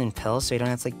melatonin pill so I don't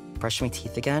have to, like, brush my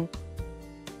teeth again.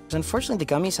 Because unfortunately,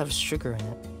 the gummies have sugar in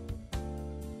it.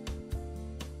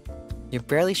 You're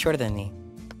barely shorter than me.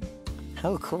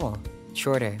 Oh, cool.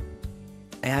 Shorter.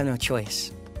 I have no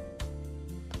choice.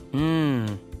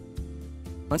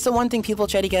 What's the one thing people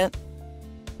try to get?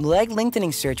 Leg lengthening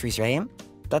surgeries, right?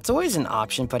 That's always an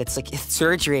option, but it's like, it's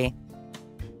surgery.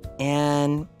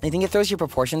 And I think it throws your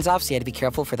proportions off, so you have to be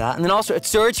careful for that. And then also, it's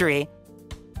surgery.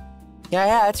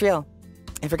 Yeah, it's real.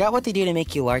 I forgot what they do to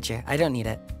make you larger. I don't need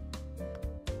it.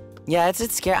 Yeah,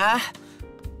 it's scary.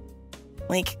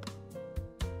 Like...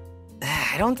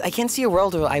 I can't see a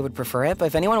world where I would prefer it, but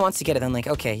if anyone wants to get it, then, like,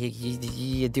 okay,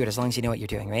 you do it as long as you know what you're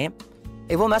doing, right?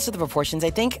 It will mess with the proportions. I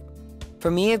think,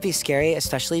 for me, it'd be scary,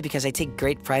 especially because I take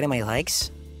great pride in my legs.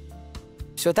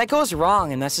 So if that goes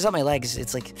wrong and messes up my legs,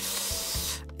 it's like...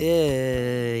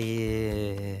 Yeah,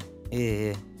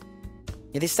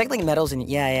 they stick, like, metals in...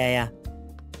 Yeah.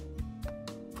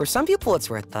 For some people, it's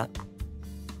worth that.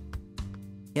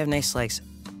 You have nice legs.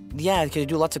 Yeah, because you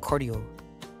do lots of cardio.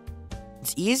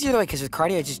 It's easier, though, because with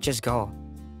cardio, I just go.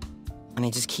 And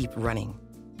I just keep running.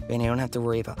 And I don't have to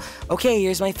worry about... Okay,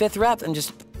 here's my 5th rep.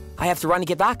 I have to run to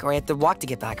get back, or I have to walk to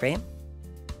get back, right?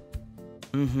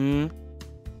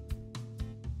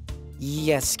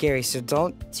 Yeah, it's scary, so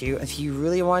don't do... If you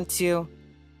really want to...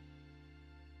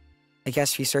 I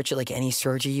guess research it like any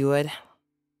surgery you would.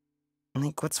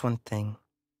 Like, what's one thing?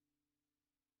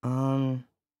 What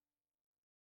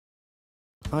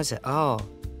is it? Oh...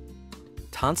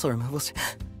 Tonsil removal.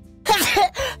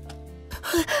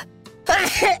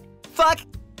 Fuck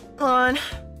on.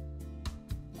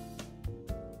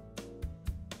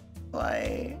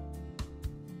 Why?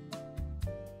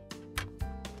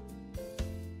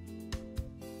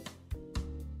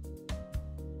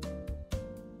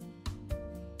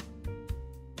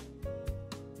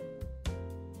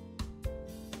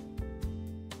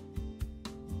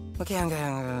 Okay, I'm good.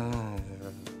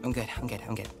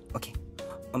 Okay,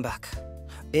 I'm back.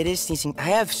 It is sneezing. I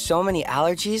have so many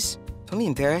allergies. Don't be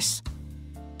embarrassed.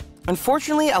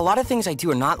 Unfortunately, a lot of things I do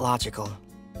are not logical.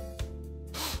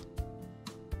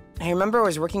 I remember I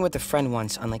was working with a friend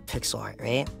once on, like, pixel art,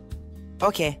 right?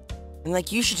 Okay. And,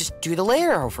 like, you should just do the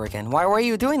layer over again. Why are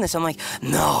you doing this? I'm like,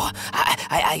 no,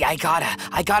 I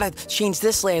gotta change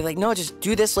this layer. Like, no, just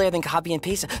do this layer, then copy and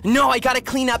paste it. No, I gotta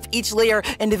clean up each layer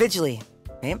individually.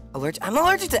 Okay? I'm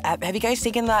allergic to... Have you guys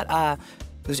taken that,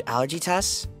 those allergy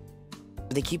tests?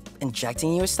 They keep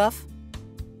injecting you with stuff.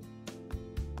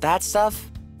 That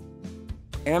stuff.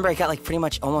 I remember I got, like, pretty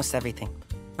much almost everything.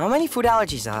 How many food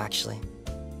allergies, though, actually?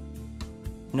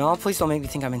 No, please don't make me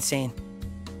think I'm insane.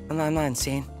 I'm not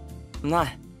insane. I'm not.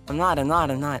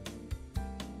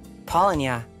 Pollen,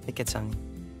 yeah, it gets on me.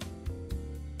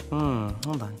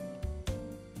 Hold on.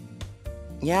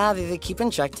 Yeah, they keep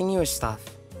injecting you with stuff.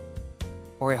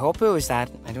 Or I hope it was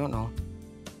that. I don't know.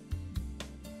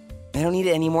 I don't need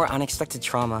any more unexpected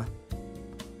trauma.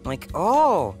 I'm like,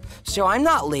 oh, so I'm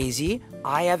not lazy.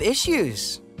 I have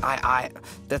issues.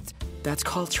 That's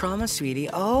called trauma, sweetie.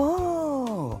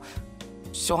 Oh,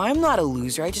 so I'm not a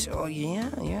loser. Oh,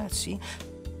 yeah, see?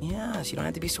 Yeah, so you don't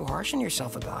have to be so harsh on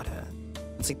yourself about it.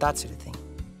 It's like that sort of thing.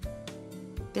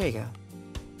 There you go.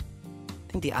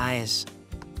 I think the eyes.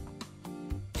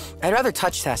 I'd rather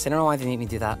touch test. I don't know why they made me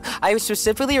do that. I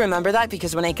specifically remember that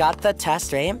because when I got the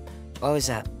test, right? What was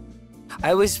that?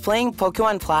 I was playing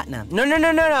Pokemon Platinum. No,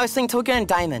 I was playing Pokemon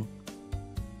Diamond.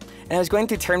 And I was going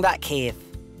through Turnback Cave.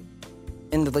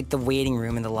 In the, like, the waiting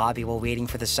room in the lobby while waiting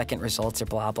for the second results or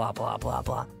blah, blah, blah, blah,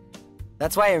 blah.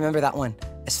 That's why I remember that one,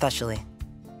 especially.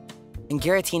 And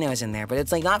Giratina was in there, but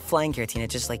it's like not flying Giratina,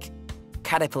 just like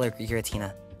caterpillar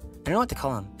Giratina. I don't know what to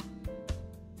call him.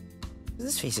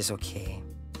 This face is okay.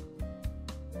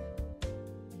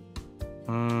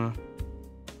 I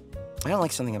don't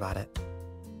like something about it.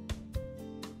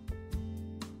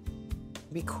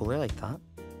 It'd be cooler like that.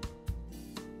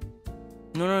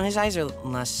 No, his eyes are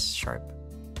less sharp.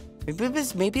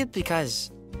 Maybe it's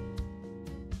because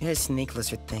he has a snake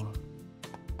lizard thing.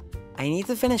 I need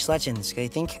to finish Legends, because I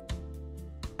think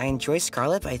I enjoy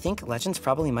Scarlet, but I think Legends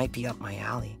probably might be up my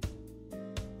alley.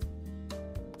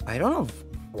 I don't know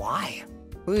why.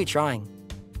 Who are we drawing?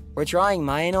 We're drawing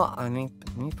Maeno. Let me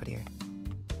put it here.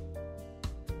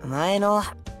 Maeno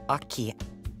Aki.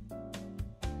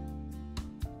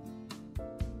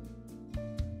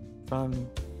 From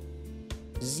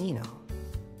Xeno.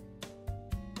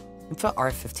 And put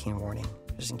R15 warning,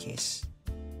 just in case.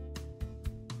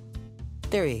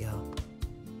 There you go.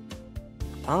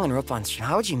 Danganronpa on stream.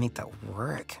 How would you make that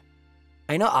work?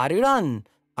 I know Aruran.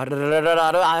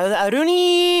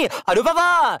 Aruni!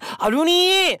 Arubaba!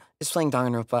 Aruni! Is playing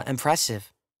Danganronpa.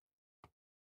 Impressive.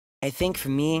 I think for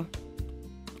me, I'm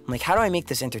like, how do I make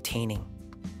this entertaining?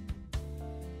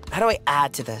 How do I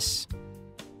add to this?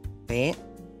 Wait,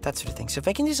 that sort of thing. So if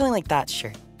I can do something like that,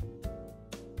 sure.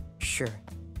 Sure.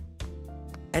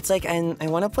 It's like, I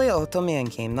want to play an Otome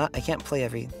game. I can't play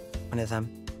every one of them.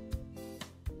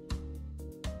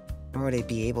 Nor would I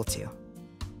be able to.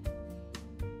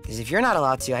 Because if you're not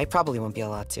allowed to, I probably won't be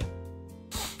allowed to.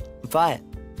 But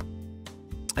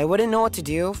I wouldn't know what to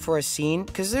do for a scene,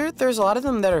 because there's a lot of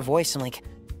them that are voiced. I'm like,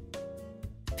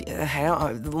 I don't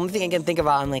know. The only thing I can think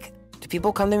about, I'm like, do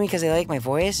people come to me because they like my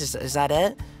voice? Is that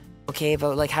it? Okay,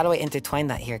 but like, how do I intertwine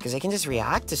that here? Because I can just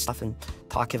react to stuff and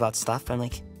talk about stuff. I'm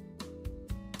like,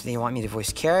 do they want me to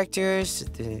voice characters?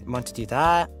 Do they want to do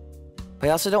that? But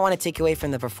I also don't want to take away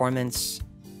from the performance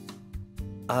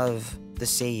of the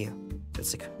seiyuu.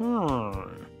 It's like,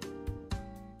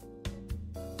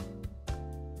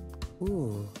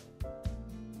 Ooh.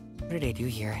 What did I do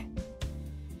here?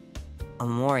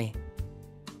 Omori.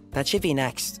 That should be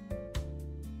next.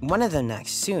 One of them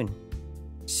next. Soon.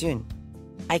 Soon.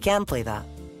 I can play that.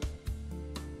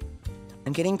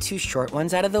 I'm getting 2 short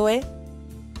ones out of the way.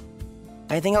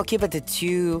 I think I'll keep it to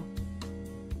two,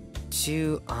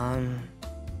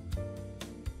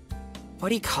 what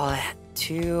do you call it? I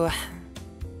think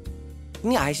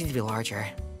the eyes need to be larger.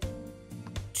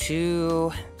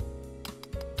 Two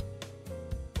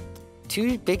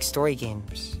big story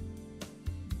games.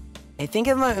 I think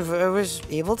if I was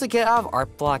able to get out of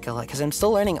art block a lot, because I'm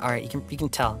still learning art, you can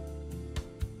tell.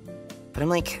 But I'm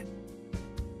like,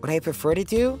 what I prefer to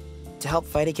do to help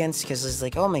fight against, because it's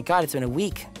like, oh my god, it's been a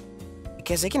week.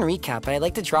 Because I can recap, but I'd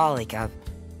like to draw like a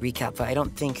recap, but I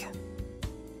don't think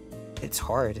it's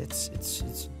hard. It's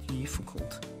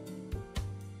difficult.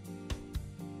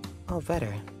 Oh,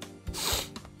 better.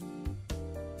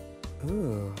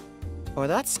 Ooh. Oh,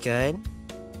 that's good.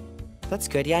 That's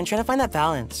good. Yeah, I'm trying to find that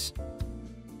balance.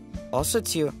 Also,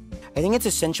 too, I think it's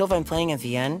essential if I'm playing a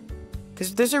VN,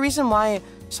 because there's a reason why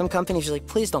some companies are like,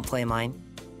 please don't play mine.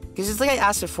 Because it's like I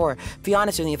asked before, be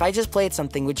honest with me, if I just played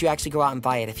something, would you actually go out and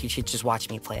buy it if you should just watch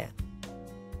me play it?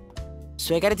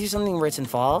 So I gotta do something where it's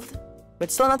involved, but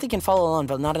still nothing can follow along,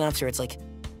 but not enough where it's like,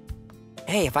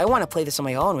 hey, if I want to play this on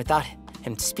my own without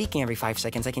him speaking every 5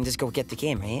 seconds, I can just go get the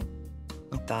game, right?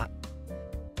 Like that.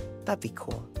 That'd be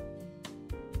cool.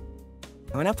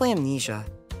 I wanna play Amnesia.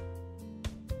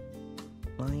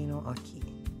 Maeno Aki.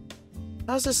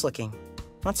 How's this looking?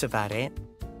 Not so bad, right?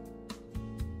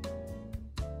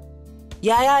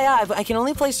 Yeah. I can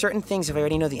only play certain things if I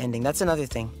already know the ending. That's another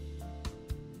thing.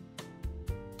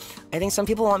 I think some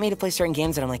people want me to play certain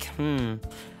games that I'm like,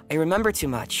 I remember too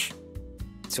much.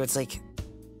 So it's like,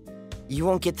 you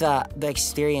won't get the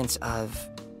experience of,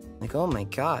 like, oh my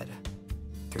god,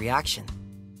 the reaction.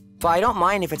 But I don't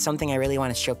mind if it's something I really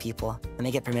want to show people, and they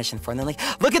get permission for, and they're like,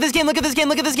 look at this game, look at this game,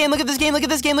 look at this game, look at this game, look at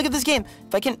this game, look at this game.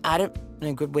 If I can add it in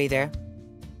a good way there,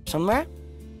 somewhere,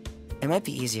 it might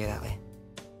be easier that way.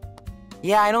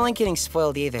 Yeah, I don't like getting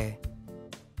spoiled either.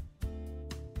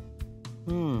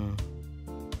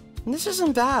 This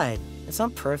isn't bad. It's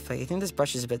not perfect. I think this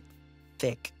brush is a bit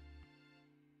thick.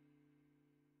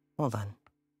 Hold on.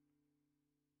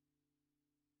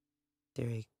 There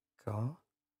you go.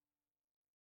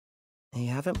 And you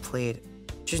haven't played...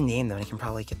 Just name them, I can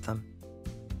probably get them.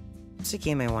 What's a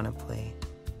game I want to play?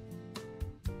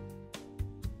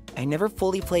 I never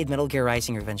fully played Metal Gear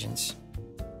Rising or Vengeance.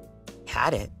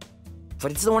 Had it.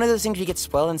 But it's one of those things you get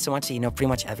spoiled in so much that you know pretty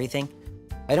much everything.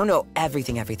 I don't know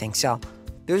everything, so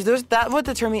there's that what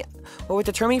would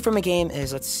deter me from a game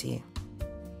is, let's see.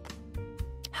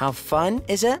 How fun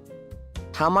is it?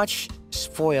 How much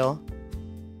spoil?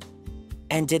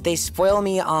 And did they spoil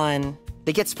me on,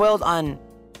 they get spoiled on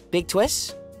big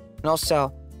twists? And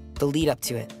also the lead up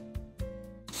to it.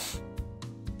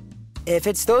 If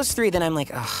it's those three, then I'm like,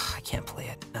 ugh, I can't play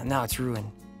it. Now it's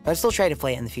ruined. I'll still try to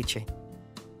play it in the future.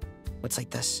 What's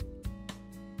like this?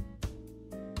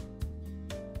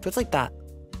 So it's like that.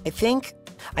 I think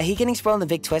I hate getting spoiled in the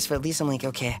big twist, but at least I'm like,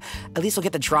 okay, at least we'll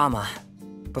get the drama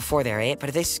before there, right? But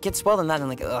if they get spoiled on that, I'm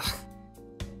like, ugh.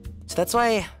 So that's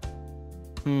why,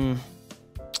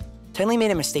 totally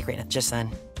made a mistake right now, just then.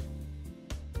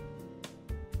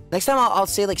 Next time I'll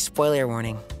say like spoiler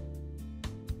warning.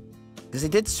 Because they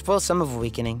did spoil some of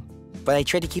Awakening, but I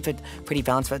tried to keep it pretty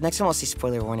balanced, but next time I'll say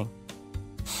spoiler warning.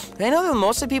 And I know that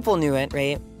most of the people knew it,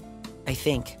 right? I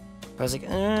think. But I was like,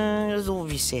 we'll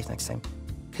be safe next time.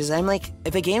 Because I'm like,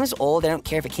 if a game is old, I don't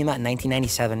care if it came out in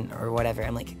 1997 or whatever.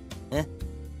 I'm like,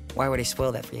 why would I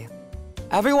spoil that for you?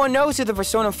 Everyone knows who the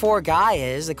Persona 4 guy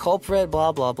is, the culprit,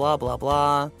 blah, blah, blah, blah,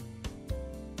 blah.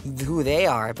 Who they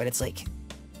are, but it's like,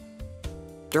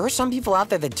 there are some people out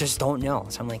there that just don't know.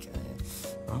 So I'm like,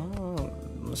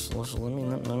 let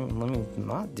me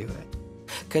not do it.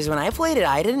 Because when I played it,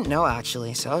 I didn't know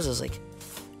actually. So I was just like,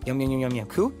 yum.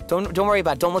 Cool? Don't worry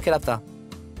about it. Don't look it up though.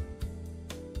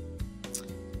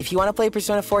 If you want to play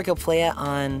Persona 4, go play it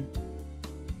on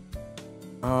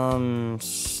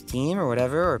Steam or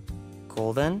whatever, or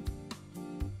Golden.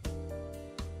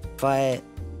 But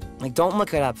like, don't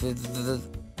look it up.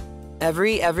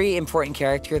 Every important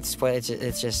character, it's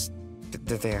just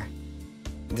they're there.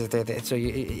 So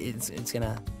it's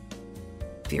gonna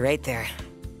be right there.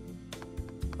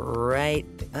 Right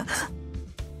there.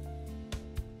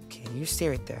 Okay, you stay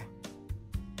right there.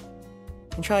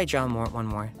 And try to draw one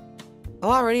more. Oh,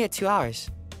 already at 2 hours.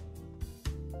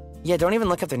 Yeah, don't even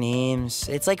look up their names.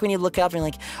 It's like when you look up and you're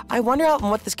like, I wonder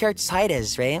what this character's height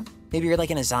is, right? Maybe you're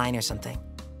like in a Zine or something.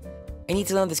 I need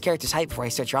to know this character's height before I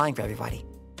start drawing for everybody.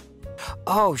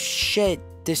 Oh shit,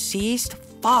 deceased?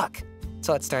 Fuck. That's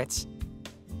how it starts.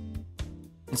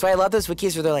 That's why I love those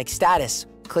wikis where they're like, status,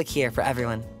 click here for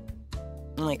everyone.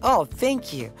 I'm like, oh,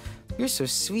 thank you. You're so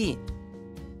sweet.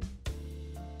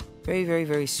 Very, very,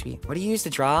 very sweet. What do you use to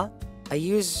draw? I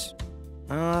use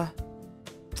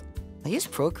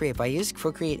Procreate, but I use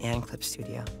Procreate and Clip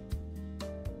Studio.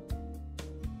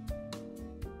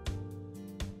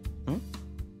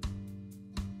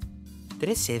 Did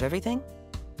it save everything?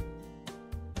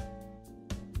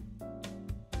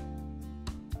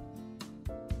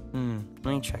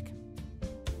 Let me check.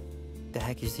 The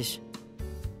heck is this?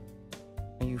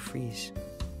 Are you freeze?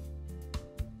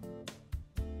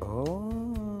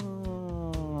 Oh.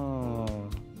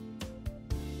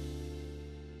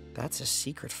 That's a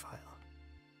secret file.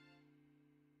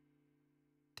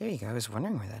 There you go. I was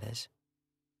wondering where that is.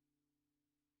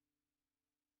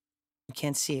 You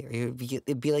can't see it. Or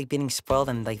it'd be like being spoiled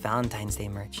on like Valentine's Day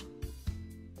merch.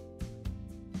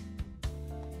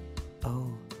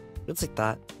 Oh, looks like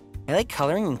that. I like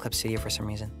coloring in Clip Studio for some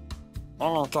reason.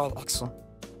 Oh god, excellent.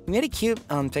 We made a cute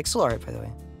pixel art, by the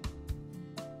way.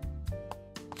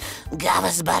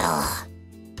 Gavis Bettel.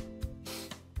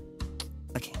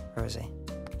 Okay, where was I?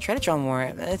 Try to draw more.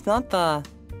 If not, the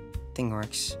thing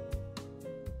works.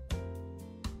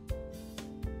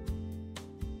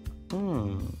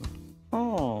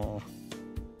 Oh.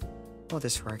 Will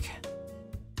this work?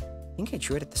 I think I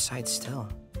drew it at the side still.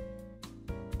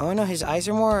 Oh no, his eyes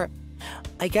are more...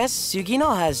 I guess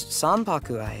Sugino has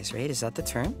Sanpaku eyes, right? Is that the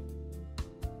term?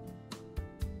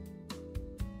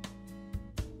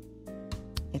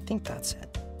 I think that's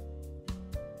it.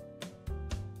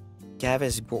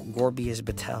 Gavis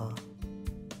Bettel.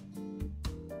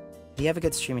 Do you have a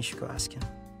good stream? You should go ask him.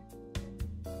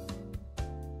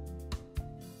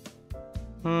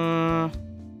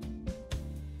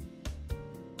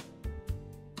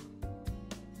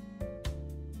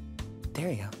 There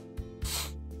you go.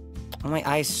 Oh, my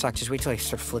eyes suck. Just wait till I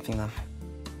start flipping them.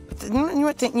 But you know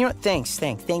what? Thanks.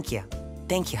 Thank you.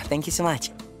 Thank you so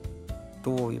much.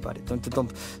 Don't worry about it.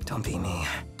 Don't be me.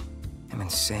 I'm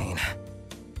insane.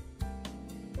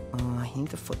 I need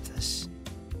to flip this.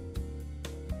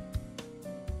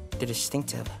 They're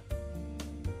distinctive.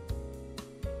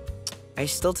 I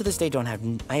still to this day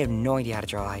I have no idea how to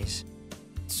draw eyes.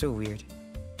 It's so weird.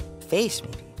 Face,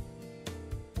 maybe.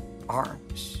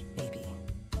 Arms, maybe.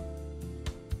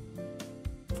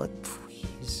 Flip,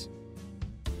 please.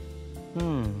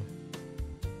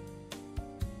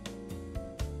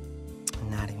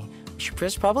 Should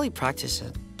just probably practice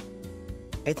it.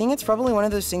 I think it's probably one of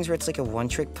those things where it's like a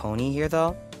one-trick pony here,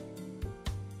 though.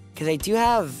 Because I do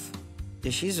have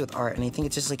issues with art, and I think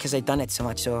it's just like because I've done it so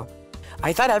much. So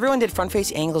I thought everyone did front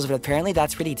face angles, but apparently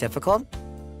that's pretty difficult.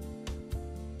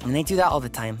 And they do that all the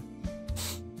time.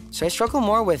 So I struggle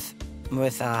more with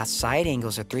side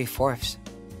angles or 3/4.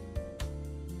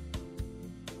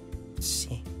 Let's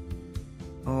see.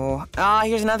 Oh,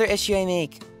 here's another issue I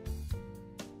make.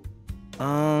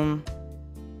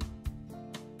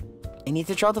 I need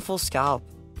to draw the full scalp,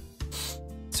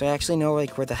 so I actually know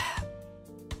like where the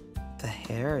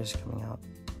hair is coming out.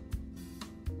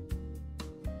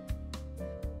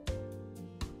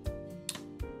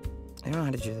 I don't know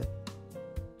how to do that.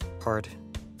 Hard.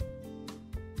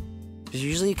 It's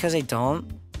usually because I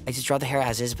don't. I just draw the hair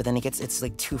as is, but then it's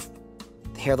like too.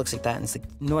 The hair looks like that, and it's like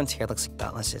no one's hair looks like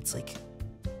that unless it's like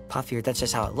puffier. That's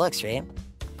just how it looks, right?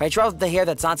 But I draw the hair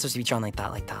that's not supposed to be drawn like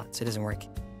that, so it doesn't work.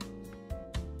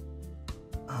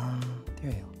 There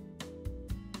we go.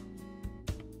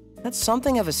 That's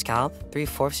something of a scalp.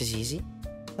 3/4 is easy.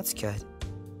 That's good.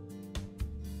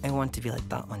 I want to be like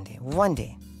that one day. One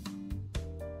day.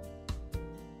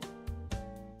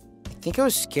 I think I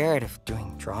was scared of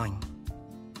drawing.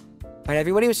 But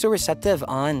everybody was so receptive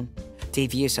on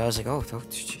debut, so I was like, oh,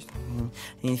 and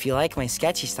if you like my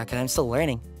sketchy stuff, because I'm still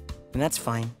learning, and that's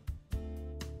fine.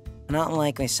 I'm not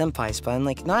like my senpais, but I'm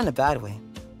like, not in a bad way.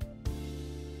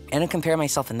 I don't compare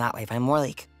myself in that way, but I'm more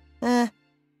like, I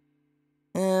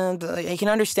can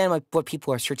understand what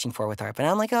people are searching for with art, but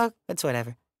I'm like, oh, that's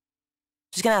whatever.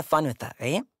 Just gonna have fun with that,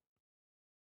 right?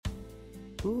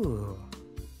 Ooh.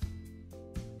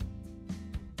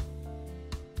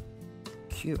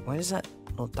 Cute. What is that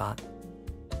little dot?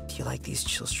 Do you like these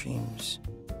chill streams?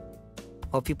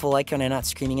 Well, people like when I'm not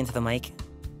screaming into the mic.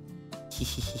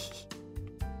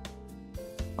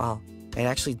 Wow. It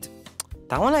actually...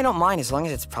 That one I don't mind as long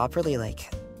as it's properly,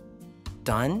 like,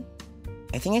 done.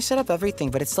 I think I set up everything,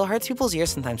 but it still hurts people's ears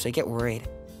sometimes, so I get worried.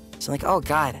 So I'm like, oh,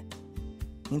 God.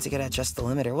 Means I gotta adjust the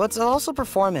limiter. Well, it's also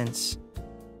performance.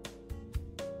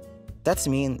 That's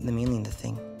mainly the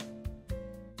thing.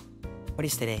 What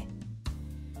is today?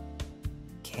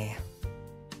 Okay.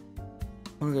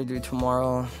 What am I gonna do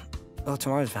tomorrow? Oh,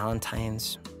 tomorrow's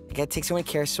Valentine's. I gotta take so many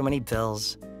care of so many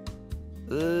bills.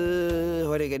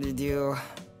 What are I gonna do?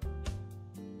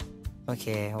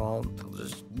 Okay, well, I'll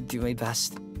just do my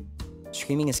best.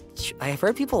 Screaming is... I've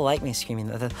heard people like me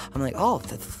screaming. I'm like, oh,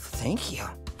 thank you.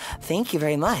 Thank you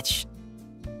very much.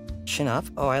 Chin up.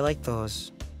 Oh, I like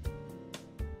those.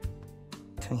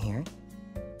 Come here.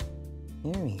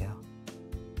 There we go.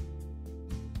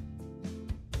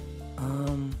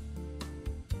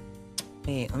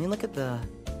 Wait, let me look at the...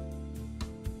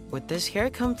 Would this hair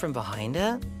come from behind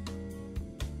it?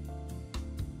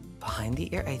 Behind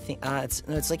the ear? I think, no,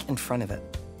 it's like in front of it.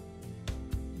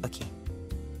 Okay.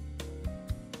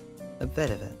 A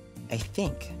bit of it, I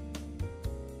think.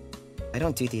 I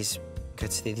don't do these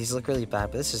good today. These look really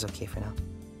bad, but this is okay for now.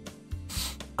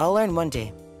 I'll learn one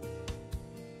day.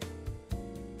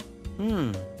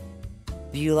 Do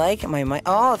you like my mic?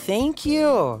 Oh, thank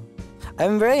you!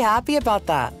 I'm very happy about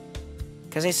that.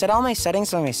 Because I set all my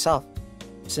settings by myself.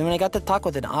 So when I got to talk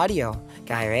with an audio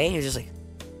guy, right? He was just like,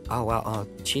 oh, wow, oh,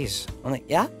 jeez. I'm like,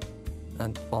 yeah?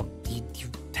 Well, you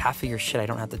half of your shit I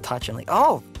don't have to touch. I'm like,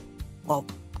 oh, well,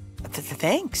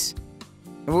 thanks.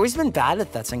 I've always been bad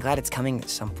at that, so I'm glad it's coming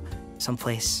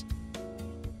someplace.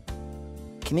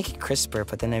 I can make it crisper,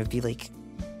 but then I would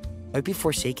be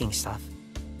forsaking stuff.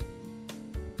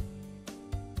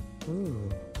 Ooh.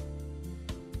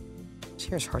 This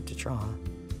hair is hard to draw, huh?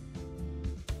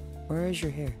 Where is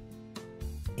your hair?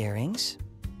 Earrings?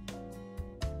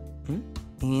 You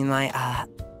mean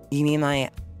my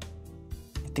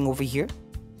thing over here?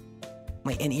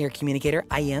 My in-ear communicator?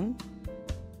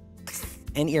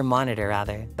 In-ear monitor,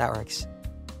 rather. That works.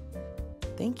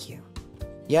 Thank you.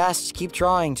 Yes, keep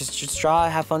drawing. Just draw,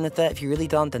 have fun with it. If you really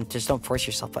don't, then just don't force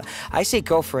yourself. But I say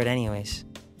go for it anyways.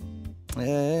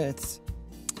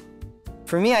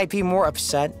 For me, I'd be more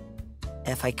upset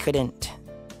if I couldn't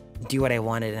do what I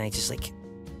wanted and I just, like,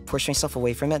 pushed myself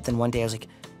away from it. Then one day I was like,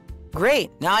 great,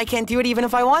 now I can't do it even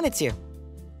if I wanted to.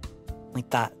 Like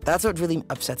that. That's what really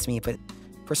upsets me, but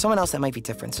for someone else that might be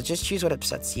different. So just choose what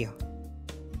upsets you.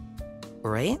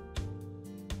 Right?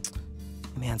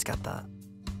 My man's got that.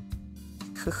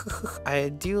 I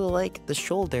do like the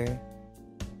shoulder.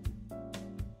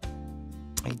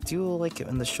 I do like it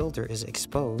when the shoulder is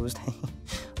exposed.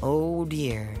 Oh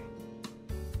dear.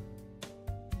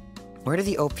 Where are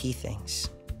the OP things?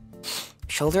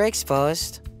 Shoulder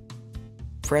exposed.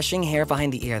 Brushing hair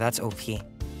behind the ear, that's OP.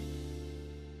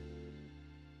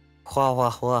 Hua, hua,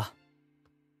 hua.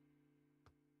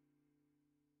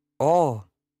 Oh.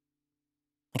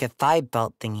 Like a thigh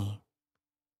belt thingy.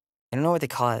 I don't know what they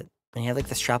call it. When you have like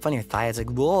the strap on your thigh, it's like,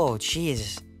 whoa,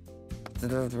 jeez.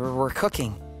 We're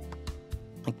cooking.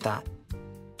 Like that.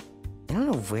 I don't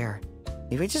know where.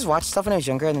 Maybe I just watched stuff when I was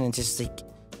younger and then it just like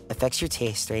affects your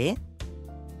taste, right?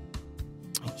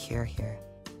 Like here.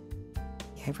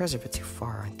 The eyebrows are a bit too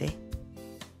far, aren't they?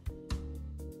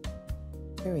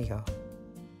 There we go.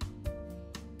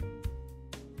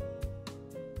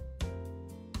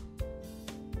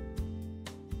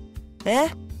 Eh?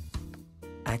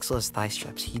 Axel has thigh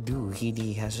straps.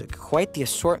 He has quite the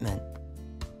assortment.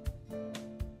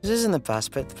 This isn't the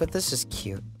best, but this is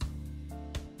cute.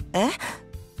 Eh?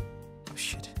 Oh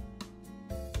shit.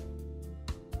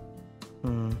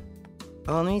 Oh,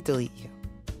 let me delete you.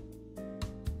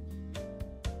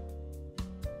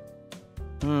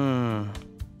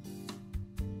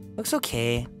 Looks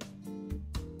okay.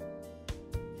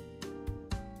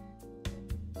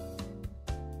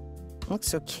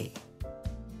 Looks okay.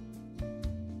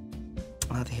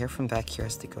 Oh, the hair from back here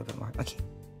has to go a bit more. Okay.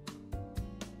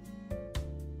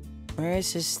 Where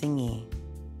is this thingy?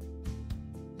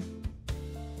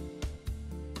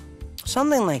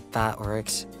 Something like that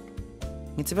works.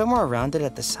 It's a bit more rounded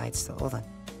at the sides still. Hold on.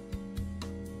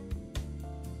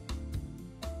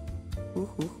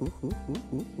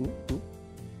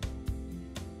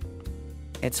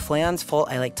 It's Flayon's fault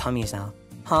I like tummies now.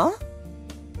 Huh?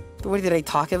 What, did I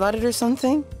talk about it or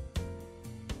something?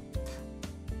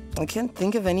 I can't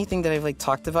think of anything that I've like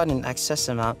talked about in excess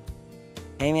amount.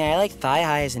 I mean, I like thigh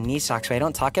highs and knee socks, but I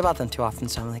don't talk about them too often,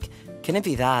 so I'm like, can it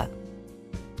be that?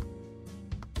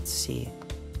 Let's see.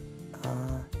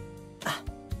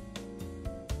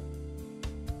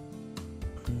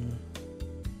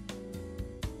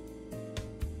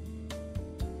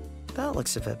 That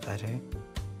looks a bit better.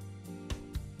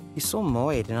 He's so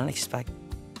moid and unexpected.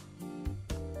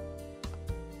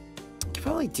 I could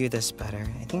probably do this better.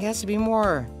 I think it has to be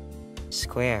more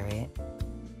square, right?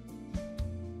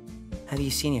 Have you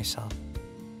seen yourself?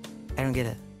 I don't get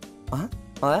it. What?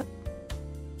 What?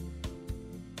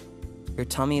 Your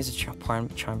tummy is a charm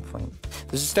point.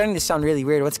 This is starting to sound really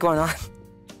weird. What's going on?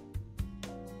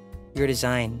 Your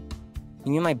design.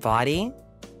 You mean my body?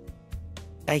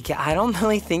 I don't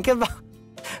really think about...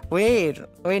 Wait,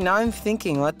 now I'm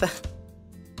thinking, what the...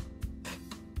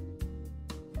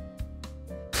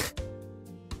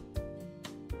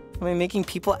 Am I making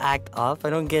people act up? I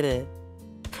don't get it.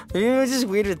 Maybe I'm just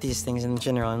weird with these things in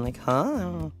general. I'm like,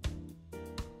 huh?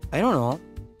 I don't know.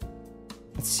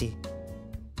 Let's see.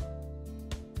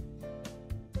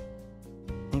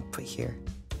 Let me put here.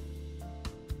 I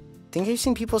think I've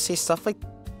seen people say stuff like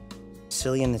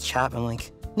silly in the chat. I'm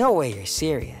like, no way, you're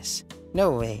serious.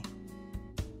 No way.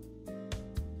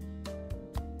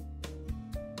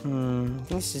 I think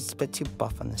this is a bit too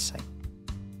buff on this side.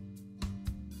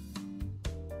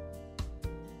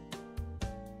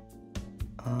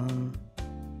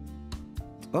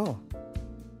 Oh.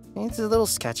 It's a little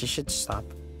sketchy. I should stop.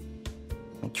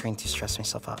 I'm trying to stress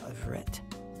myself out over it.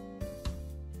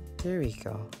 There we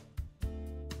go.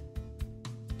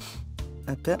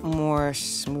 A bit more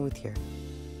smooth here.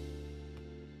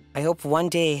 I hope one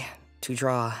day to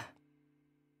draw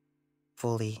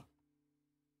fully.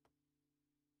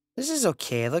 This is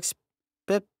okay. It looks a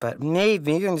bit, but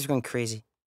maybe I'm just going crazy.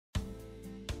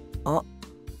 Oh.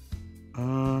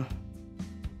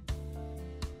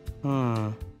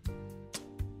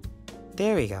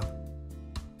 There we go.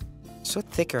 So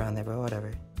thick around there, but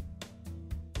whatever.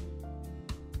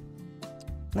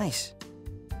 Nice.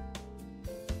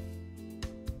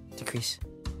 Decrease.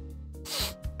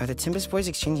 Are the TEMPUS boys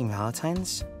exchanging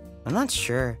Valentines? I'm not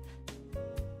sure.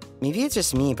 Maybe it's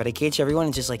just me, but I gauge everyone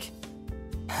and just like,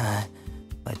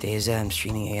 what day is it? I'm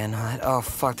streaming again. Oh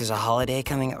fuck, there's a holiday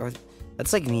coming. Or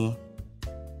that's like me.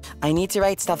 I need to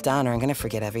write stuff down or I'm gonna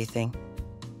forget everything.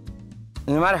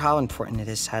 No matter how important it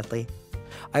is, sadly.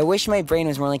 I wish my brain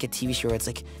was more like a TV show where it's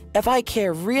like, if I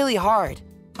care really hard,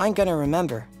 I'm gonna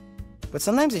remember. But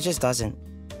sometimes it just doesn't.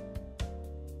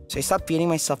 So I stopped beating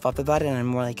myself up about it and I'm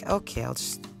more like, okay, I'll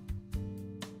just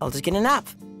get an app.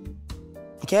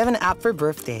 I can have an app for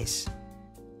birthdays.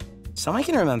 Some I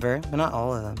can remember, but not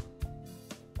all of them.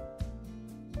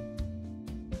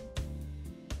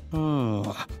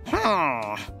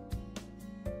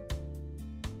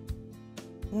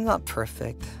 Not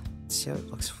perfect. Let's see how it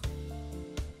looks.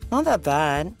 Not that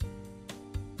bad.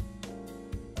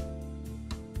 I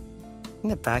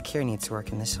think the back here needs to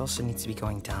work, and this also needs to be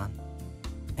going down.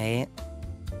 Right?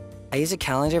 I use a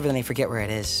calendar, but then I forget where it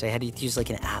is, so I had to use like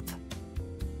an app.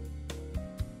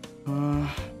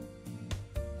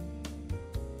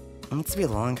 It needs to be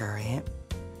longer, right?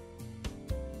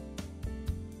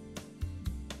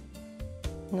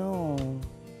 No.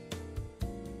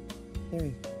 There we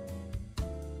go.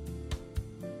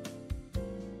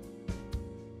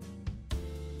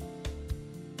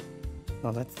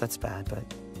 Well, that's bad, but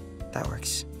that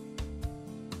works.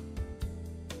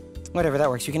 Whatever, that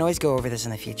works. We can always go over this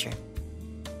in the future.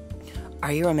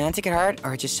 Are you romantic at heart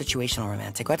or just situational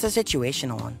romantic? What's a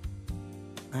situational one?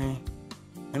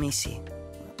 Let me see.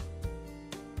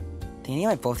 Do you need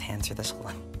my both hands for this? Hold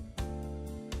on.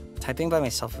 Typing by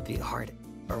myself would be hard.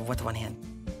 Or with one hand.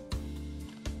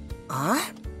 Huh?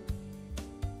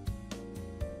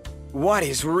 What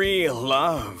is real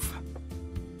love?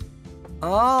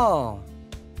 Oh.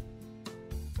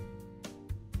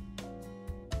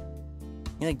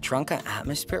 You like drunk on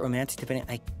atmosphere, romantic depending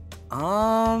like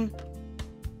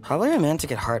probably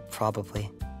romantic at heart,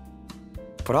 probably.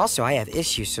 But also I have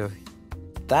issues, so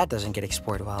that doesn't get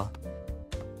explored well.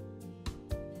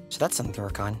 So that's something to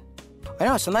work on. I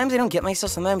know, sometimes I don't get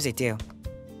myself, sometimes I do.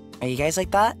 Are you guys like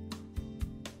that?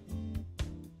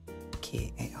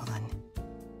 Okay, wait, hold on.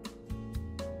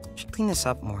 Should clean this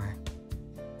up more.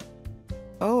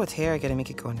 Oh, with hair, I gotta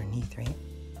make it go underneath, right?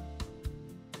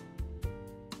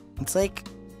 It's like...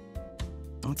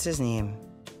 What's his name?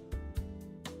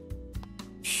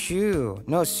 Shu.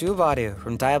 No, Subaru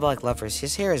from Diabolic Lovers.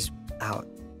 His hair is out.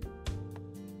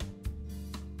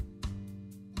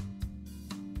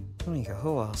 There we go.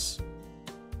 Who else?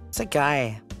 It's a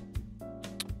guy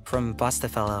from Busta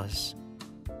Fellows.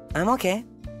 I'm okay.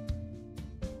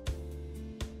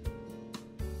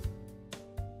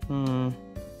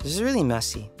 This is really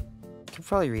messy. I could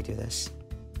probably redo this.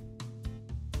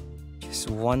 Just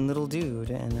one little dude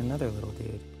and another little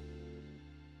dude.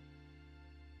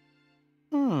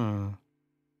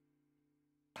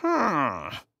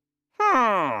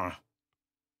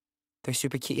 They're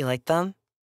super cute. You like them?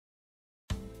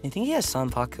 I think he has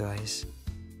Sanpaku eyes.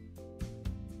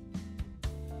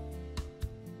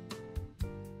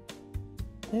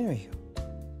 There we go.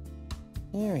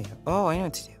 There we go. Oh, I know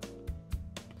what to do.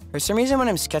 For some reason, when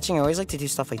I'm sketching, I always like to do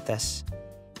stuff like this.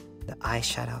 The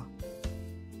eyeshadow.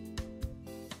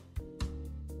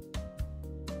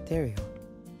 There we go.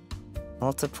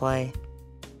 Multiply.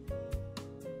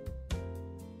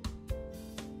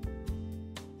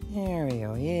 There we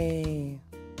go. Yay.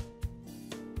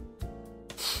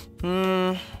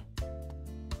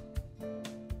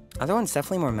 Other one's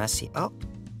definitely more messy. Oh.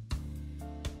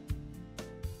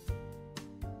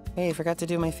 Hey, I forgot to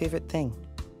do my favorite thing.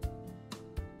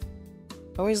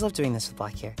 I always love doing this with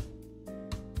black hair.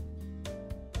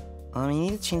 I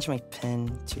need to change my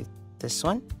pen to this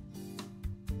one.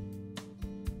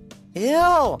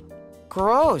 Ew!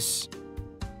 Gross!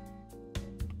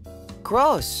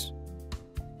 Gross!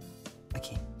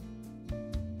 Okay.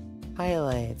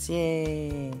 Highlights,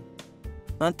 yay!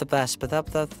 Not the best, but that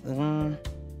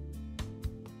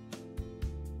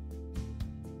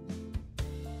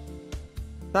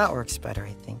works better,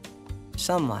 I think.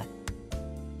 Somewhat.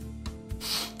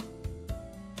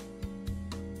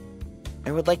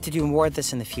 I would like to do more of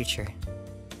this in the future.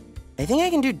 I think I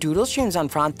can do doodle streams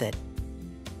unprompted.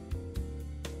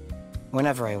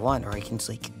 Whenever I want, or I can just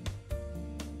like...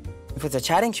 If it's a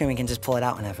chatting stream, we can just pull it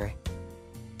out whenever.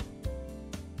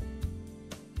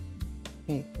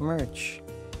 Hey, merge.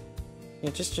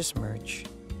 Yeah, just merge.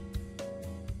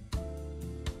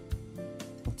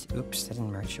 Oops, that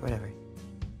didn't merge, whatever.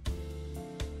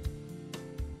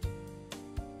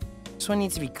 This one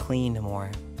needs to be cleaned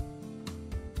more.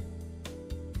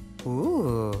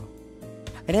 Ooh.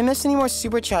 I didn't miss any more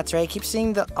super chats, right? I keep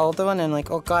seeing the older one and I'm like,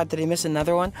 oh god, did I miss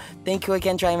another one? Thank you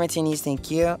again, Dry Martinis.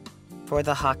 Thank you for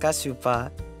the Haka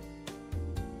Supa.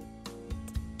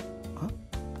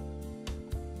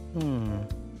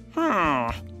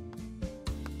 Huh?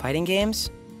 Fighting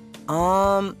games?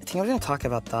 I think I was gonna talk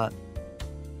about that.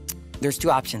 There's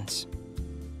two options.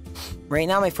 Right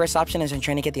now, my first option is I'm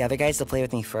trying to get the other guys to play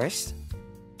with me first.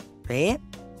 Right?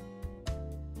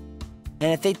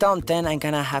 And if they don't, then I'm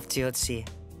gonna have to, let's see.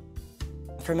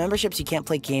 For memberships, you can't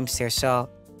play games there, so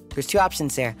there's two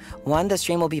options there. One, the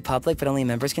stream will be public, but only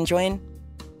members can join.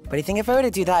 But I think if I were to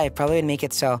do that, I probably would make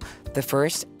it so the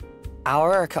first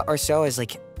hour or so is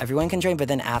like everyone can join, but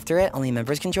then after it, only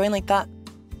members can join like that.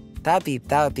 That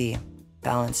would be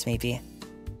balanced, maybe.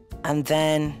 And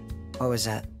then, what was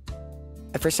that?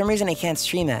 If for some reason I can't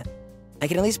stream it, I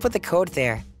can at least put the code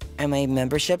there and my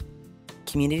membership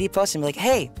community post and be like,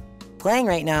 hey, playing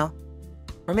right now.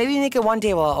 Or maybe make it one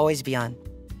day while I'll always be on.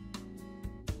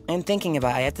 I'm thinking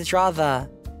about it. I have to draw the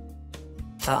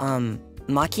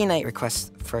Maki night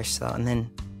request first though, and then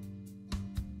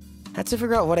I have to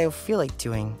figure out what I feel like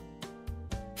doing.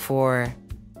 for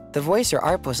the voice or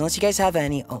art post, unless you guys have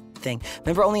any thing.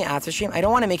 Member only after stream? I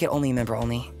don't want to make it only member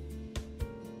only.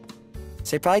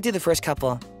 So I'd probably do the first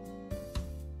couple.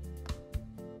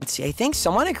 Let's see, I think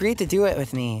someone agreed to do it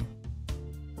with me.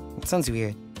 It sounds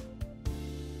weird.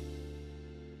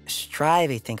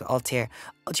 Strive, I think. Altair.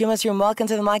 GMS, you're welcome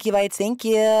to the Maki Bites. Thank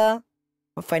you.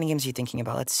 What fighting games are you thinking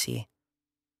about? Let's see.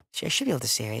 I should be able to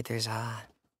say, right? There's I'm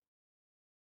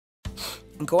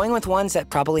going with ones that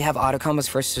probably have auto combos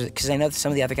first, because I know that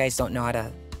some of the other guys don't know how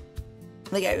to.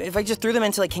 Like, if I just threw them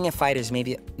into like King of Fighters,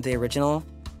 maybe the original,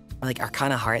 or like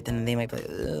Arcana Heart, then they might be like,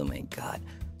 oh my god.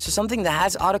 So something that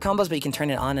has auto combos, but you can turn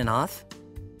it on and off.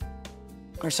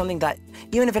 Or something that,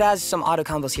 even if it has some auto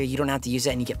combos here, you don't have to use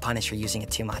it and you get punished for using it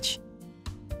too much.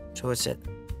 So what's it?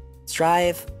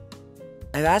 Strive.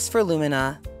 I've asked for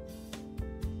Lumina.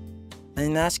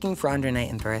 I'm asking for Under Night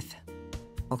and Birth.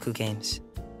 Oku Games.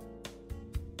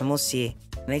 And we'll see.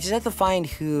 And I just have to find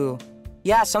who...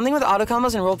 Yeah, something with auto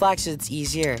combos and rollbacks, it's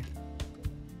easier.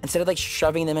 Instead of like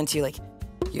shoving them into like,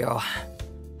 yo,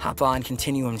 hop on,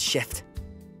 continuum, shift.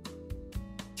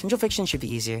 Central Fiction should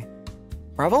be easier.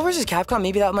 Marvel vs. Capcom,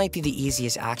 maybe that might be the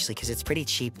easiest actually, because it's pretty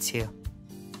cheap too.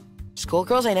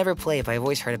 Skullgirls I never played, but I've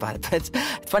always heard about it. But it's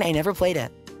funny, I never played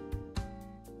it.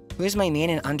 Who's my main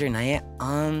in Under Night?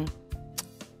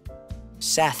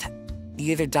 Seth.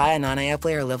 You either die a non-IA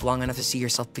player or live long enough to see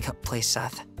yourself play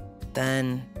Seth.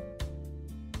 Then...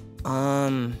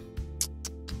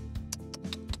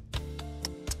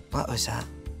 What was that?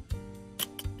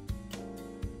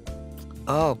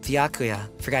 Oh,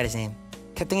 Byakuya. Forgot his name.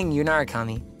 Kept thinking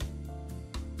Yunarakami.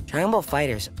 Dragon Ball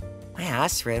Fighters. I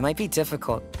asked for it. It might be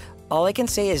difficult. All I can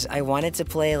say is I wanted to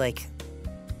play, like,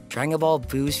 Dragon Ball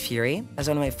Boo's Fury as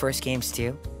one of my first games,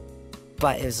 too.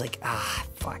 But it was like,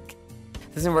 fuck.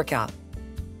 Doesn't work out.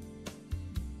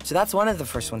 So that's one of the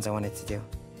first ones I wanted to do.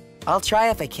 I'll try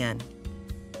if I can.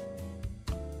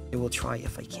 I will try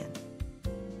if I can.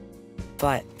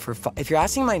 But if you're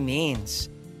asking my mains,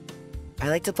 I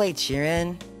like to play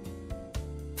Jiren,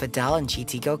 Videl, and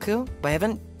GT Goku, but I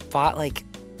haven't fought like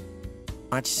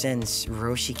much since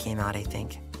Roshi came out, I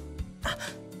think.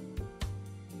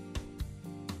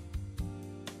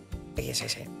 Okay,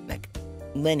 sorry. Like,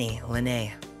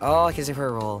 Linne. Oh, because of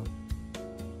her role.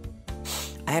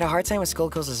 I had a hard time with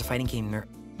Skullgirls as a fighting game I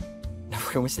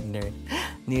almost said nerd.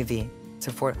 Newbie.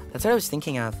 Support. That's what I was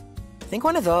thinking of. I think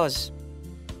one of those.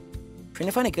 Trying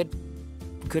to find a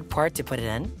good part to put it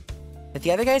in. If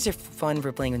the other guys are fun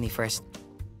for playing with me first,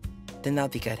 then that'll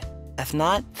be good. If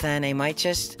not, then I might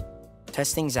just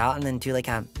test things out and then do like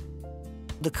a...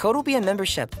 The code will be a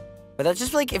membership. But that's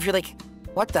just like, if you're like,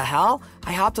 what the hell?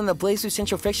 I hopped on the Blaze Blue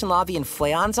Central Fiction lobby and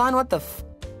Flayon's on? What the f...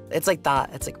 It's like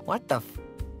that. It's like, what the f...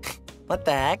 What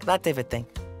the heck? That type of thing.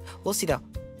 We'll see though.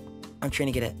 I'm trying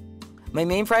to get it. My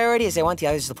main priority is I want the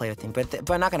others to play with me, but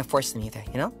I'm not going to force them either,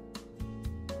 you know?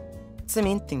 It's the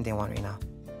main thing they want right now.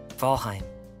 Valheim.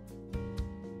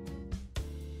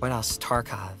 What else?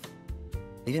 Tarkov.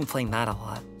 They've been playing that a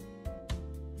lot.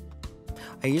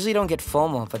 I usually don't get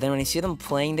FOMO, but then when I see them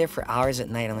playing there for hours at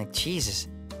night, I'm like, Jesus.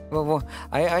 Well,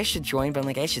 I should join, but I'm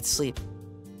like, I should sleep.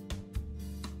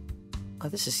 Oh,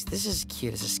 this is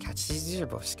cute as a sketch. These are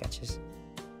both sketches.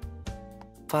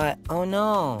 But, oh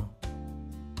no.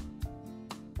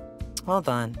 Hold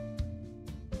on.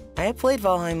 I have played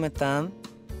Valheim with them.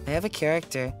 I have a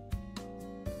character.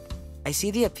 I see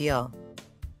the appeal.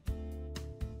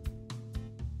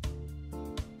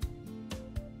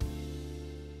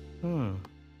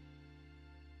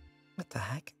 What the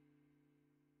heck?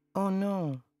 Oh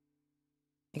no.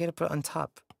 I gotta put it on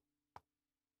top.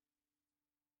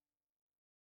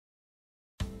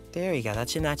 There we go, that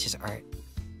should match his art.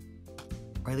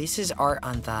 Or at least his art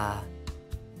on the...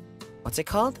 What's it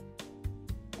called?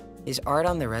 His art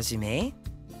on the resume?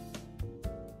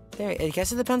 There, I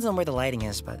guess it depends on where the lighting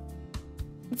is, but...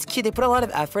 It's cute, they put a lot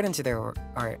of effort into their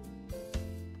art.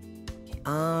 Okay,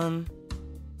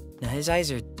 no, his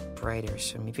eyes are brighter,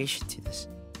 so maybe I should do this.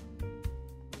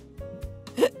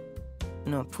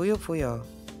 No, Puyo Puyo.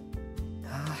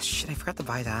 Ah, shit, I forgot to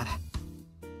buy that.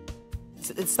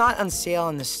 It's not on sale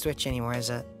on the Switch anymore, is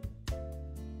it?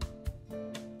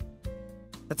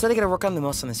 That's what I gotta work on the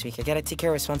most on this week. I gotta take care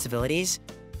of responsibilities,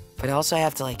 but also I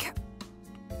have to, like...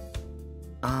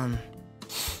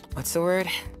 What's the word?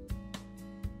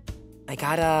 I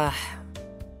gotta...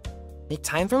 make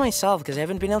time for myself, because I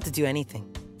haven't been able to do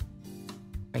anything.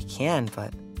 I can,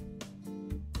 but...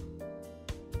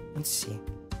 Let's see.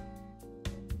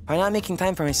 By not making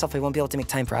time for myself, I won't be able to make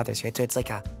time for others, right? So it's like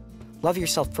a love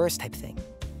yourself first type thing.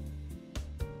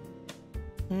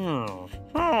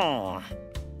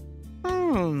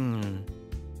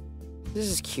 This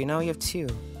is cute. Now we have 2.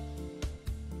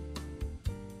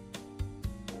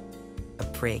 A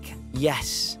break.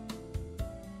 Yes.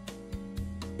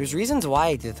 There's reasons why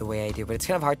I do it the way I do, but it's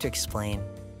kind of hard to explain.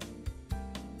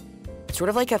 It's sort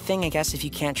of like a thing, I guess, if you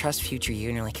can't trust future you,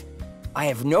 and you're like, I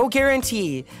have no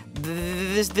guarantee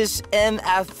this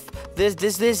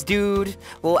dude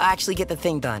will actually get the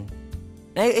thing done.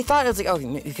 And I thought it was like, oh,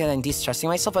 kind of distrusting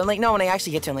myself, but I'm like, no, when I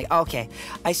actually get to it, I'm like, oh, okay,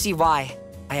 I see why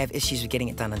I have issues with getting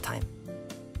it done on time.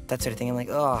 That sort of thing. I'm like,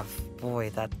 oh, boy,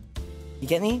 that... You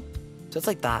get me? So it's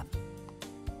like that.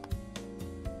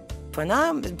 But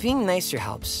now, being nicer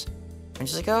helps. I'm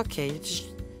just like, okay, just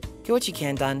get what you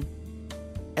can done.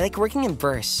 I like working in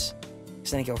bursts.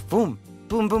 So then I go, boom,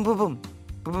 boom, boom, boom, boom,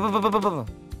 boom, boom, boom, boom, boom, boom.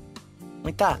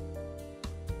 Like that.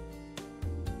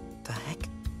 The heck?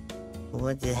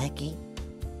 What the hecky?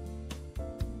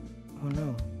 Oh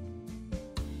no.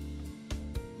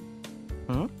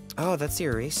 Hmm? Oh, that's the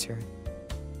eraser.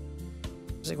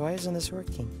 I was like, why isn't this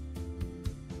working?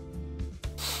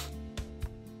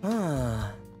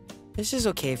 Ah. This is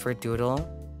okay for Doodle.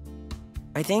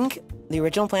 I think the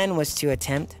original plan was to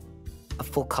attempt a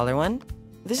full color one.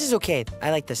 This is okay. I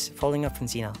like this. Folding up from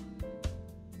Xeno.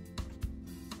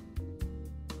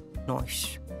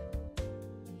 Nice.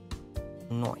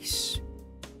 Nice.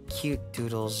 Cute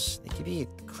doodles. They could be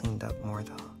cleaned up more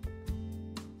though.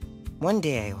 One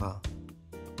day I will.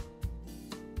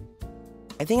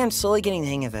 I think I'm slowly getting the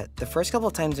hang of it. The first couple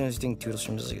of times I was doing doodle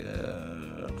streams, I was like,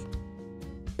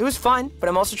 It was fun, but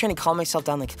I'm also trying to calm myself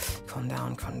down, like, calm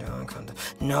down, calm down, calm down.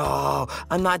 No,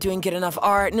 I'm not doing good enough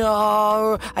art.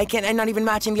 No, I can't, I'm not even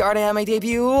matching the art I had on my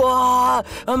debut. Oh,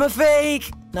 I'm a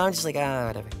fake. No, I'm just like,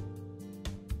 whatever.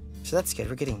 So that's good,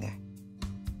 we're getting there.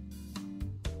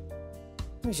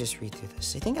 Let me just read through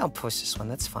this. I think I'll post this one,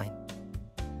 that's fine.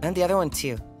 And the other one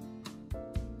too.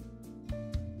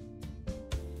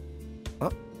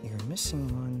 Oh, you're missing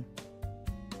one.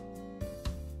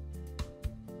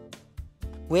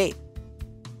 Wait.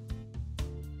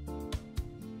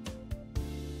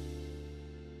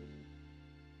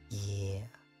 Yeah.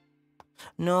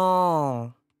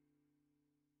 No.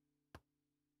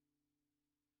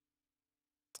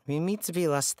 We need to be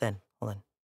less thin. Hold on.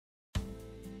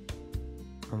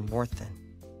 Or more thin.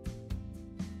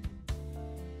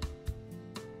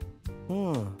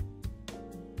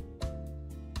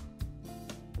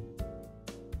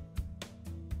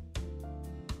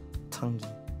 Tongue.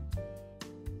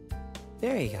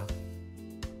 There you go.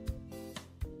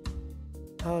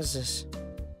 How is this?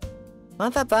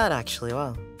 Not that bad, actually.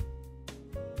 Wow.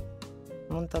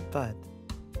 Not that bad.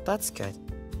 That's good.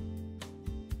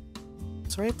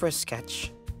 It's alright for a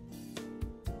sketch.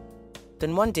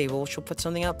 Then one day she'll put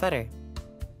something out better.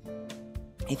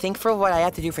 I think for what I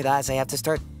have to do for that is I have to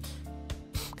start...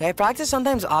 I practice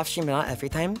sometimes off stream, but not every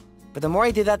time. But the more I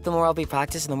do that, the more I'll be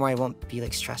practiced and the more I won't be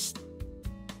like stressed.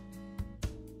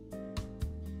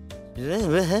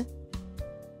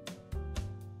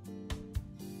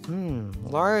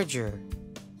 Larger.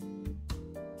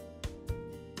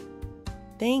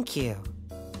 Thank you.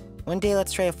 One day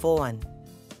let's try a full one.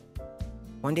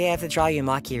 One day I have to draw you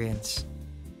Maki runes.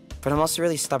 But I'm also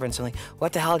really stubborn, so I'm like,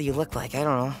 what the hell do you look like? I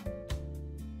don't know.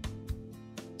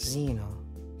 Xeno.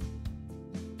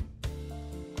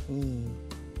 Can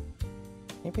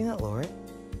you bring that lower?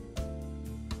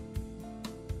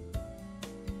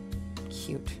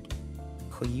 Cute.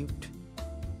 Cute.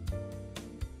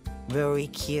 Very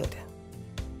cute.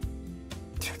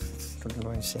 I'm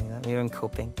going to say that. Maybe I'm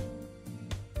coping.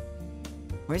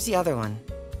 Where's the other one?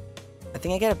 I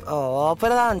think I get it. Oh, I'll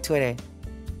put it on Twitter.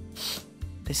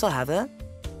 They still have that?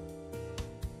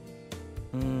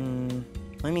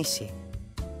 Let me see.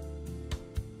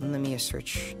 Let me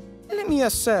search. Let me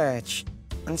search.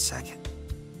 1 second.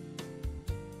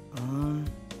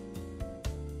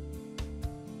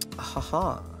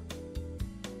 Haha.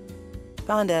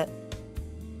 Found it.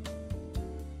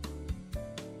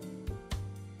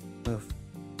 Move.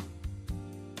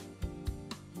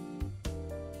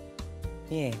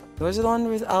 Yeah, those are the one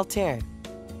with Altare.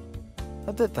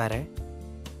 A bit better.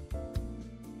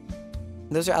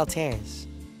 Those are Altares.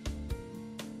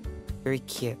 Very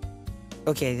cute.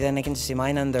 Okay, then I can see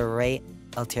mine on the right,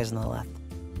 Altares on the left.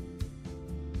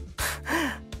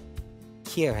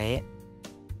 Cute, right?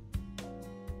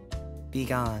 Be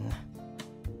gone.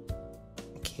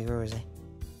 Okay, where was I?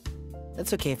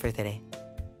 That's okay for today.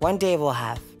 One day we'll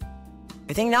have.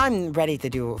 I think now I'm ready to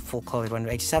do a full colored one.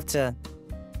 I just have to...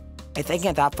 I think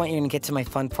at that point you're gonna get to my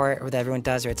fun part where everyone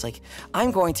does, where it's like,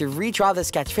 I'm going to redraw the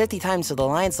sketch 50 times so the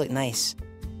lines look nice.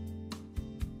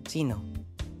 Xeno.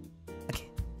 Okay.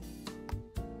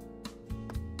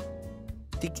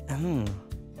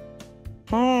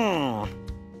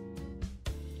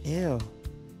 Ew.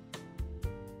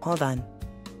 Hold on.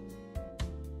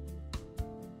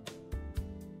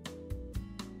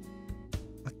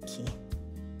 Okay.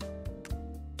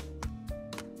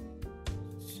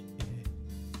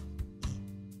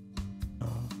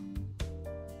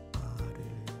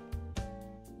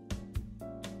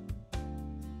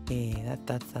 Okay,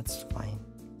 that's fine.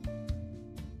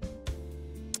 I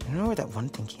don't know where that one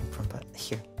thing came from, but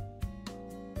here.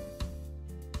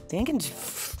 I think I can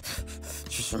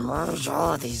just merge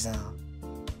all of these now.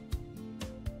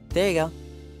 There you go.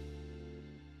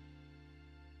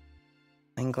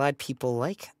 I'm glad people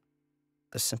like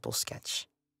the simple sketch.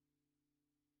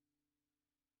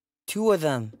 Two of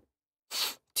them.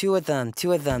 Two of them.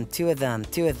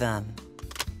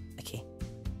 Okay.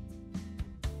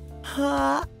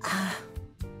 Oh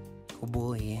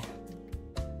boy.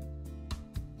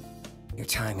 Your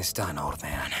time is done, old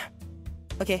man.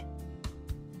 Okay.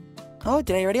 Oh,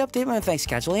 did I already update my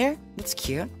schedule here? That's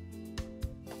cute.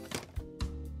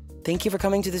 Thank you for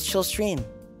coming to this chill stream.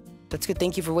 That's good.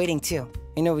 Thank you for waiting, too.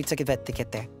 I know we took a bit to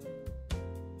get there.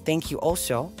 Thank you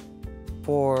also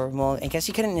for... Well, I guess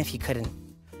you couldn't if you couldn't.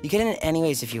 You couldn't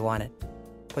anyways if you wanted.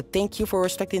 But thank you for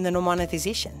respecting the no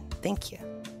monetization. Thank you.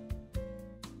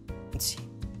 Let's see.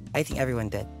 I think everyone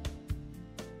did.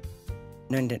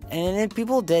 No one did. And if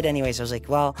people did anyways, I was like,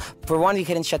 well, for one, you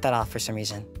couldn't shut that off for some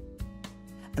reason.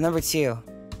 And number two,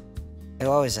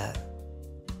 what was that?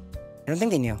 I don't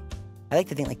think they knew. I like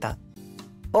to think like that.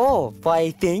 Oh,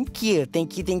 why, thank you.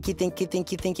 Thank you.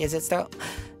 Is it dark?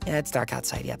 Yeah, it's dark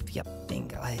outside. Yep,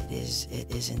 bingo.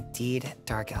 It is indeed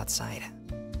dark outside.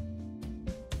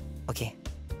 Okay.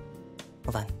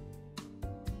 Hold on.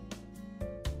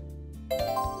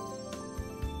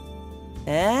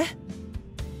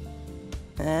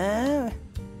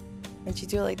 Why'd you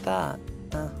do it like that?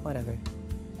 Whatever.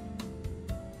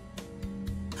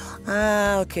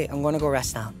 Okay, I'm gonna go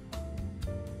rest now.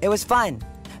 It was fun.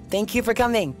 Thank you for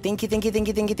coming. Thank you for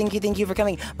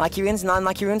coming. Makiruns,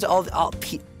 non-Makiruns, all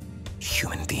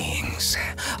Human beings.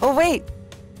 Oh, wait!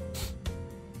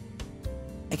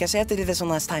 I guess I have to do this one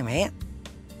last time, right?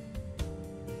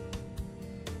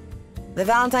 The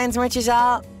Valentine's merch is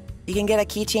out. You can get a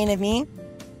keychain of me.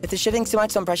 If the shipping's too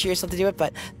much, don't pressure yourself to do it,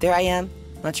 but there I am.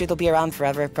 Not sure they'll be around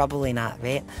forever. Probably not,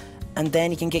 right? And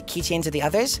then you can get keychains of the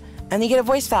others, and you get a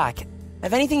voice pack.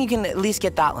 If anything, you can at least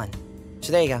get that one.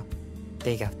 So there you go.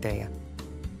 There you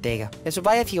go. So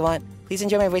buy it if you want. Please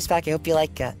enjoy my voice pack. I hope you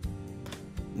like it.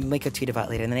 Make a tweet about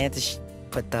it later, and then I have to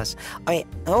put those.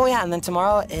 Oh yeah, and then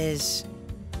tomorrow is...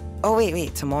 Oh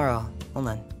wait, tomorrow. Hold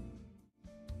on.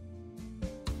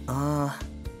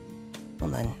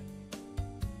 Hold on.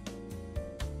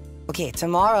 Okay,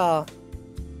 tomorrow...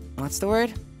 What's the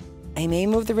word? I may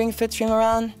move the Ring Fit stream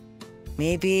around.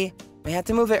 Maybe. I have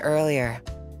to move it earlier.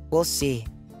 We'll see.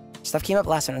 Stuff came up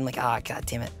last night, and I'm like, god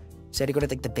damn it. So I had to go to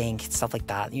like the bank, stuff like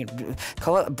that. You know,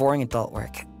 call it boring adult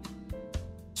work.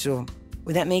 So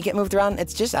when that may get moved around,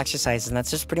 it's just exercise, and that's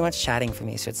just pretty much chatting for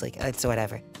me. So it's like, it's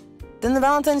whatever. Then the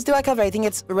Valentine's duet cover, I think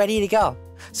it's ready to go.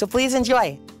 So please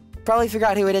enjoy. Probably figure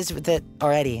out who it is with it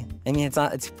already. I mean, it's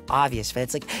obvious, but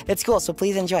it's like, it's cool. So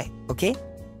please enjoy. Okay?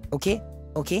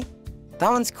 That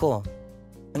one's cool.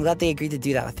 I'm glad they agreed to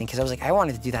do that with me, because I was like, I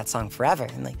wanted to do that song forever.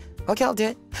 And like, okay, I'll do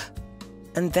it.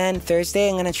 And then Thursday,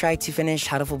 I'm gonna try to finish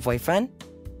How to Fool Boyfriend.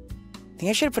 I think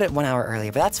I should have put it 1 hour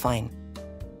earlier, but that's fine.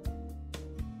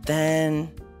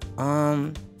 Then,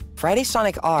 Friday,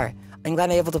 Sonic R. I'm glad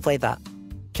I'm able to play that.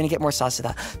 Trying to get more sauce to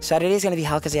that. Saturday's gonna be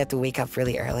hell because I have to wake up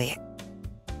really early.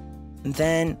 And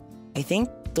then, I think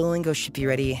Duolingo should be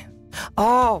ready.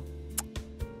 Oh!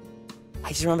 I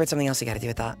just remembered something else I gotta do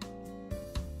with that.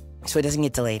 So it doesn't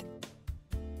get delayed.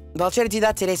 But I'll try to do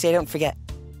that today so I don't forget.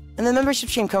 And the membership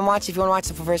stream, come watch if you want to watch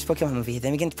the first Pokemon movie.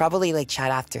 Then we can probably, like,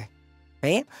 chat after.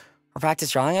 Right? Or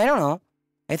practice drawing. I don't know.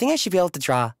 I think I should be able to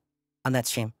draw on that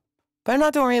stream. But I'm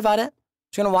not, don't worry about it.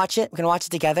 Just gonna watch it. We're gonna watch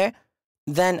it together.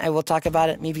 Then I will talk about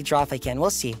it. Maybe draw if I can. We'll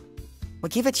see. We'll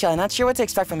keep it chill. I'm not sure what to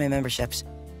expect from my memberships.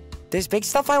 There's big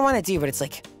stuff I want to do, but it's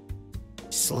like,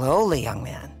 slowly, young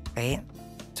man. Right?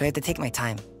 So I have to take my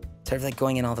time. Sort of like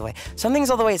going in all the way. Some things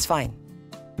all the way is fine.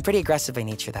 I'm pretty aggressive by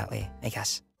nature that way, I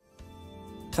guess.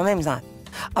 Sometimes not.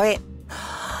 Okay.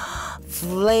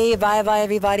 Bye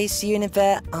everybody. See you in a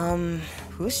bit.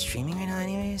 Who's streaming right now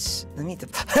anyways? Let me...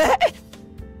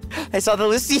 I saw the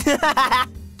Lucy. I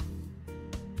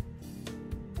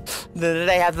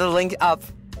have the link up.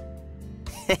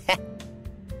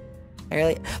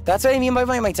 That's what I mean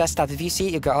by my desktop. If you see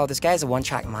it, you go, oh, this guy has a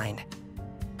one-track mind.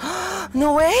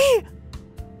 No way!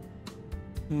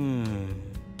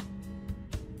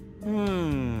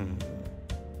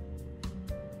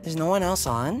 There's no one else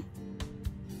on?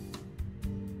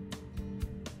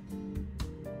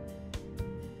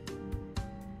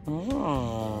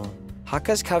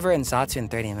 Haka's cover and Zatsu in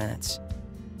 30 minutes.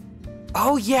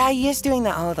 Oh yeah, he is doing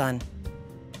that. Hold on.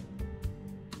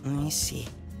 Let me see.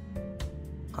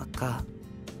 Haka.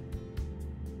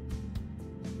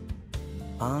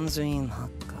 Banzuin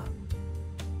Haka.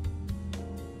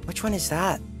 Which one is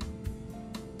that?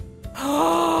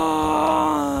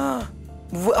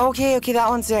 Okay, that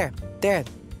one's there.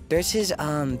 There's his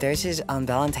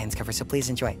Valentine's cover, so please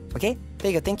enjoy. Okay?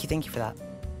 There you go. Thank you for that.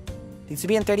 Needs to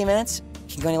be in 30 minutes.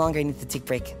 Can't go any longer, I need to take a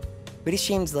break. Really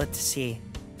streams, let's see.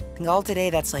 I think all today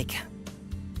that's like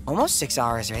almost 6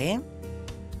 hours, right?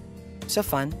 So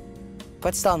fun.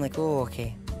 But still, I'm like, oh,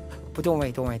 okay. But don't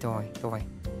worry.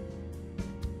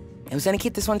 I was gonna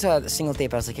keep this one to a single day,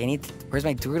 but I was like, where's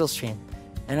my doodle stream?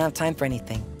 I don't have time for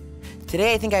anything.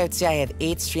 Today, I think I would say I have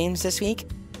 8 streams this week.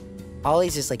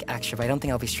 Ollie's is like extra, but I don't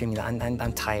think I'll be streaming that.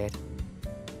 I'm tired.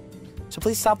 So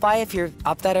please stop by if you're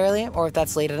up that early, or if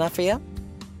that's late enough for you.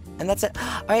 And that's it.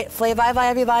 All right, Flay bye-bye,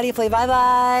 everybody. Flay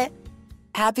bye-bye.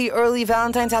 Happy early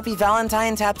Valentine's,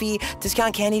 happy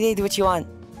discount candy day. Do what you want.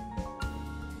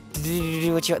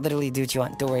 Do what you want. Literally do what you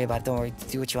want. Don't worry about it. Don't worry.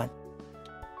 Do what you want.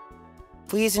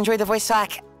 Please enjoy the voice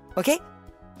talk. Okay?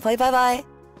 Flay bye-bye.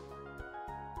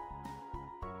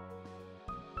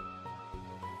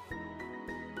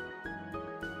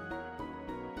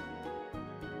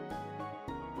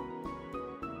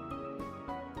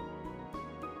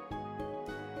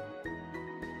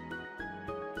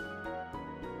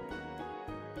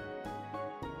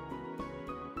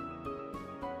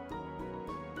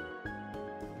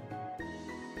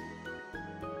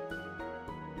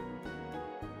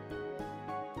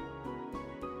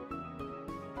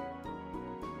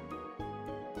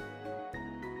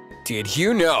 Did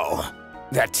you know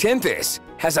that Tempus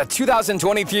has a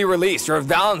 2023 release for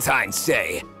Valentine's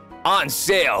Day on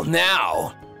sale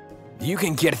now? You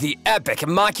can get the epic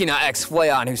Machina X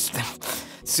Flayon, who's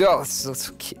so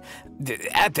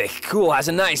epic, cool, has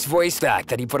a nice voice act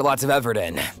that he put lots of effort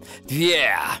in.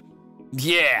 Yeah.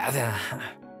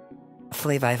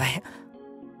 Flay bye-bye.